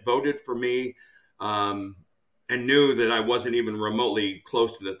 that voted for me, and knew that I wasn't even remotely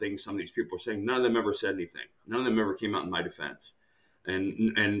close to the things some of these people were saying, none of them ever said anything. None of them ever came out in my defense.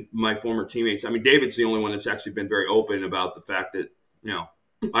 And my former teammates, I mean, David's the only one that's actually been very open about the fact that,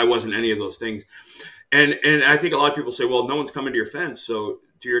 I wasn't any of those things. And I think a lot of people say, well, no one's coming to your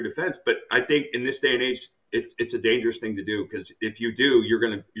your defense. But I think in this day and age, it's a dangerous thing to do, because if you do, you're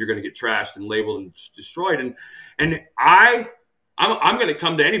gonna get trashed and labeled and destroyed. And I'm going to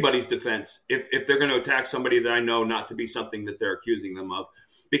come to anybody's defense if they're going to attack somebody that I know not to be something that they're accusing them of,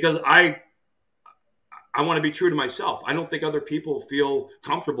 because I want to be true to myself. I don't think other people feel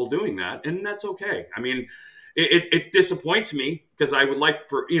comfortable doing that, and that's okay. I mean, it disappoints me, because I would like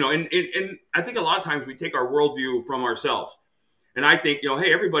for, and I think a lot of times we take our worldview from ourselves. And I think,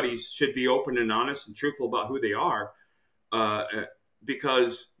 hey, everybody should be open and honest and truthful about who they are,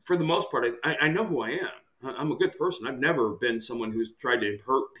 because for the most part, I know who I am. I'm a good person. I've never been someone who's tried to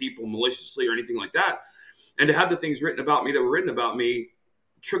hurt people maliciously or anything like that. And to have the things written about me that were written about me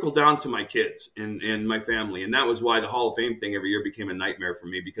trickle down to my kids and my family. And that was why the Hall of Fame thing every year became a nightmare for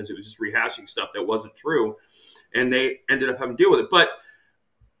me, because it was just rehashing stuff that wasn't true. And they ended up having to deal with it. But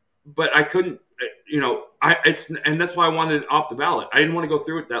I couldn't, and that's why I wanted it off the ballot. I didn't want to go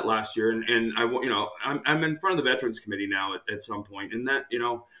through it that last year. And I'm in front of the Veterans Committee now at some point. And that,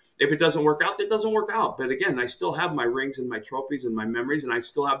 if it doesn't work out, it doesn't work out. But again, I still have my rings and my trophies and my memories, and I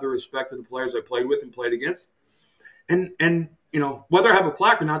still have the respect of the players I played with and played against. And whether I have a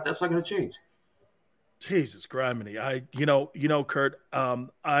plaque or not, that's not going to change. Jesus, Griminy. Kurt,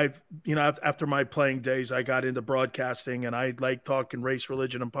 after my playing days, I got into broadcasting, and I like talking race,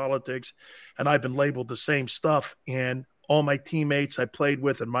 religion, and politics, and I've been labeled the same stuff. And all my teammates I played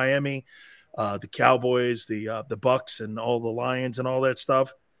with in Miami, the Cowboys, the Bucks, and all the Lions and all that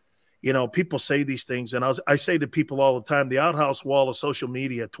stuff. You know, people say these things, and I say to people all the time, the outhouse wall of social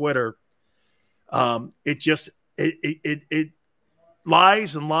media, Twitter, it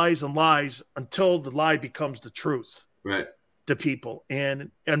lies and lies and lies until the lie becomes the truth, right, to people.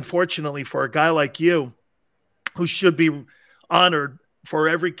 And unfortunately, for a guy like you, who should be honored, for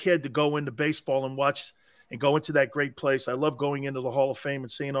every kid to go into baseball and watch and go into that great place. I love going into the Hall of Fame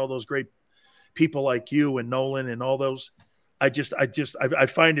and seeing all those great people like you and Nolan and all those. I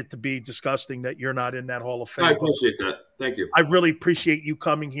find it to be disgusting that you're not in that Hall of Fame. I appreciate that. Thank you. I really appreciate you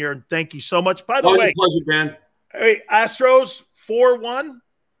coming here, and thank you so much. By the Always way, a pleasure, Ben. Hey, Astros 4-1.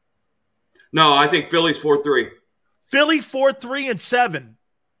 No, I think Philly's 4-3. Philly 4-3-7.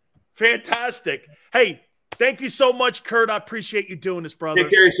 Fantastic. Hey, thank you so much, Kurt. I appreciate you doing this, brother.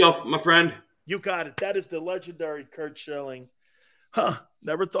 Take care of yourself, my friend. You got it. That is the legendary Kurt Schilling.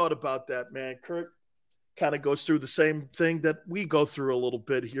 Never thought about that, man. Kurt kind of goes through the same thing that we go through a little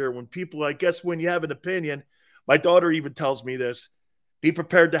bit here. When people, I guess, when you have an opinion, my daughter even tells me this, be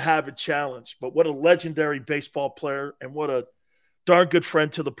prepared to have it challenged. But what a legendary baseball player, and what a darn good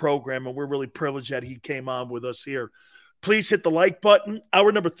friend to the program. And we're really privileged that he came on with us here. Please hit the like button.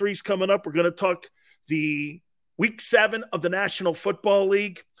 Hour number 3 is coming up. We're going to talk the week 7 of the National Football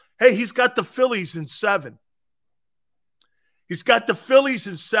League. Hey, he's got the Phillies in 7. He's got the Phillies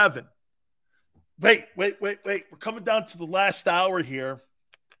in 7. Wait. We're coming down to the last hour here.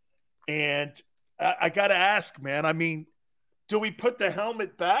 And I got to ask, man, I mean, do we put the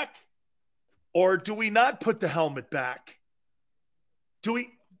helmet back or do we not put the helmet back? Do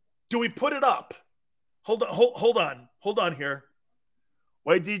we put it up? Hold on here.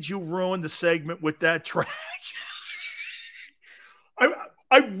 Why did you ruin the segment with that trash?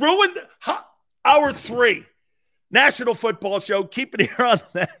 I ruined hour 3. National Football Show. Keep it here on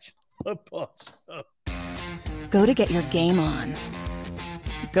the National Football Show. Go to get your game on.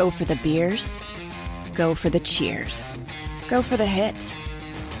 Go for the beers. Go for the cheers. Go for the hit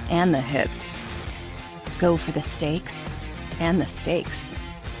and the hits. Go for the stakes and the stakes.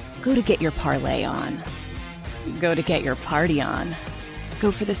 Go to get your parlay on. Go to get your party on.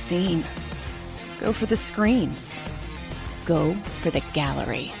 Go for the scene. Go for the screens. Go for the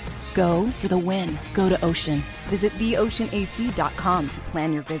gallery. Go for the win. Go to Ocean. Visit theoceanac.com to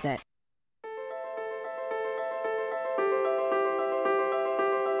plan your visit.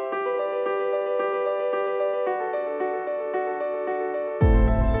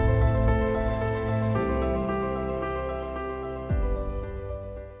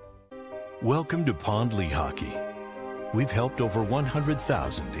 Welcome to Pond Lehocky. We've helped over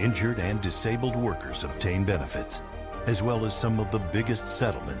 100,000 injured and disabled workers obtain benefits, as well as some of the biggest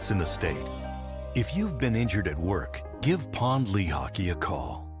settlements in the state. If you've been injured at work, give Pond Lehocky a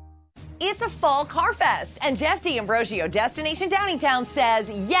call. It's a fall car fest, and Jeff D'Ambrosio, Destination Downingtown, says,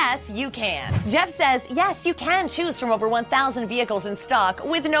 yes, you can. Jeff says, yes, you can choose from over 1,000 vehicles in stock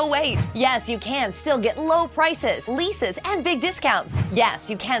with no wait. Yes, you can still get low prices, leases, and big discounts. Yes,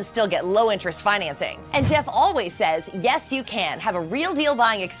 you can still get low interest financing. And Jeff always says, yes, you can have a real deal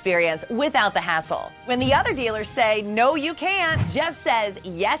buying experience without the hassle. When the other dealers say, no, you can't, Jeff says,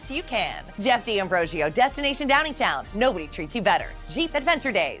 yes, you can. Jeff D'Ambrosio, Destination Downingtown. Nobody treats you better. Jeep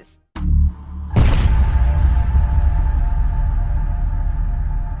Adventure Days.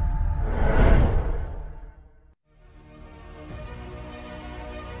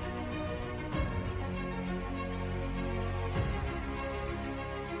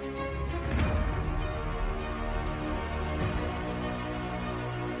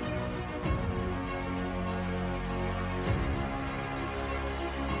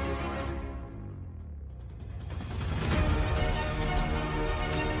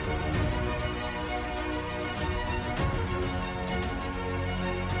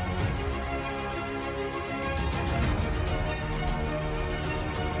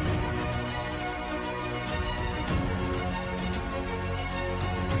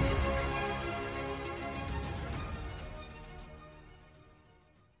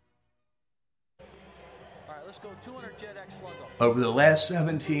 Over the last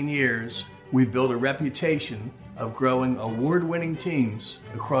 17 years, we've built a reputation of growing award-winning teams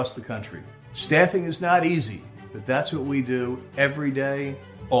across the country. Staffing is not easy, but that's what we do every day,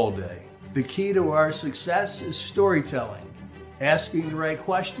 all day. The key to our success is storytelling, asking the right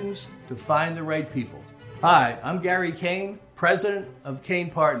questions to find the right people. Hi, I'm Gary Kane, president of Kane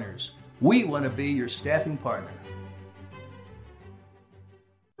Partners. We want to be your staffing partner.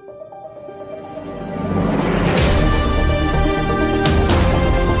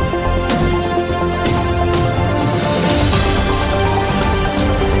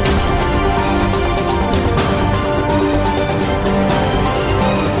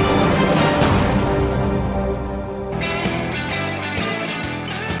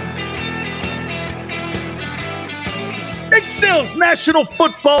 National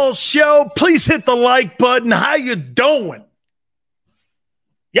Football Show. Please hit the like button. How you doing?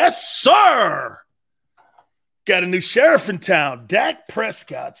 Yes, sir. Got a new sheriff in town. Dak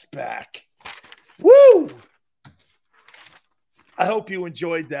Prescott's back. Woo! I hope you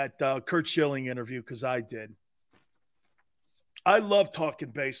enjoyed that Kurt Schilling interview, because I did. I love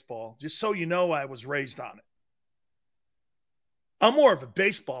talking baseball. Just so you know, I was raised on it. I'm more of a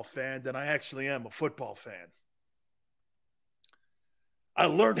baseball fan than I actually am a football fan. I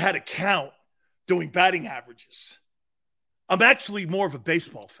learned how to count doing batting averages. I'm actually more of a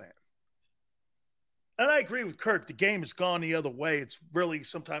baseball fan. And I agree with Kirk. The game has gone the other way. It's really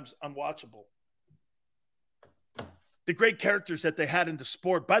sometimes unwatchable. The great characters that they had in the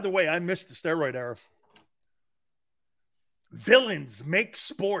sport. By the way, I missed the steroid era. Villains make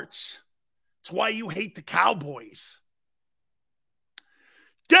sports. It's why you hate the Cowboys.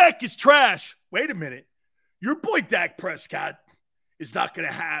 Dak is trash. Wait a minute. Your boy Dak Prescott is not going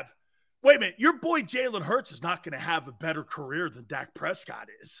to have – wait a minute. Your boy Jalen Hurts is not going to have a better career than Dak Prescott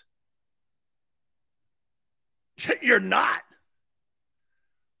is. You're not.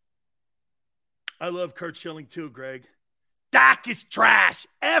 I love Kurt Schilling too, Greg. Dak is trash.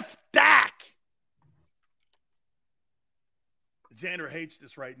 F Dak. Xander hates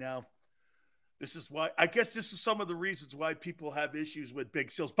this right now. This is why, I guess this is some of the reasons why people have issues with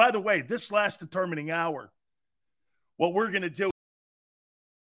Big Sills. By the way, this last determining hour, what we're going to do.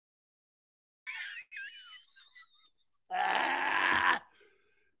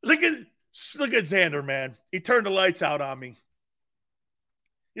 Look at Xander, man. He turned the lights out on me.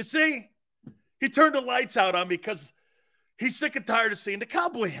 You see? He turned the lights out on me because he's sick and tired of seeing the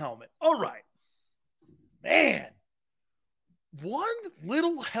cowboy helmet. All right. Man. One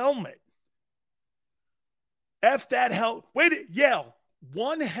little helmet. F that helmet. Wait, yell.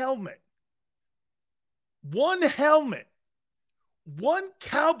 One helmet. One helmet. One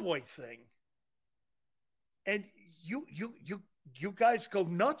cowboy thing. And you guys go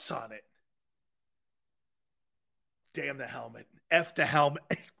nuts on it. Damn the helmet. F the helmet.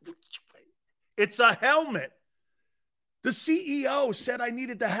 It's a helmet. The CEO said I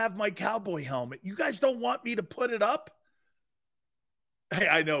needed to have my cowboy helmet. You guys don't want me to put it up? Hey,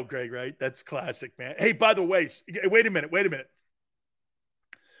 I know, Greg, right? That's classic, man. Hey, by the way, wait a minute.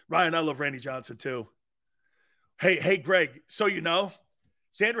 Ryan, I love Randy Johnson too. Hey, Greg, so you know,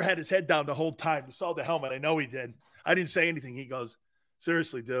 Xander had his head down the whole time. You saw the helmet. I know he did. I didn't say anything. He goes,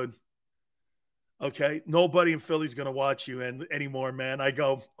 seriously, dude. Okay, nobody in Philly's going to watch you anymore, man. I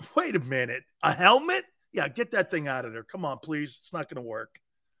go, wait a minute. A helmet? Yeah, get that thing out of there. Come on, please. It's not going to work.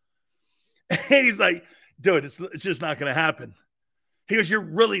 And he's like, dude, it's just not going to happen. He goes, you're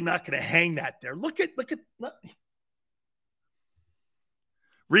really not going to hang that there. Look at.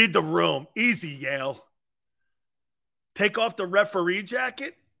 Read the room. Easy, Yale. Take off the referee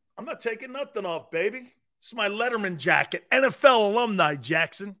jacket. I'm not taking nothing off, baby. It's my Letterman jacket. NFL alumni,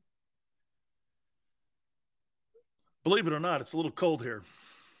 Jackson. Believe it or not, it's a little cold here.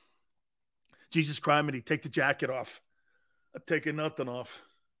 Jesus Christ, take the jacket off. I'm taking nothing off.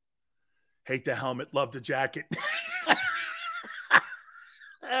 Hate the helmet. Love the jacket.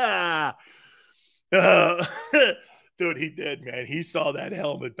 Dude, he did, man. He saw that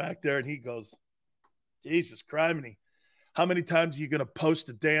helmet back there, and he goes, Jesus Christ, how many times are you going to post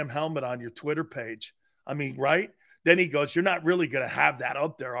the damn helmet on your Twitter page? I mean, right? Then he goes, you're not really going to have that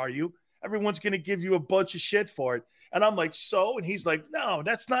up there, are you? Everyone's going to give you a bunch of shit for it. And I'm like, so? And he's like, no,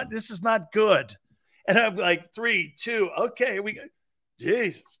 this is not good. And I'm like, 3, 2, okay, we go.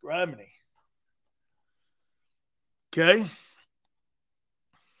 Jesus Christ. Okay.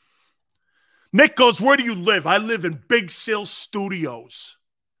 Nick goes, where do you live? I live in Big Sill Studios.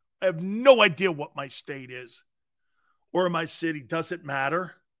 I have no idea what my state is or my city. Doesn't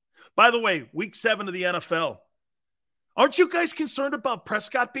matter. By the way, week 7 of the NFL. Aren't you guys concerned about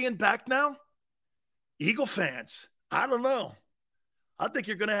Prescott being back now? Eagle fans, I don't know. I think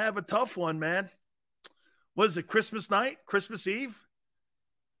you're going to have a tough one, man. What is it, Christmas night? Christmas Eve?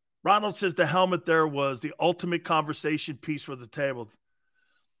 Ronald says the helmet there was the ultimate conversation piece for the table.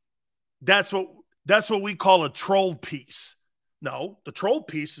 That's what we call a troll piece. No, the troll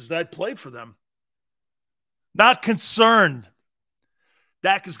piece is that I play for them. Not concerned.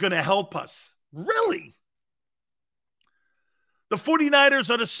 Dak is going to help us. Really? The 49ers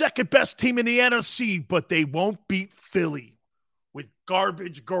are the second best team in the NFC, but they won't beat Philly with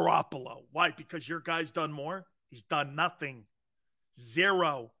garbage Garoppolo. Why? Because your guy's done more? He's done nothing.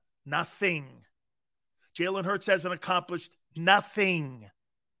 0. Nothing. Jalen Hurts hasn't accomplished nothing.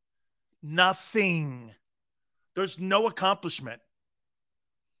 Nothing. There's no accomplishment.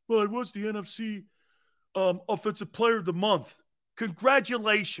 Well, I was the NFC Offensive Player of the Month.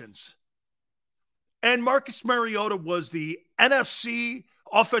 Congratulations. And Marcus Mariota was the NFC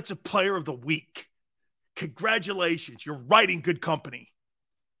Offensive Player of the Week. Congratulations. You're right in good company.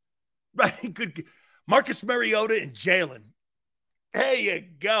 Right in good. Marcus Mariota and Jalen. There you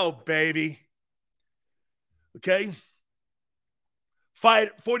go, baby. Okay?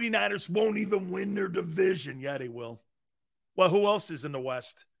 49ers won't even win their division. Yeah, they will. Well, who else is in the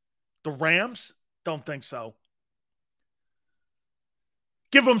West? The Rams? Don't think so.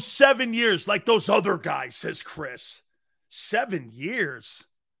 Give them 7 years like those other guys, says Chris. 7 years?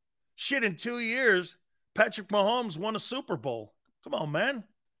 Shit, in 2 years, Patrick Mahomes won a Super Bowl. Come on, man.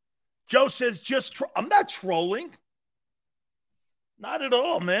 Joe says I'm not trolling. Not at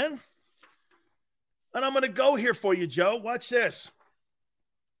all, man. And I'm going to go here for you, Joe. Watch this.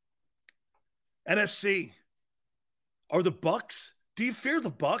 NFC. Are the Bucks? Do you fear the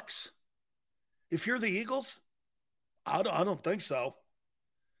Bucks? You fear the Eagles? I don't think so.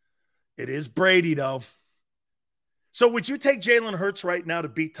 It is Brady, though. So would you take Jalen Hurts right now to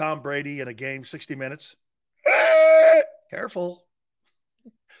beat Tom Brady in a game, 60 minutes? Careful.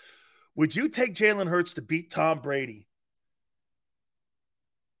 Would you take Jalen Hurts to beat Tom Brady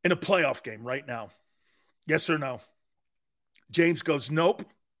in a playoff game right now? Yes or no? James goes, nope.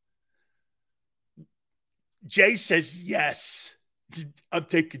 Jay says, yes. I'm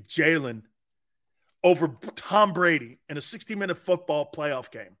taking Jalen over Tom Brady in a 60-minute football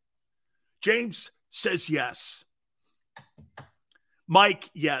playoff game. James says yes. Mike,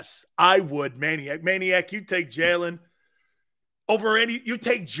 yes. I would. Maniac, you take Jalen over you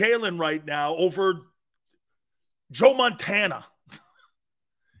take Jalen right now over Joe Montana.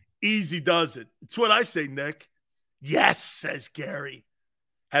 Easy does it. It's what I say, Nick. Yes, says Gary.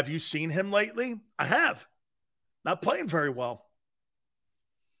 Have you seen him lately? I have. Not playing very well.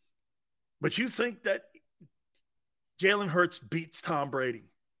 But you think that Jalen Hurts beats Tom Brady?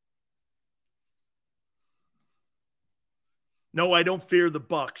 No, I don't fear the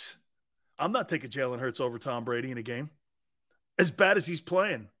Bucks. I'm not taking Jalen Hurts over Tom Brady in a game. As bad as he's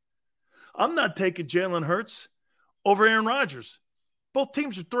playing. I'm not taking Jalen Hurts over Aaron Rodgers. Both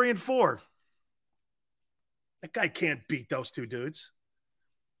teams are 3-4. That guy can't beat those two dudes.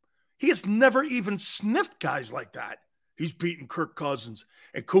 He has never even sniffed guys like that. He's beaten Kirk Cousins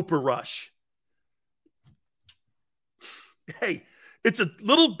and Cooper Rush. Hey, it's a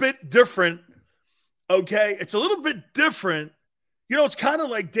little bit different, okay? It's a little bit different. You know, it's kind of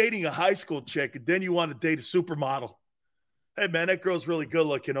like dating a high school chick, and then you want to date a supermodel. Hey, man, that girl's really good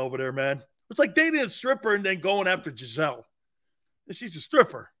looking over there, man. It's like dating a stripper and then going after Giselle. She's a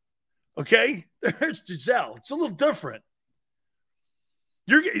stripper, okay? There's Giselle. It's a little different.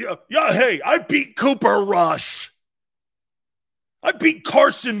 Hey, I beat Cooper Rush. I beat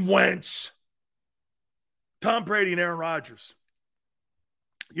Carson Wentz. Tom Brady and Aaron Rodgers.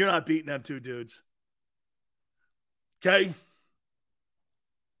 You're not beating them two dudes. Okay?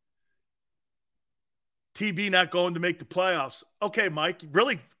 TB not going to make the playoffs. Okay, Mike,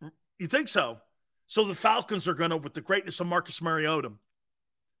 really? You think so? So the Falcons are going to, with the greatness of Marcus Mariota.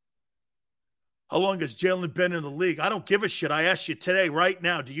 How long has Jalen been in the league? I don't give a shit. I ask you today, right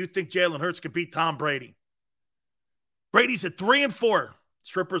now, do you think Jalen Hurts can beat Tom Brady? Brady's at 3-4.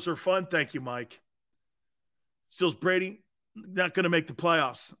 Strippers are fun. Thank you, Mike. Still's Brady not going to make the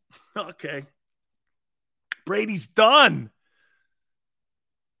playoffs. Okay. Brady's done.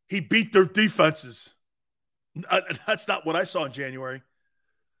 He beat their defenses. That's not what I saw in January.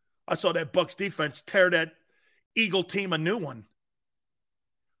 I saw that Bucs defense tear that Eagle team a new one.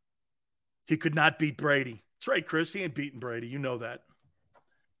 He could not beat Brady. That's right, Chris. He ain't beating Brady. You know that.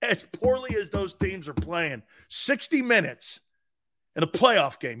 As poorly as those teams are playing, 60 minutes in a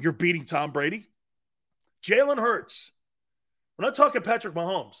playoff game, you're beating Tom Brady? Jalen Hurts. We're not talking Patrick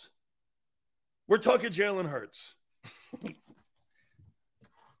Mahomes. We're talking Jalen Hurts.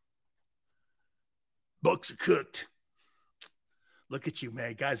 Books are cooked. Look at you,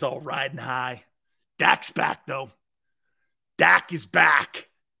 man. Guys all riding high. Dak's back, though. Dak is back.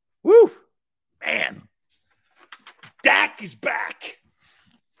 Woo! Man. Dak is back.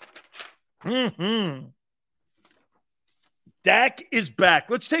 Dak is back.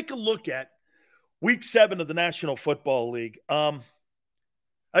 Let's take a look at Week 7 of the National Football League.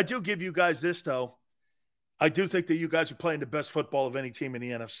 I do give you guys this, though. I do think that you guys are playing the best football of any team in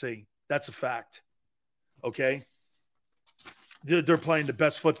the NFC. That's a fact. Okay? They're playing the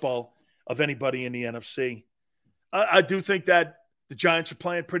best football of anybody in the NFC. I do think that the Giants are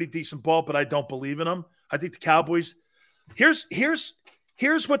playing pretty decent ball, but I don't believe in them. I think the Cowboys – here's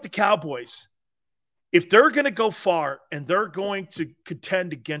what the Cowboys – if they're going to go far and they're going to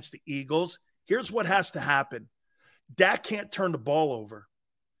contend against the Eagles, here's what has to happen. Dak can't turn the ball over.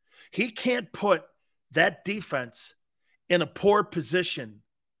 He can't put that defense in a poor position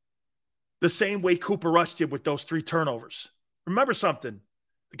the same way Cooper Rush did with those 3 turnovers. Remember something.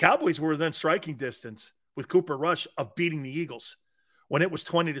 The Cowboys were within striking distance with Cooper Rush of beating the Eagles when it was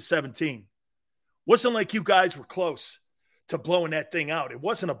 20-17. Wasn't like you guys were close to blowing that thing out. It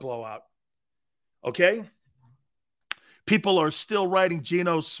wasn't a blowout. Okay? People are still writing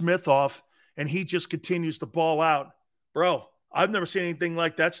Geno Smith off, and he just continues to ball out. Bro, I've never seen anything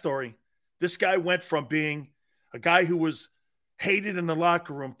like that story. This guy went from being a guy who was hated in the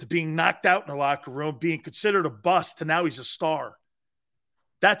locker room to being knocked out in the locker room, being considered a bust, to now he's a star.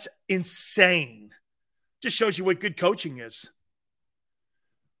 That's insane. Just shows you what good coaching is.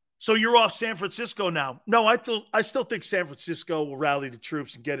 So you're off San Francisco now. No, I still think San Francisco will rally the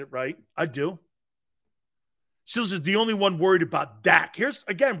troops and get it right. I do. Sills is the only one worried about Dak. Here's,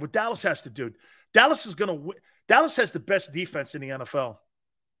 again, what Dallas has to do. Dallas is going to win. Dallas has the best defense in the NFL.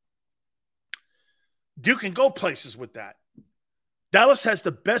 You can go places with that. Dallas has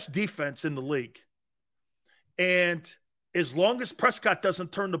the best defense in the league. And as long as Prescott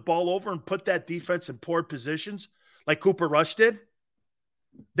doesn't turn the ball over and put that defense in poor positions like Cooper Rush did,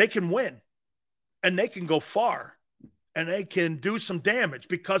 they can win. And they can go far. And they can do some damage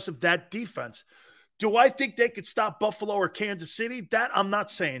because of that defense. Do I think they could stop Buffalo or Kansas City? That I'm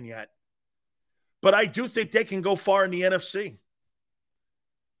not saying yet. But I do think they can go far in the NFC.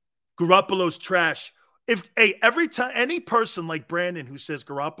 Garoppolo's trash. Every time any person like Brandon who says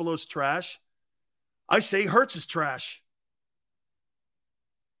Garoppolo's trash, I say Hurts is trash.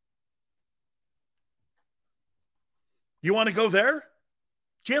 You want to go there?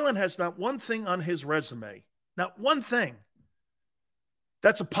 Jalen has not one thing on his resume. Not one thing.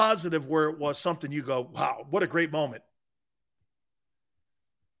 That's a positive where it was something you go, wow, what a great moment.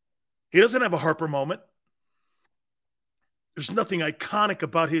 He doesn't have a Harper moment. There's nothing iconic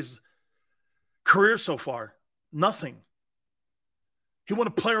about his career so far. Nothing. He won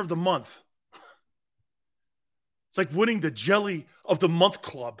a Player of the Month. It's like winning the Jelly of the Month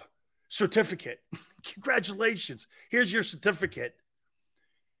Club certificate. Congratulations. Here's your certificate.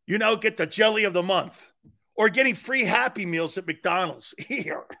 You now get the Jelly of the Month. Or getting free Happy Meals at McDonald's.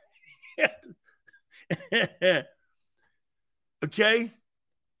 Here. Okay?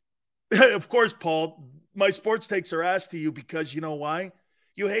 Of course, Paul, my sports takes are asked to you because you know why?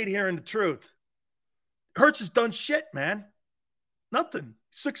 You hate hearing the truth. Hurts has done shit, man. Nothing.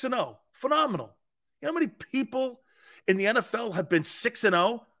 6-0. Phenomenal. You know how many people in the NFL have been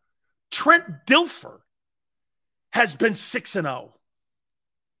 6-0? Trent Dilfer has been 6-0.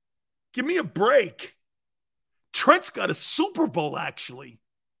 Give me a break. Trent's got a Super Bowl, actually.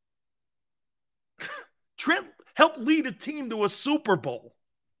 Trent helped lead a team to a Super Bowl.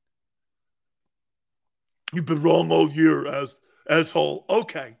 You've been wrong all year, asshole.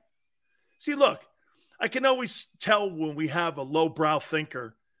 Okay. See, look, I can always tell when we have a lowbrow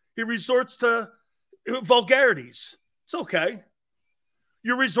thinker. He resorts to vulgarities. It's okay.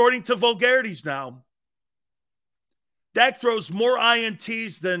 You're resorting to vulgarities now. Dak throws more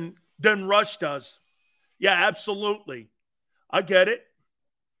INTs than Rush does. Yeah, absolutely. I get it.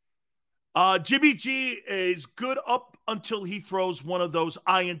 Jimmy G is good up until he throws one of those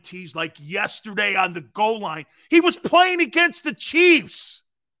INTs like yesterday on the goal line. He was playing against the Chiefs.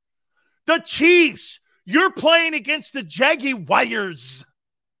 The Chiefs. You're playing against the Jaguars.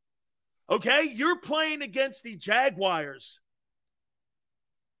 Okay? You're playing against the Jaguars.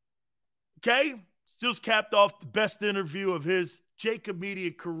 Okay? Stills capped off the best interview of his Jacob Media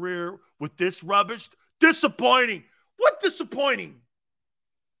career with this rubbish. Disappointing. What disappointing?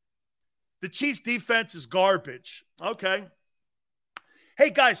 The Chiefs' defense is garbage. Okay.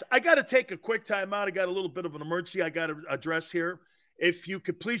 Hey, guys, I got to take a quick time out. I got a little bit of an emergency I got to address here. If you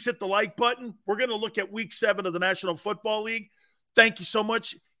could please hit the like button. We're going to look at Week 7 of the National Football League. Thank you so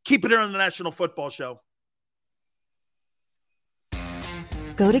much. Keep it here on the National Football Show.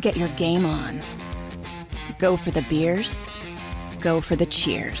 Go to get your game on. Go for the beers. Go for the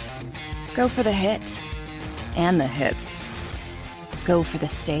cheers. Go for the hit and the hits. Go for the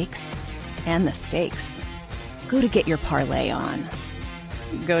stakes and the stakes. Go to get your parlay on.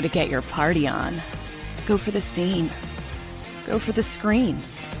 Go to get your party on. Go for the scene. Go for the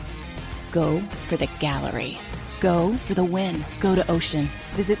screens. Go for the gallery. Go for the win. Go to Ocean.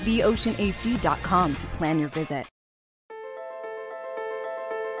 Visit theoceanac.com to plan your visit.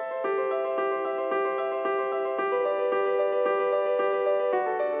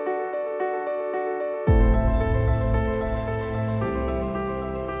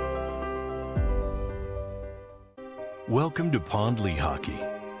 Welcome to Pond Lehocky,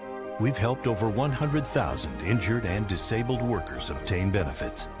 we've helped over 100,000 injured and disabled workers obtain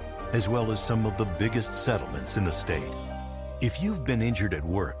benefits, as well as some of the biggest settlements in the state. If you've been injured at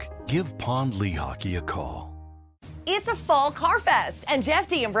work, give Pond Lehocky a call. It's a fall car fest, and Jeff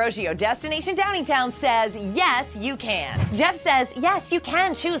D'Ambrosio, Destination Downingtown, says, yes, you can. Jeff says, yes, you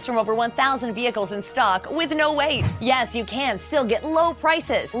can choose from over 1,000 vehicles in stock with no wait. Yes, you can still get low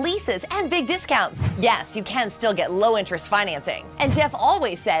prices, leases, and big discounts. Yes, you can still get low interest financing. And Jeff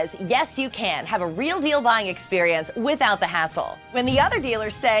always says, yes, you can have a real deal buying experience without the hassle. When the other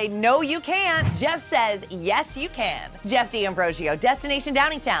dealers say, no, you can't, Jeff says, yes, you can. Jeff D'Ambrosio, Destination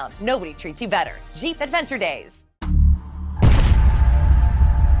Downingtown. Nobody treats you better. Jeep Adventure Days.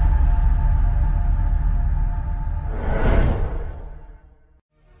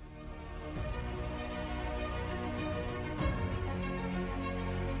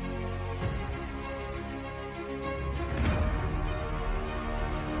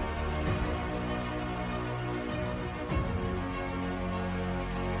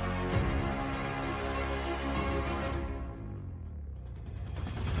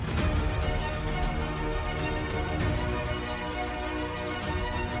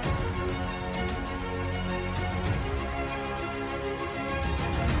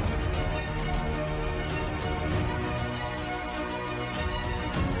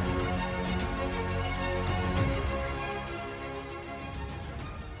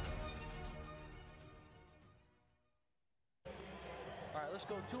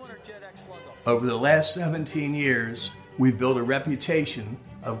 Over the last 17 years, we've built a reputation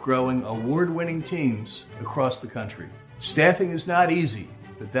of growing award-winning teams across the country. Staffing is not easy,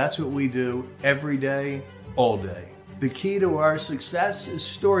 but that's what we do every day, all day. The key to our success is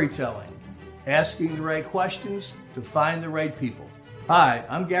storytelling, asking the right questions to find the right people. Hi,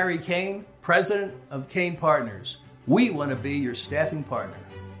 I'm Gary Kane, president of Kane Partners. We want to be your staffing partner.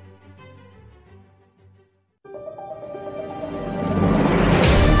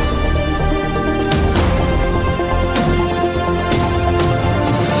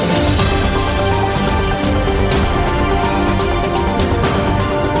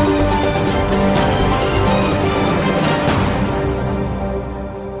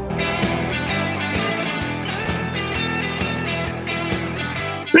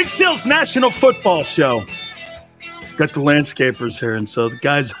 Big Sales National Football Show. Got the landscapers here, and so the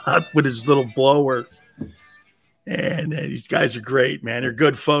guy's up with his little blower. And these guys are great, man. They're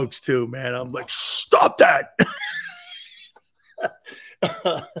good folks, too, man. I'm like, stop that.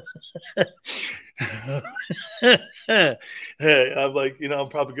 Hey, I'm like, I'm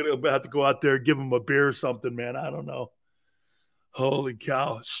probably going to have to go out there and give him a beer or something, man. I don't know. Holy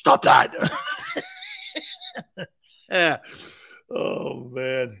cow. Stop that. Yeah. Oh,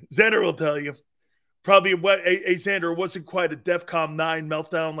 man. Xander will tell you. Probably, hey, Xander, it wasn't quite a DEFCON 9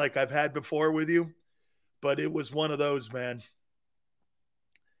 meltdown like I've had before with you, but it was one of those, man.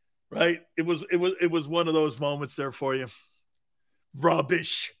 Right? It was one of those moments there for you.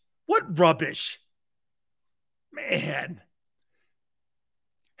 Rubbish. What rubbish? Man.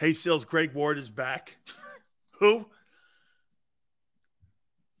 Hey, Sills, Greg Ward is back. Who?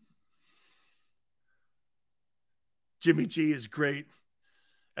 Jimmy G is great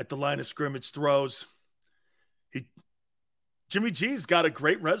at the line of scrimmage throws. Jimmy G's got a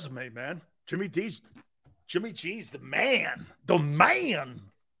great resume, man. Jimmy G's the man. The man.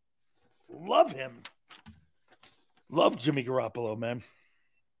 Love him. Love Jimmy Garoppolo, man.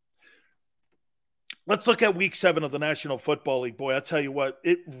 Let's look at week 7 of the National Football League. Boy, I'll tell you what,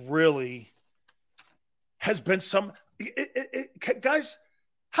 it really has been some guys,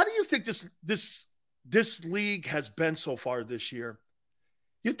 how do you think this league has been so far this year?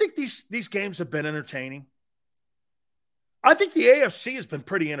 You think these games have been entertaining? I think the AFC has been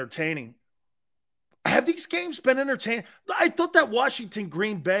pretty entertaining. Have these games been entertaining? I thought that Washington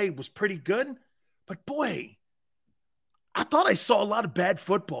Green Bay was pretty good, but boy, I thought I saw a lot of bad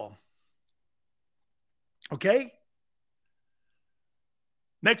football. Okay?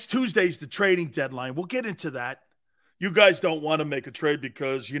 Next Tuesday's the trading deadline. We'll get into that. You guys don't want to make a trade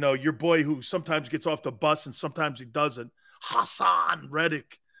because, your boy who sometimes gets off the bus and sometimes he doesn't, Hassan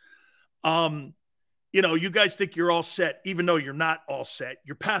Reddick. You guys think you're all set, even though you're not all set.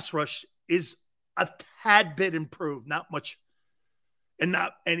 Your pass rush is a tad bit improved, not much, and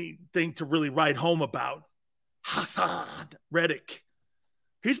not anything to really write home about. Hassan Reddick.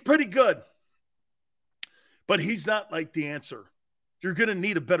 He's pretty good, but he's not like the answer. You're going to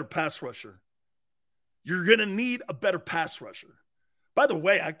need a better pass rusher. You're going to need a better pass rusher. By the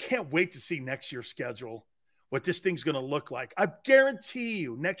way, I can't wait to see next year's schedule, what this thing's going to look like. I guarantee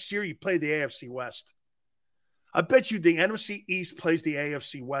you next year you play the AFC West. I bet you the NFC East plays the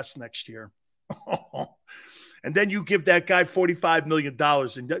AFC West next year. And then you give that guy $45 million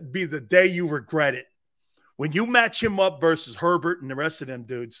and that'd be the day you regret it. When you match him up versus Herbert and the rest of them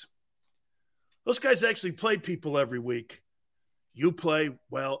dudes, those guys actually play people every week. You play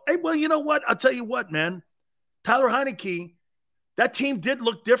well. Hey, well, you know what? I'll tell you what, man. Tyler Heineke, that team did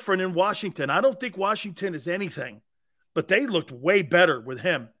look different in Washington. I don't think Washington is anything, but they looked way better with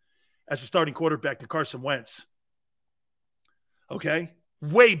him as a starting quarterback than Carson Wentz. Okay?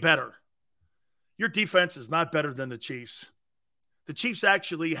 Way better. Your defense is not better than the Chiefs. The Chiefs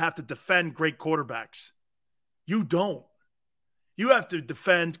actually have to defend great quarterbacks. You don't. You have to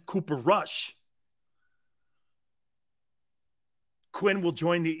defend Cooper Rush. Quinn will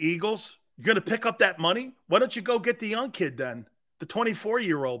join the Eagles. You're going to pick up that money? Why don't you go get the young kid then? The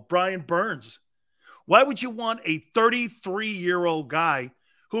 24-year-old, Brian Burns. Why would you want a 33-year-old guy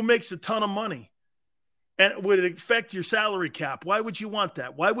who makes a ton of money and would affect your salary cap? Why would you want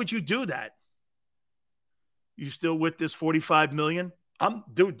that? Why would you do that? You still with this $45 million?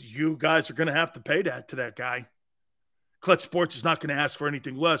 Dude, you guys are going to have to pay that to that guy. Clutch Sports is not going to ask for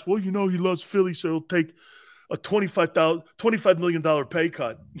anything less. Well, you know he loves Philly, so he'll take a $25 million pay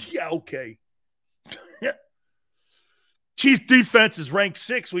cut. Yeah, okay. Yeah. Chiefs defense is ranked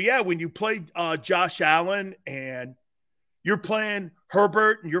 6th. Well, yeah, when you play Josh Allen and you're playing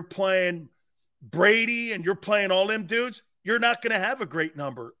Herbert and you're playing Brady and you're playing all them dudes, you're not going to have a great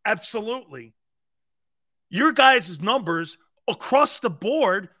number. Absolutely. Your guys' numbers across the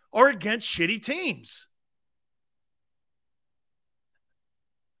board are against shitty teams.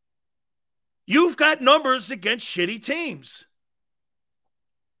 You've got numbers against shitty teams.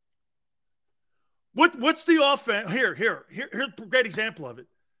 What's the offense? Here's a great example of it.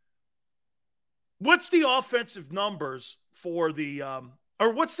 What's the offensive numbers for the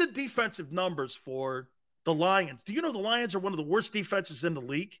or what's the defensive numbers for the Lions? Do you know the Lions are one of the worst defenses in the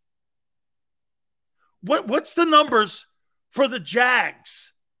league? What's the numbers for the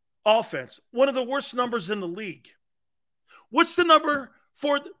Jags offense? One of the worst numbers in the league. What's the number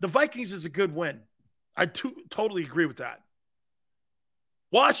for the Vikings? Is a good win. I totally agree with that.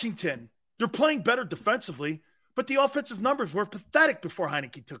 Washington, they're playing better defensively, but the offensive numbers were pathetic before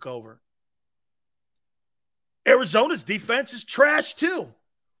Heineke took over. Arizona's defense is trash too.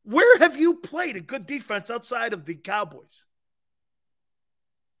 Where have you played a good defense outside of the Cowboys?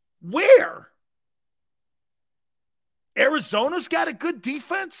 Where? Arizona's got a good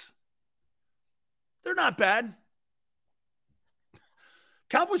defense? They're not bad.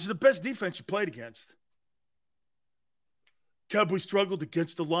 Cowboys are the best defense you played against. Cowboys struggled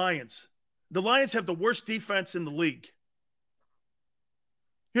against the Lions. The Lions have the worst defense in the league.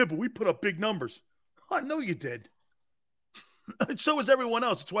 Yeah, but we put up big numbers. I know you did. And so is everyone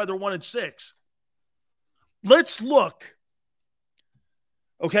else. It's why they're 1-6. Let's look.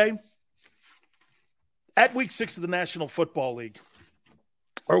 Okay? At week 6 of the National Football League,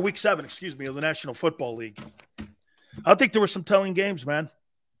 or week 7, of the National Football League, I think there were some telling games, man.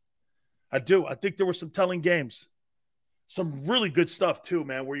 I do. I think there were some telling games. Some really good stuff, too,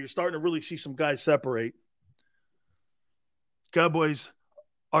 man, where you're starting to really see some guys separate. Cowboys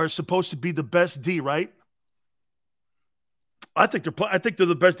are supposed to be the best D, right? I think they're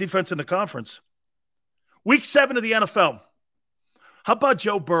the best defense in the conference. Week 7 of the NFL. How about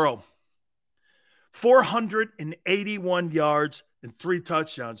Joe Burrow? 481 yards and 3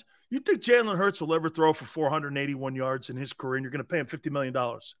 touchdowns. You think Jalen Hurts will ever throw for 481 yards in his career and you're going to pay him $50 million?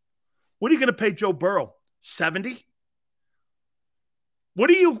 What are you going to pay Joe Burrow? 70? What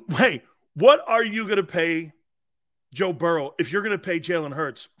are you going to pay Joe Burrow if you're going to pay Jalen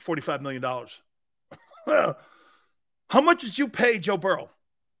Hurts $45 million? How much did you pay Joe Burrow?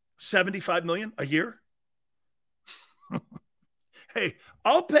 $75 million a year? Hey,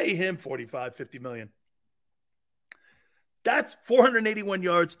 I'll pay him $50 million. That's 481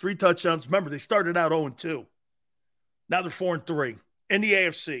 yards, 3 touchdowns. Remember, they started out 0-2. Now they're 4-3 in the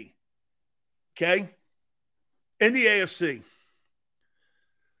AFC. Okay? In the AFC.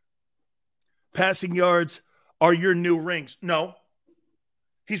 Passing yards are your new rings. No.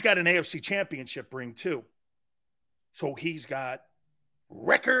 He's got an AFC championship ring, too. So he's got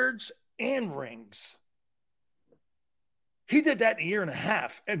records and rings. He did that in a year and a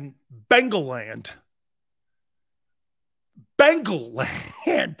half in Bengalland.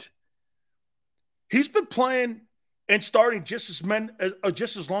 He's been playing and starting just as long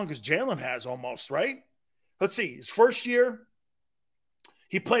as Jalen has almost, right? Let's see. His first year,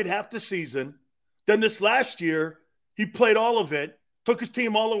 he played half the season. Then this last year, he played all of it, took his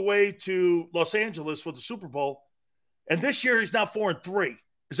team all the way to Los Angeles for the Super Bowl. And this year, he's now 4-3.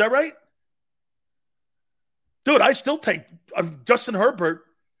 Is that right? Dude, I still take Justin Herbert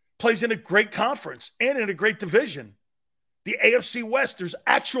plays in a great conference and in a great division. The AFC West, there's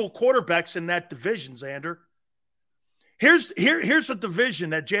actual quarterbacks in that division, Xander. Here's the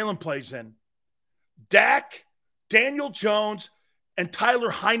division that Jalen plays in. Dak, Daniel Jones, and Tyler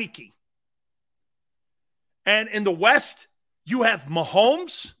Heineke. And in the West, you have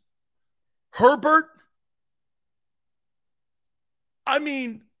Mahomes, Herbert. I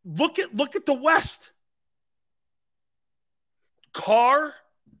mean, look at the West. Carr.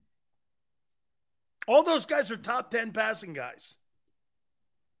 All those guys are top 10 passing guys.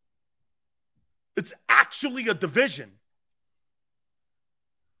 It's actually a division.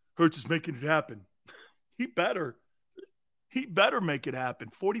 Hurts is making it happen. He better make it happen.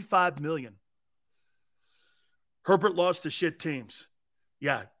 $45 million. Herbert lost to shit teams.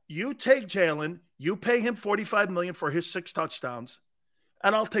 Yeah, you take Jalen, you pay him $45 million for his 6 touchdowns,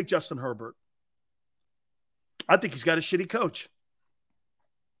 and I'll take Justin Herbert. I think he's got a shitty coach.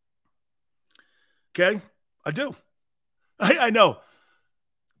 Okay? I do. I know.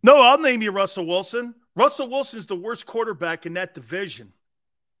 No, I'll name you Russell Wilson. Russell Wilson is the worst quarterback in that division.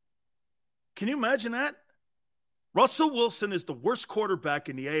 Can you imagine that? Russell Wilson is the worst quarterback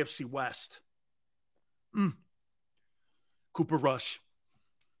in the AFC West. Cooper Rush.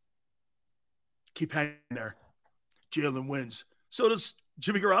 Keep hanging there. Jalen wins. So does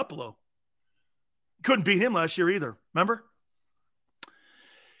Jimmy Garoppolo. Couldn't beat him last year either. Remember?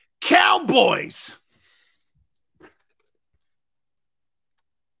 Cowboys.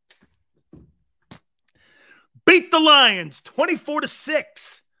 Beat the Lions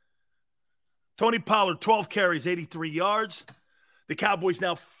 24-6. Tony Pollard, 12 carries, 83 yards. The Cowboys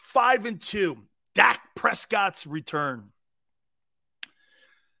now 5-2. Dak Prescott's return.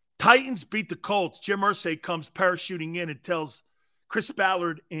 Titans beat the Colts. Jim Irsay comes parachuting in and tells Chris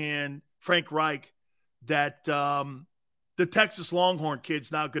Ballard and Frank Reich that the Texas Longhorn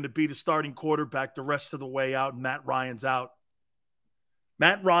kid's now going to be the starting quarterback the rest of the way out, and Matt Ryan's out.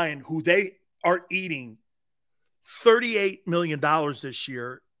 Matt Ryan, who they are eating $38 million this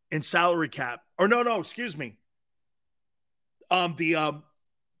year in salary cap. Or no, excuse me. The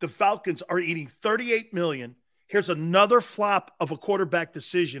Falcons are eating $38 million. Here's another flop of a quarterback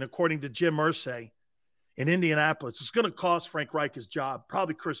decision, according to Jim Irsay in Indianapolis. It's going to cost Frank Reich his job,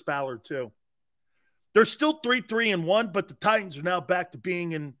 probably Chris Ballard too. They're still 3-3-1, but the Titans are now back to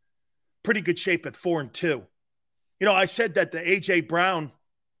being in pretty good shape at 4-2. You know, I said that the A.J. Brown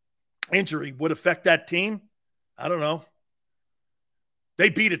injury would affect that team. I don't know. They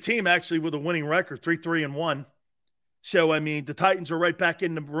beat a team actually with a winning record, 3-3-1. So, I mean, the Titans are right back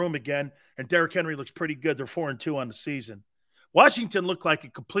in the room again, and Derrick Henry looks pretty good. They're 4-2 on the season. Washington looked like a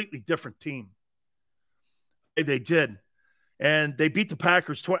completely different team. They did. And they beat the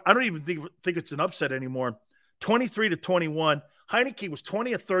Packers. I don't even think it's an upset anymore. 23-21. Heineke was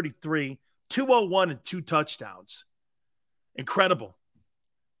 20 of 33, 201 and 2 touchdowns. Incredible.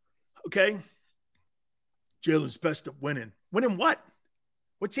 Okay. Jalen's best at winning. Winning what?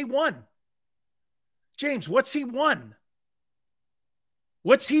 What's he won? James, what's he won?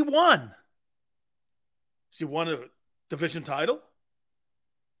 What's he won? Has he won a division title?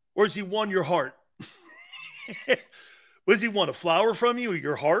 Or has he won your heart? Was he won a flower from you or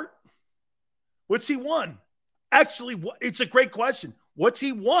your heart? What's he won? Actually, it's a great question. What's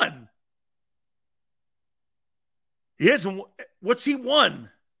he won? He hasn't. What's he won?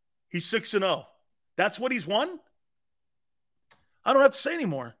 He's 6-0. That's what he's won? I don't have to say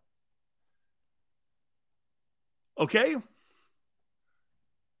anymore. Okay?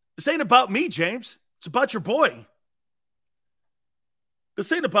 This ain't about me, James. It's about your boy.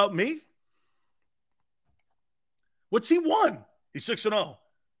 This ain't about me. What's he won? He's 6-0.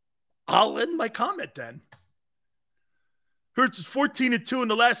 I'll end my comment then. Hurts is 14-2 in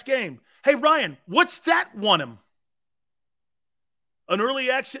the last game. Hey, Ryan, what's that won him? An early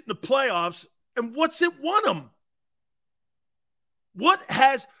exit in the playoffs. And what's it won him?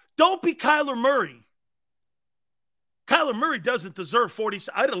 Don't be Kyler Murray. Kyler Murray doesn't deserve 40.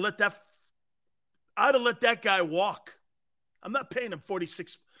 I'd have let that guy walk. I'm not paying him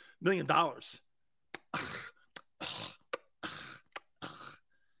 $46 million.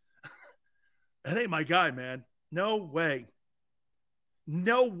 That ain't my guy, man. No way.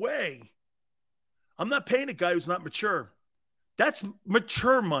 No way. I'm not paying a guy who's not mature. That's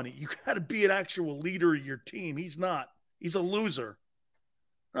mature money. You got to be an actual leader of your team. He's not. He's a loser.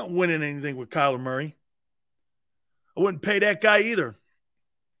 I'm not winning anything with Kyler Murray. I wouldn't pay that guy either.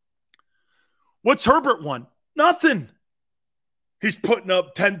 What's Herbert won? Nothing. He's putting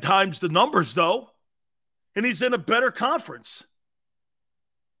up 10 times the numbers, though, and he's in a better conference.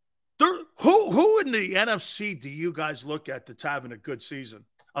 Who in the NFC do you guys look at that's having a good season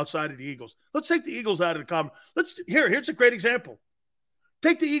outside of the Eagles? Let's take the Eagles out of the conversation. Here's a great example.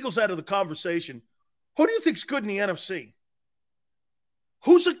 Take the Eagles out of the conversation. Who do you think's good in the NFC?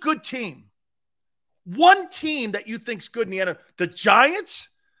 Who's a good team? One team that you think's good in the NFC. The Giants?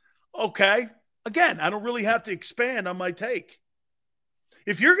 Okay. Again, I don't really have to expand on my take.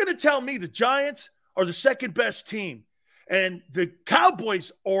 If you're going to tell me the Giants are the second best team and the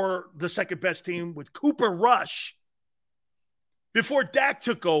Cowboys are the second best team with Cooper Rush before Dak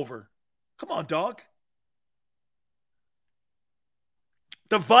took over, come on, dog.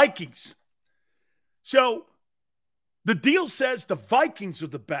 The Vikings. So the deal says the Vikings are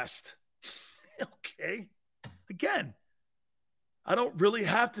the best. Okay. Again, I don't really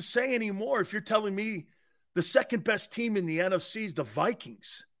have to say anymore if you're telling me the second best team in the NFC is the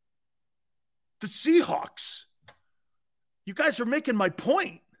Vikings. The Seahawks. You guys are making my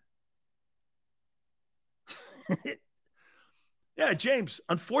point. Yeah, James,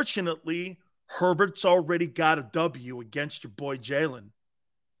 unfortunately, Herbert's already got a W against your boy Jalen.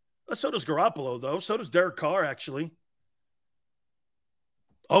 So does Garoppolo, though. So does Derek Carr, actually.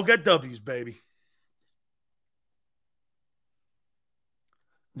 All got W's, baby.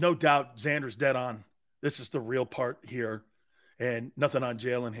 No doubt Xander's dead on. This is the real part here, and nothing on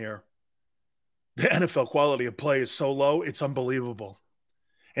Jalen here. The NFL quality of play is so low, it's unbelievable.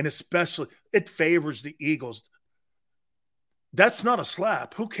 And especially, it favors the Eagles. That's not a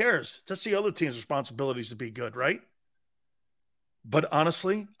slap. Who cares? That's the other team's responsibilities to be good, right? But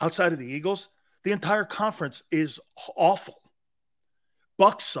honestly, outside of the Eagles, the entire conference is awful.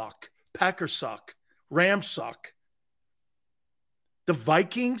 Bucks suck. Packers suck. Rams suck. The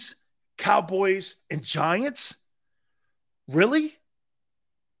Vikings, Cowboys, and Giants? Really?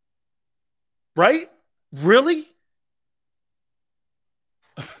 Right? Really?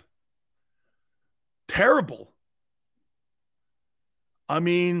 Terrible. I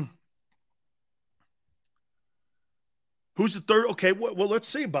mean, who's the third? Okay, well, let's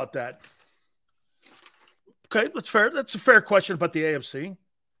see about that. Okay, that's fair. That's a fair question about the AFC.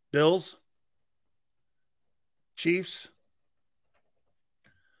 Bills, Chiefs.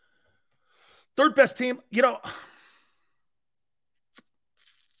 Third best team,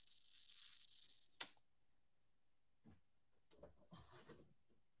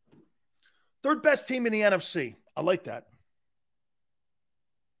 third best team in the NFC. I like that.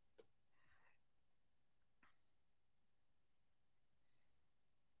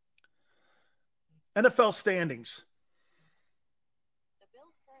 NFL standings. The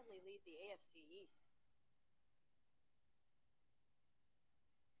Bills currently lead the AFC East.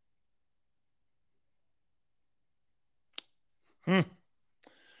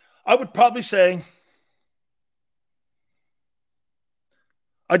 I would probably say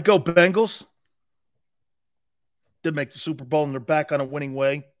I'd go Bengals. Did make the Super Bowl and they're back on a winning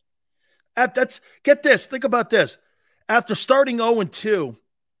way. Get this. Think about this. After starting 0-2,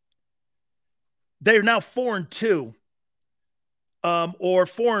 they're now 4-2. Or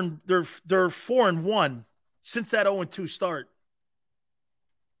they're 4-1 since that 0-2 start.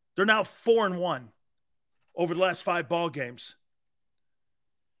 They're now 4-1 over the last 5 ball games.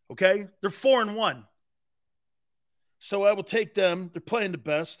 Okay? They're 4-1. So I will take them. They're playing the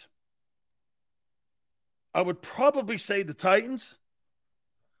best. I would probably say the Titans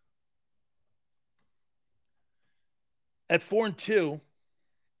at 4-2.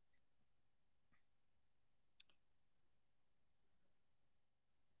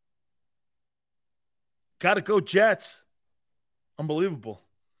 Got to go Jets. Unbelievable.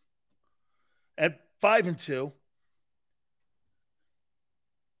 At 5-2.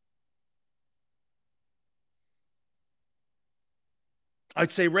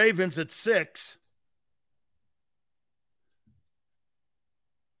 I'd say Ravens at 6.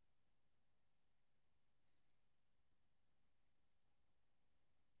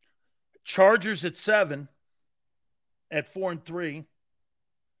 Chargers at 7 at 4-3.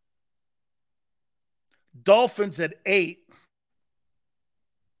 Dolphins at 8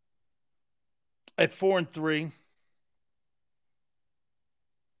 at 4-3.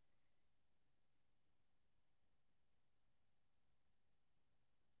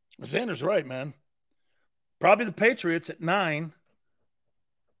 Xander's right, man. Probably the Patriots at 9.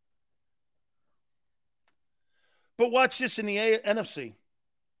 But watch this in the NFC.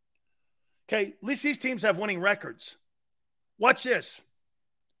 Okay, at least these teams have winning records. Watch this.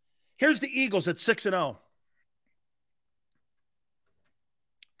 Here's the Eagles at 6-0.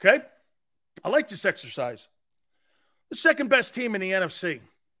 Okay? I like this exercise. The second best team in the NFC.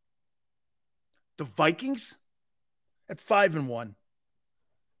 The Vikings at 5-1.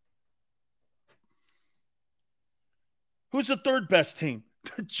 Who's the third best team?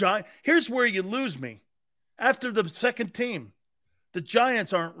 The Giants. Here's where you lose me. After the second team, the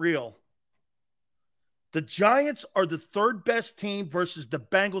Giants aren't real. The Giants are the third best team versus the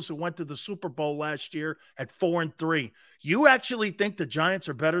Bengals, who went to the Super Bowl last year at 4-3. You actually think the Giants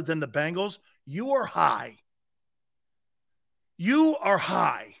are better than the Bengals? You are high. You are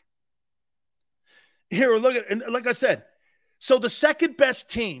high. Here, look at, and like I said, so the second best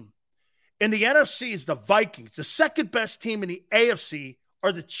team in the NFC is the Vikings. The second best team in the AFC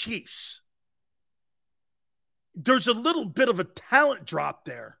are the Chiefs. There's a little bit of a talent drop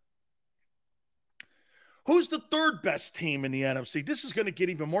there. Who's the third best team in the NFC? This is going to get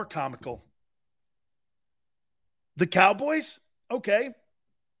even more comical. The Cowboys? Okay.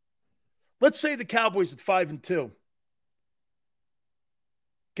 Let's say the Cowboys at 5-2.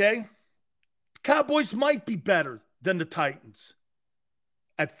 Okay. Cowboys might be better than the Titans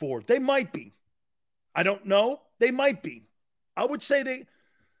at 4. They might be. I don't know. They might be. I would say the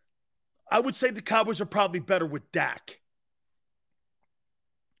Cowboys are probably better with Dak.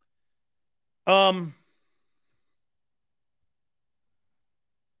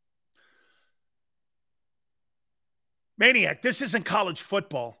 Maniac, this isn't college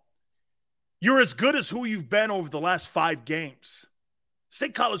football. You're as good as who you've been over the last 5 games. Say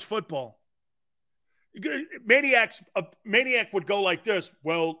college football. Maniac would go like this.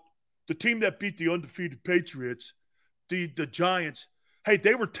 Well, the team that beat the undefeated Patriots, the Giants, hey,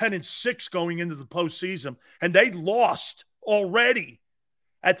 they were 10-6 going into the postseason, and they lost already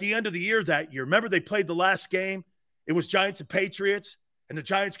at the end of the year that year. Remember, they played the last game. It was Giants and Patriots, and the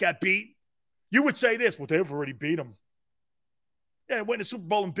Giants got beat. You would say this, well, they've already beat them. Yeah, they went to the Super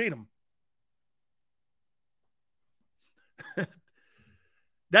Bowl and beat them.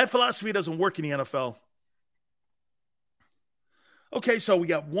 That philosophy doesn't work in the NFL. Okay, so we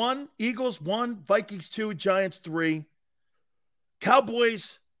got 1, Eagles 1, Vikings 2, Giants 3,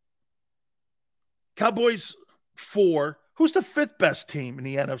 Cowboys 4. Who's the 5th best team in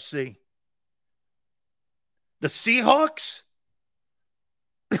the NFC? The Seahawks?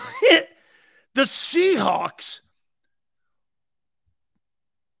 The Seahawks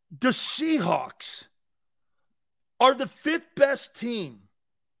are the 5th best team.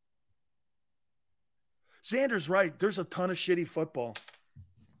 Xander's right. There's a ton of shitty football.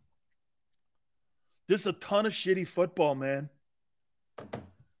 There's a ton of shitty football, man.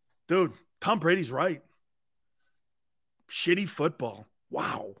 Dude, Tom Brady's right. Shitty football.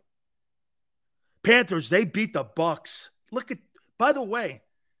 Wow. Panthers, they beat the Bucks. By the way,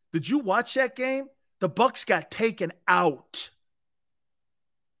 did you watch that game? The Bucks got taken out.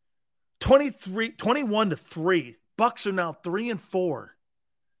 21-3. Bucks are now 3-4.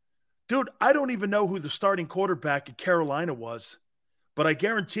 Dude, I don't even know who the starting quarterback at Carolina was, but I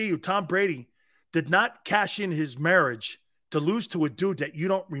guarantee you Tom Brady did not cash in his marriage to lose to a dude that you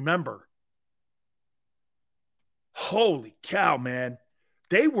don't remember. Holy cow, man.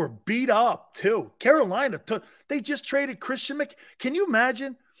 They were beat up, too. Carolina, they just traded Christian McCaffrey. Can you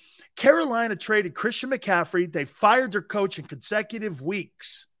imagine? Carolina traded Christian McCaffrey. They fired their coach in consecutive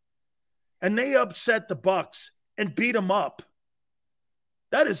weeks, and they upset the Bucks and beat them up.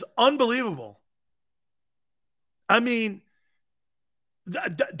 That is unbelievable. I mean,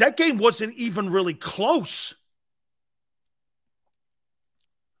 that game wasn't even really close.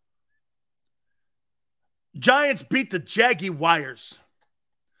 Giants beat the Jaguars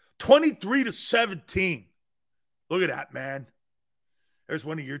 23-17. Look at that, man. There's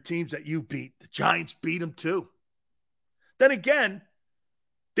one of your teams that you beat. The Giants beat them too. Then again,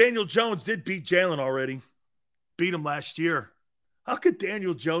 Daniel Jones did beat Jalen already. Beat him last year. How could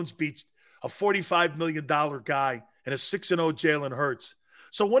Daniel Jones beat a $45 million guy and a 6-0 Jalen Hurts?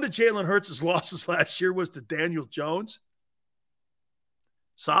 So one of Jalen Hurts' losses last year was to Daniel Jones.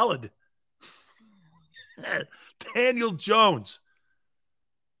 Solid. Daniel Jones.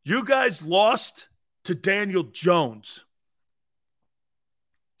 You guys lost to Daniel Jones.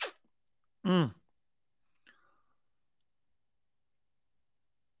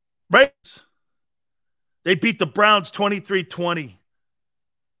 Right? They beat the Browns 23-20.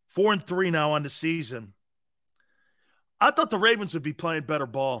 4-3 now on the season. I thought the Ravens would be playing better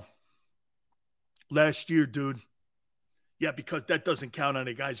ball last year, dude. Yeah, because that doesn't count on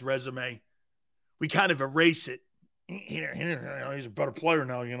a guy's resume. We kind of erase it. He's a better player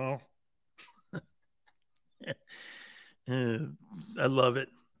now, you know. I love it.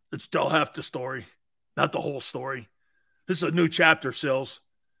 It's still half the story, not the whole story. This is a new chapter, Sills.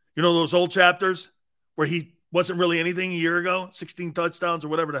 You know those old chapters where he wasn't really anything a year ago, 16 touchdowns or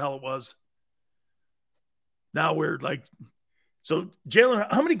whatever the hell it was. Now we're like, so Jalen,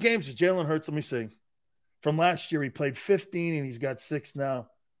 how many games is Jalen Hurts? Let me see. from last year. He played 15 and he's got 6 now.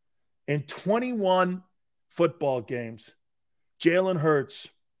 In 21 football games, Jalen Hurts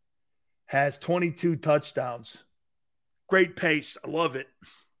has 22 touchdowns. Great pace. I love it.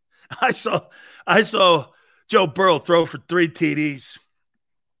 I saw Joe Burrow throw for 3 TDs.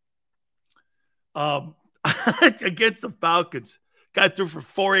 Against the Falcons. Guy threw for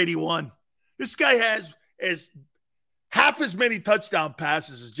 481. This guy has half as many touchdown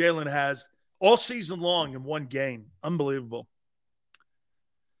passes as Jalen has all season long in one game. Unbelievable.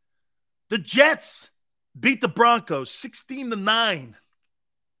 The Jets beat the Broncos 16-9.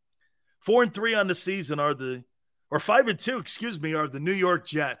 4-3 on the season are 5-2, are the New York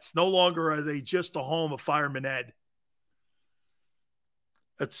Jets. No longer are they just the home of Fireman Ed.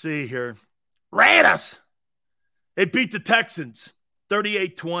 Let's see here. Raiders. They beat the Texans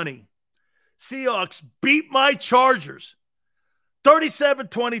 38-20. Seahawks beat my Chargers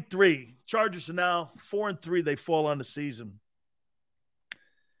 37-23. Chargers are now 4-3. They fall on the season.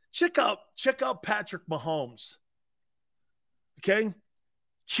 Check out Patrick Mahomes. Okay?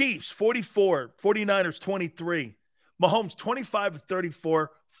 Chiefs 44, 49ers 23. Mahomes 25-34,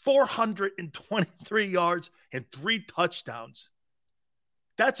 423 yards and 3 touchdowns.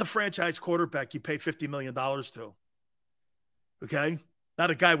 That's a franchise quarterback you pay $50 million to. Okay?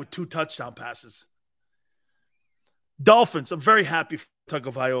 Not a guy with 2 touchdown passes. Dolphins, I'm very happy for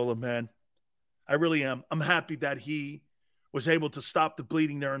Tagovailoa, man. I really am. I'm happy that he was able to stop the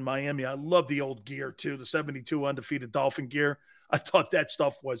bleeding there in Miami. I love the old gear, too, the 72 undefeated Dolphin gear. I thought that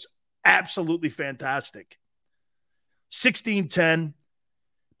stuff was absolutely fantastic. 16-10.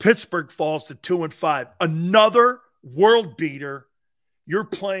 Pittsburgh falls to 2-5. Another world beater. You're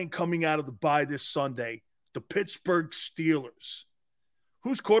playing coming out of the bye this Sunday. The Pittsburgh Steelers.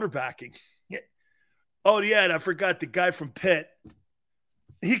 Who's quarterbacking? Oh, yeah, and I forgot the guy from Pitt.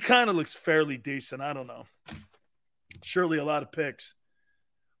 He kind of looks fairly decent. I don't know. Surely a lot of picks.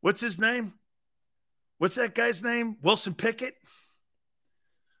 What's his name? What's that guy's name? Wilson Pickett?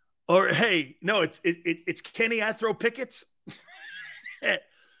 Or, hey, no, it's Kenny I Throw Pickett's.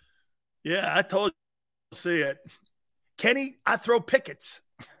 Yeah, I told you. See it. Kenny I Throw Pickett's.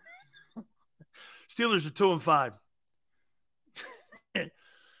 Steelers are 2-5.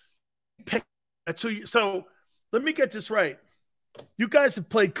 That's who you, so let me get this right. You guys have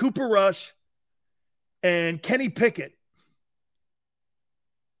played Cooper Rush and Kenny Pickett.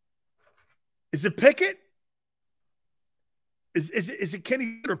 Is it Pickett? Is it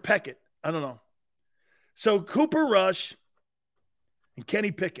Kenny or Pickett? I don't know. So Cooper Rush and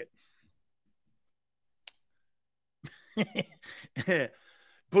Kenny Pickett.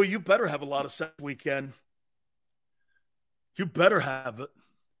 Boy, you better have a lot of sex weekend. You better have it.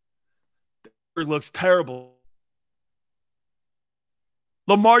 It looks terrible.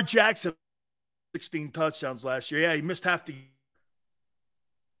 Lamar Jackson, 16 touchdowns last year. Yeah, he missed half the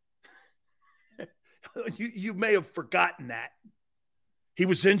You may have forgotten that. He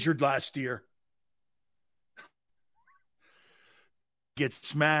was injured last year. Gets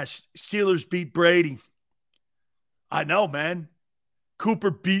smashed. Steelers beat Brady. I know, man.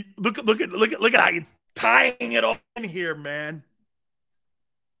 Cooper beat. Look at how you're tying it all in here, man.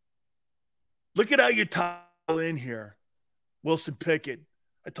 Look at how you're tying in here. Wilson Pickett.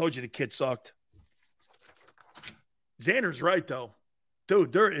 I told you the kid sucked. Xander's right, though.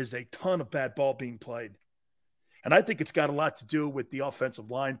 Dude, there is a ton of bad ball being played. And I think it's got a lot to do with the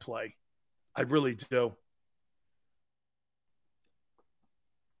offensive line play. I really do.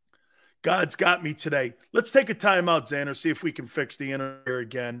 God's got me today. Let's take a timeout, Xander, see if we can fix the internet here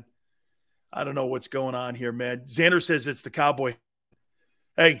again. I don't know what's going on here, man. Xander says it's the Cowboy.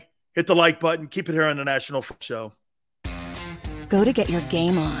 Hey, hit the like button. Keep it here on the National Show. Go to get your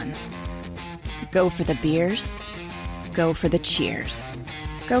game on. Go for the beers. Go for the cheers.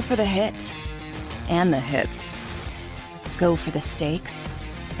 Go for the hit and the hits. Go for the stakes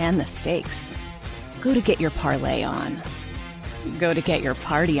and the stakes. Go to get your parlay on. Go to get your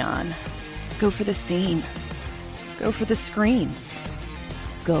party on. Go for the scene. Go for the screens.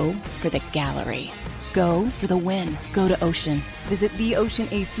 Go for the gallery. Go for the win. Go to Ocean. Visit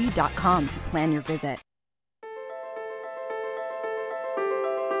theoceanac.com to plan your visit.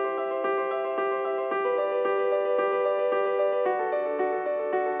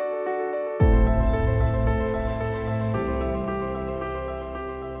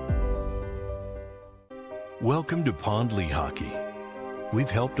 Welcome to Pond Lehocky. We've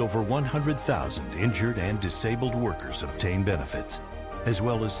helped over 100,000 injured and disabled workers obtain benefits, as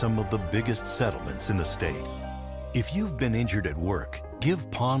well as some of the biggest settlements in the state. If you've been injured at work, give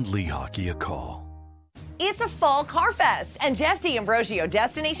Pond Lehocky a call. It's a fall car fest, and Jeff D'Ambrosio,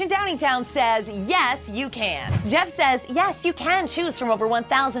 Destination Downingtown, says, yes, you can. Jeff says, yes, you can choose from over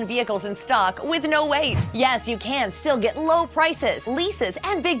 1,000 vehicles in stock with no wait. Yes, you can still get low prices, leases,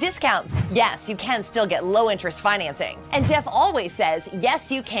 and big discounts. Yes, you can still get low interest financing. And Jeff always says, yes,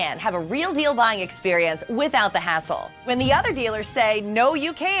 you can have a real deal buying experience without the hassle. When the other dealers say, no,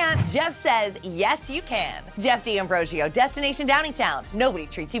 you can't, Jeff says, yes, you can. Jeff D'Ambrosio, Destination Downingtown. Nobody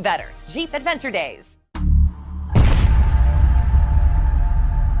treats you better. Jeep Adventure Days.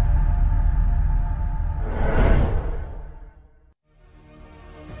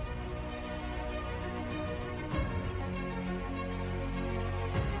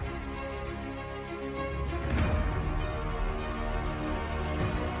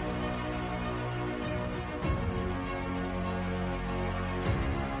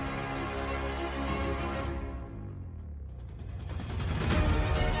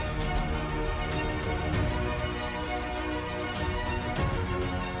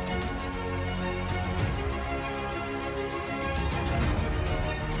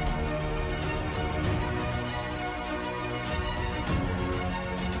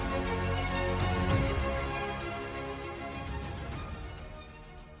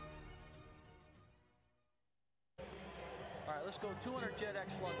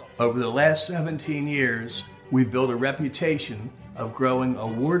 Over the last 17 years, we've built a reputation of growing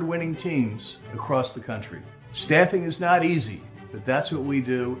award-winning teams across the country. Staffing is not easy, but that's what we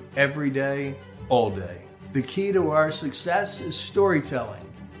do every day, all day. The key to our success is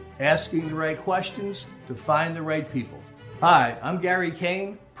storytelling, asking the right questions to find the right people. Hi, I'm Gary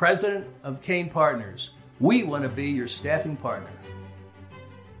Kane, president of Kane Partners. We want to be your staffing partner.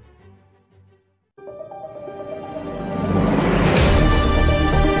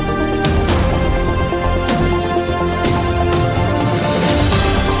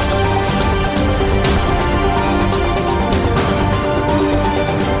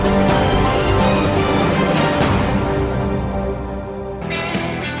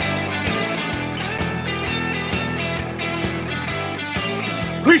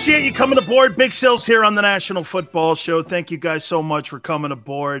 Appreciate you coming aboard. Big Sales here on the National Football Show. Thank you guys so much for coming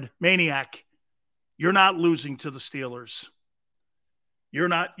aboard. Maniac, you're not losing to the Steelers. You're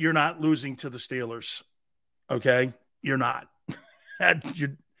not losing to the Steelers. Okay? You're not.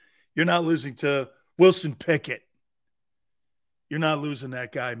 You're not losing to Wilson Pickett. You're not losing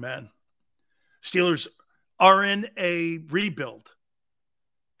that guy, man. Steelers are in a rebuild.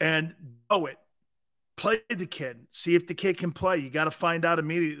 And know it. Play the kid. See if the kid can play. You got to find out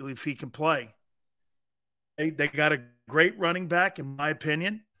immediately if he can play. They got a great running back, in my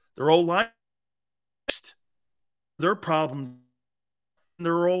opinion. Their O-line, their problem,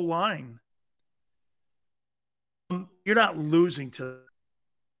 their O-line. You're not losing to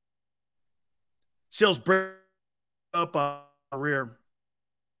Sales break up on the rear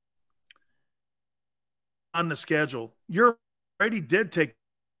on the schedule. You already did take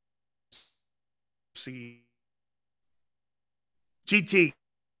GT,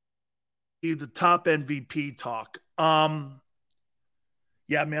 the top MVP talk. Yeah,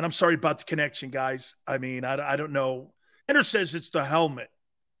 man, I'm sorry about the connection, guys. I mean, I don't know. Enter says it's the helmet.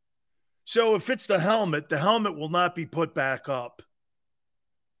 So if it's the helmet will not be put back up.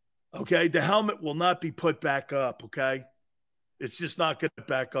 Okay? The helmet will not be put back up, okay? It's just not going to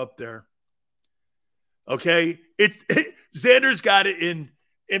back up there. Okay? Xander's got it in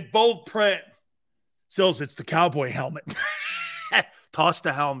bold print. Sills, it's the cowboy helmet. Toss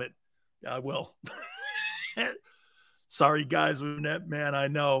the helmet. I will. Sorry, guys. Man, I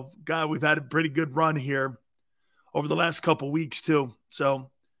know. God, we've had a pretty good run here over the last couple weeks, too. So,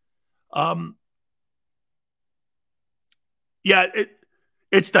 yeah,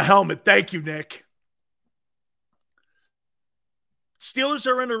 it's the helmet. Thank you, Nick. Steelers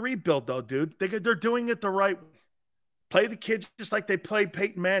are in a rebuild, though, dude. They're doing it the right way. Play the kids just like they played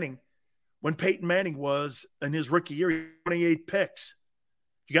Peyton Manning. When Peyton Manning was in his rookie year, he had 28 picks.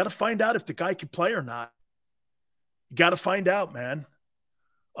 You got to find out if the guy can play or not. You got to find out, man.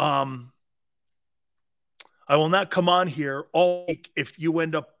 I will not come on here all week if we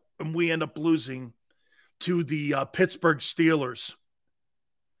end up losing to the Pittsburgh Steelers.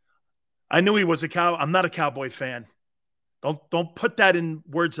 I knew he was I'm not a Cowboy fan. Don't put that in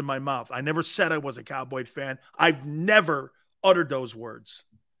words in my mouth. I never said I was a Cowboy fan. I've never uttered those words.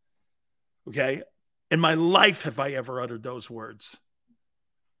 Okay? In my life have I ever uttered those words.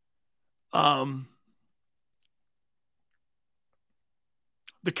 The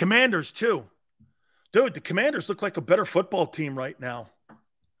Commanders, too. Dude, the Commanders look like a better football team right now.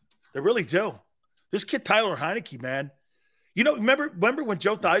 They really do. This kid, Tyler Heineke, man. You know, remember when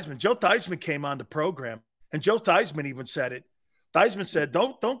Joe Theismann came on the program? And Joe Theismann even said it. Theismann said,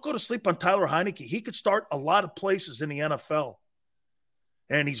 don't go to sleep on Tyler Heineke. He could start a lot of places in the NFL.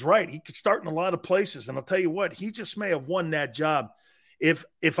 And he's right. He could start in a lot of places. And I'll tell you what, he just may have won that job. If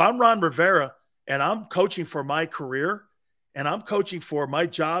I'm Ron Rivera and I'm coaching for my career and I'm coaching for my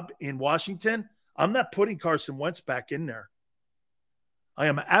job in Washington, I'm not putting Carson Wentz back in there. I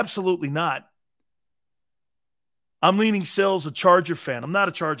am absolutely not. I'm leaning Sills, a Charger fan. I'm not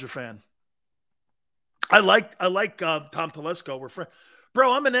a Charger fan. I like Tom Telesco. We're friends.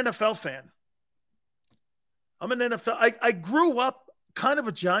 Bro, I'm an NFL fan. I'm an NFL. I grew up kind of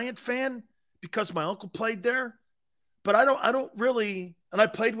a Giant fan because my uncle played there, but I don't really, and I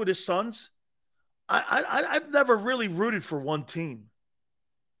played with his sons. I've never really rooted for one team.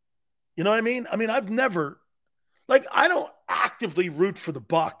 You know what I mean? I've never, I don't actively root for the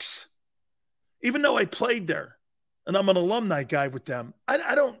Bucks, even though I played there and I'm an alumni guy with them.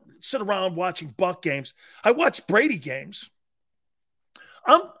 I don't sit around watching Buck games. I watch Brady games.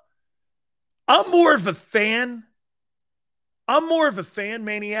 I'm more of a fan. I'm more of a fan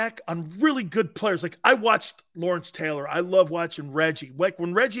maniac on really good players. Like, I watched Lawrence Taylor. I love watching Reggie. Like,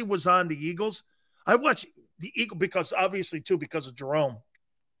 when Reggie was on the Eagles, I watched the Eagles because of Jerome.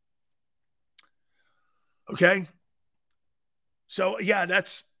 Okay? So, yeah,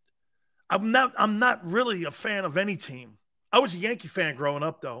 I'm not really a fan of any team. I was a Yankee fan growing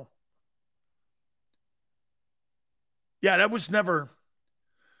up, though. Yeah, that was never.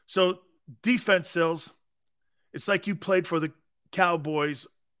 So, defense, Sills, it's like you played for the Cowboys,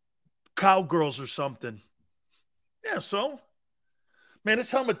 Cowgirls or something. Yeah, so, man,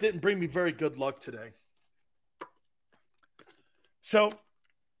 this helmet didn't bring me very good luck today. So,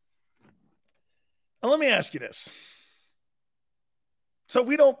 let me ask you this. So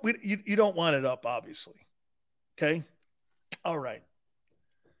you don't want it up, obviously. Okay? All right.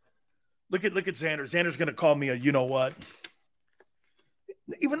 Look at Xander. Xander's going to call me a you know what.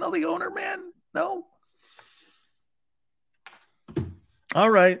 Even though the owner, man, no. All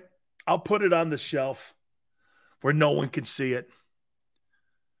right. I'll put it on the shelf where no one can see it.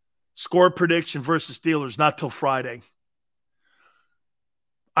 Score prediction versus Steelers, not till Friday.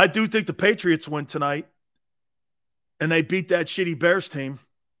 I do think the Patriots win tonight, and they beat that shitty Bears team.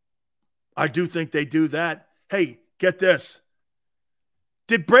 I do think they do that. Hey, get this.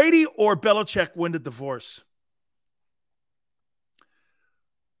 Did Brady or Belichick win the divorce?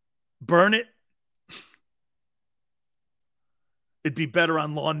 Burn it. It'd be better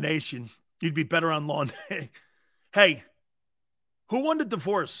on Lawn Nation. You'd be better on Lawn. Hey, who won the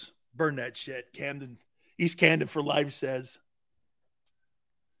divorce? Burn that shit. Camden. East Camden for Life says.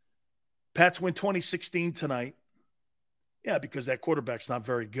 Pats win 2016 tonight. Yeah, because that quarterback's not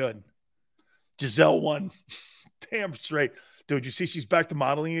very good. Giselle won. Damn straight. Dude, you see she's back to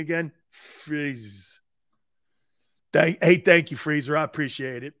modeling again? Freeze. Hey, thank you, Freezer. I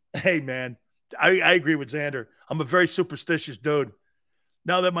appreciate it. Hey, man, I agree with Xander. I'm a very superstitious dude.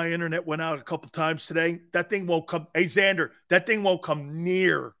 Now that my internet went out a couple times today, that thing won't come. Hey, Xander, that thing won't come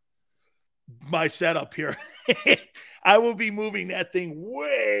near my setup here. I will be moving that thing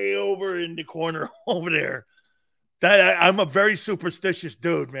way over in the corner over there. I'm a very superstitious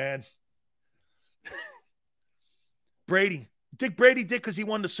dude, man. Brady. Dick Brady did because he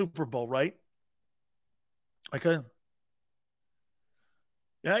won the Super Bowl, right? Okay.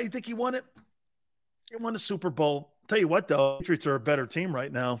 Yeah, you think he won it? He won the Super Bowl. Tell you what, though, Patriots are a better team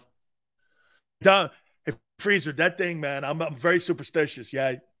right now. Hey, Freezer, that thing, man, I'm very superstitious.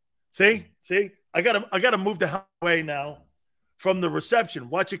 Yeah. See? I gotta move the hell away now from the reception.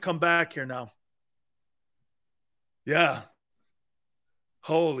 Watch it come back here now. Yeah.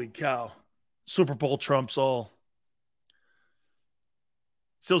 Holy cow. Super Bowl trumps all.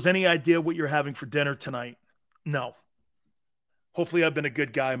 Sills, any idea what you're having for dinner tonight? No. Hopefully I've been a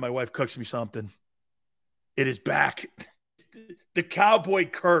good guy and my wife cooks me something. It is back. The cowboy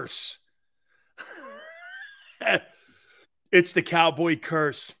curse. It's the cowboy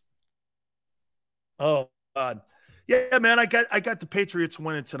curse. Oh, God. Yeah, man, I got the Patriots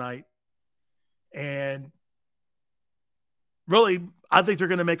winning tonight. And really, I think they're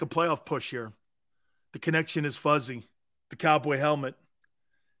going to make a playoff push here. The connection is fuzzy. The cowboy helmet.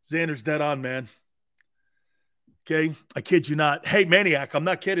 Xander's dead on, man. Okay? I kid you not. Hey, Maniac, I'm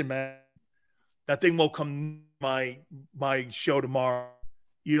not kidding, man. That thing won't come my show tomorrow.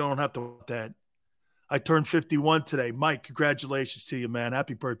 You don't have to want that. I turned 51 today. Mike, congratulations to you, man.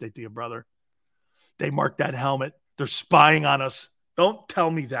 Happy birthday to you, brother. They marked that helmet. They're spying on us. Don't tell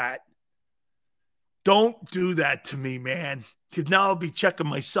me that. Don't do that to me, man. Because now I'll be checking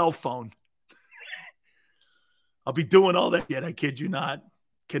my cell phone. I'll be doing all that yet. I kid you not.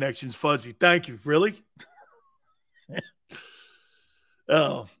 Connection's fuzzy. Thank you. Really?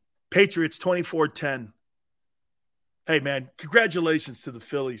 Oh, Patriots 24-10. Hey, man, congratulations to the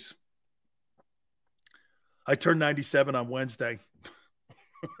Phillies. I turned 97 on Wednesday.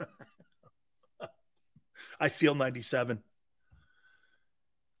 I feel 97.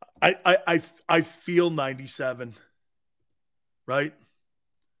 I feel 97. Right?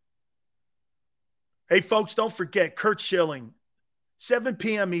 Hey, folks, don't forget Curt Schilling, 7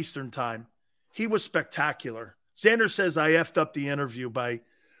 p.m. Eastern time. He was spectacular. Xander says I effed up the interview by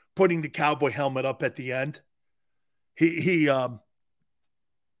putting the cowboy helmet up at the end. He's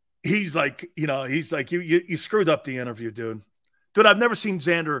like, you screwed up the interview, dude. Dude, I've never seen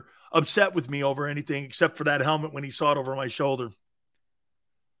Xander upset with me over anything except for that helmet when he saw it over my shoulder.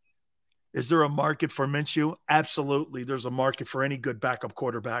 Is there a market for Minshew? Absolutely. There's a market for any good backup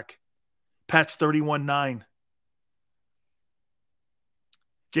quarterback. Pat's 31-9.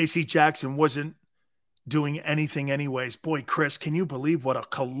 J.C. Jackson wasn't doing anything anyways. Boy, Chris, can you believe what a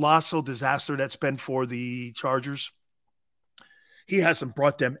colossal disaster that's been for the Chargers? He hasn't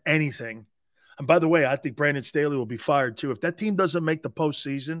brought them anything. And by the way, I think Brandon Staley will be fired too. If that team doesn't make the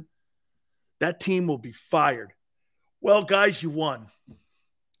postseason, that team will be fired. Well, guys, you won.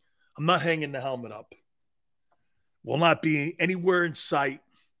 I'm not hanging the helmet up. Will not be anywhere in sight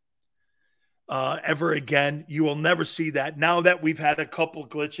ever again. You will never see that. Now that we've had a couple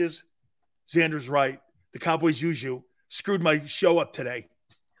glitches, Xander's right. The Cowboys use you. Screwed my show up today.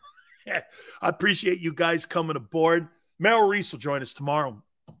 I appreciate you guys coming aboard. Merrill Reese will join us tomorrow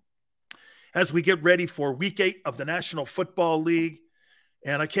as we get ready for Week 8 of the National Football League.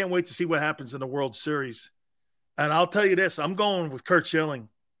 And I can't wait to see what happens in the World Series. And I'll tell you this, I'm going with Curt Schilling.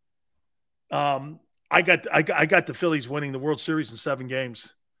 I got the Phillies winning the World Series in 7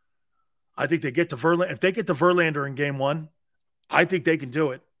 games. I think they get to Verlander. If they get to Verlander in game 1, I think they can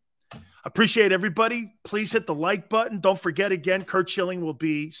do it. Appreciate everybody. Please hit the like button. Don't forget again, Curt Schilling will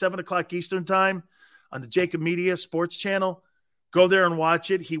be 7 o'clock Eastern time on the Jacob Media Sports Channel. Go there and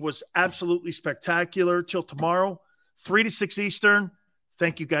watch it. He was absolutely spectacular. Till tomorrow, 3 to 6 Eastern.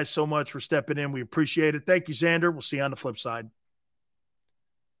 Thank you guys so much for stepping in. We appreciate it. Thank you, Xander. We'll see you on the flip side.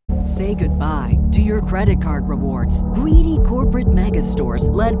 Say goodbye to your credit card rewards. Greedy corporate mega stores,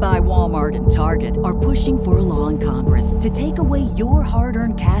 led by Walmart and Target, are pushing for a law in Congress to take away your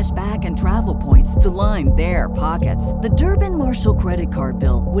hard-earned cash back and travel points to line their pockets. The Durbin-Marshall credit card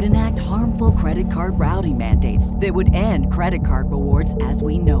bill would enact harmful credit card routing mandates that would end credit card rewards as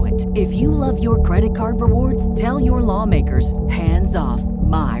we know it. If you love your credit card rewards, tell your lawmakers, hands off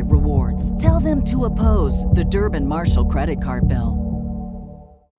my rewards. Tell them to oppose the Durbin-Marshall credit card bill.